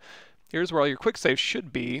save. Here's where all your quick saves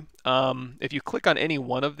should be. If you click on any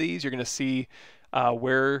one of these, you're going to see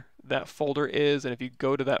where that folder is, and if you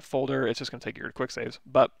go to that folder, it's just going to take you to quick saves.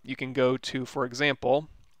 But you can go to, for example,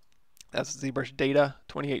 that's ZBrush Data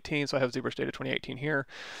 2018, so I have ZBrush Data 2018 here.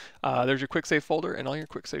 There's your quick save folder, and all your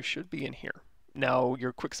quick saves should be in here. Now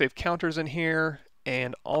your quick save counter's in here,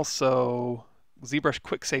 and also ZBrush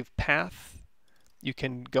quick save path. You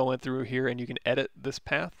can go in through here and you can edit this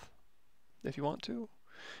path if you want to,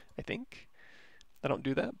 I think. I don't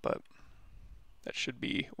do that, but that should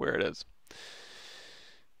be where it is.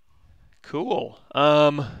 Cool.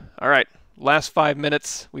 All right, last 5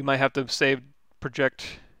 minutes. We might have to save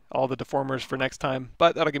project all the deformers for next time,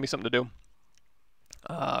 but that'll give me something to do.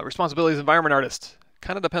 Responsibilities environment artist.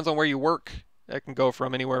 Kind of depends on where you work. It can go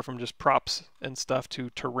from anywhere from just props and stuff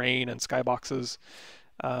to terrain and skyboxes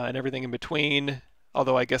and everything in between.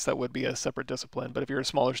 Although I guess that would be a separate discipline. But if you're a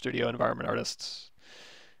smaller studio environment artist,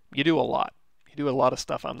 you do a lot. You do a lot of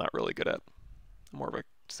stuff I'm not really good at. I'm more of a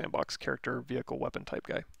sandbox character, vehicle, weapon type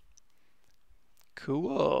guy.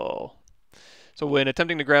 Cool. So when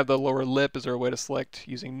attempting to grab the lower lip, is there a way to select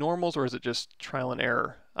using normals, or is it just trial and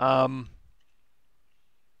error? Can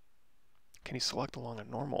you select along a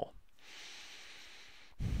normal?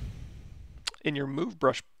 In your move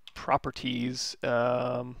brush properties,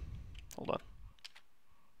 hold on.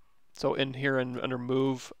 So in here under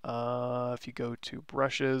move, if you go to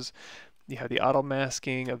brushes, you have the auto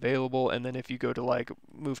masking available, and then if you go to like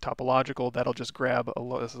move topological, that'll just grab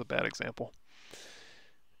this is a bad example.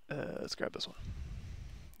 Let's grab this one.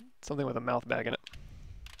 Something with a mouth bag in it.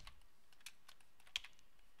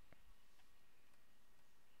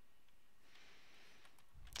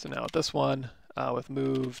 So now with this one, with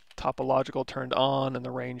move topological turned on and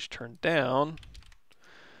the range turned down,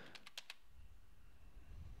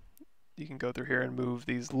 you can go through here and move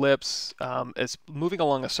these lips. It's moving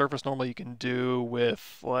along a surface normal you can do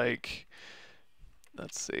with, like,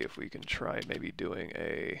 let's see if we can try maybe doing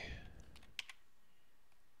a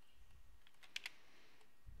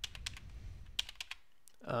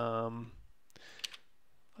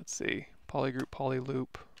let's see, polygroup, polyloop.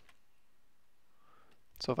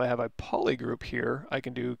 So if I have a polygroup here, I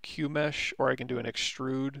can do QMesh, or I can do an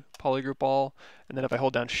extrude polygroup all, and then if I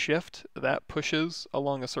hold down shift, that pushes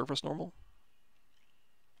along a surface normal.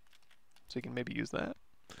 So you can maybe use that.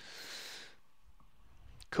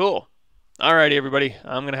 Cool. Alrighty, everybody,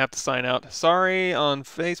 I'm gonna have to sign out. Sorry on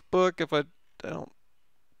Facebook if I don't.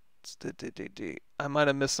 I might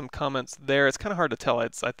have missed some comments there. It's kind of hard to tell.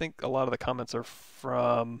 I think a lot of the comments are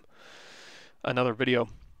from another video.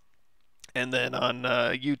 And then on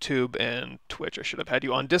YouTube and Twitch, I should have had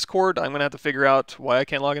you on Discord. I'm going to have to figure out why I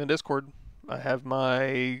can't log into Discord. I have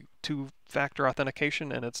my 2-factor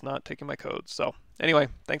authentication, and it's not taking my codes. So anyway,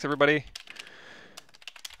 thanks, everybody.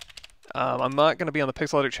 I'm not going to be on the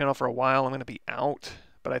Pixelogic channel for a while. I'm going to be out,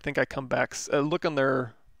 but I think I come back. Look on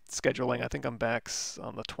their scheduling. I think I'm back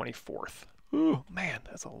on the 24th. Ooh, man,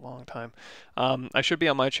 that's a long time. I should be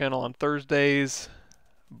on my channel on Thursdays,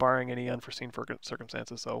 barring any unforeseen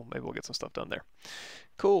circumstances, so maybe we'll get some stuff done there.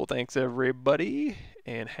 Cool, thanks everybody,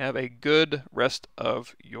 and have a good rest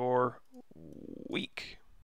of your week.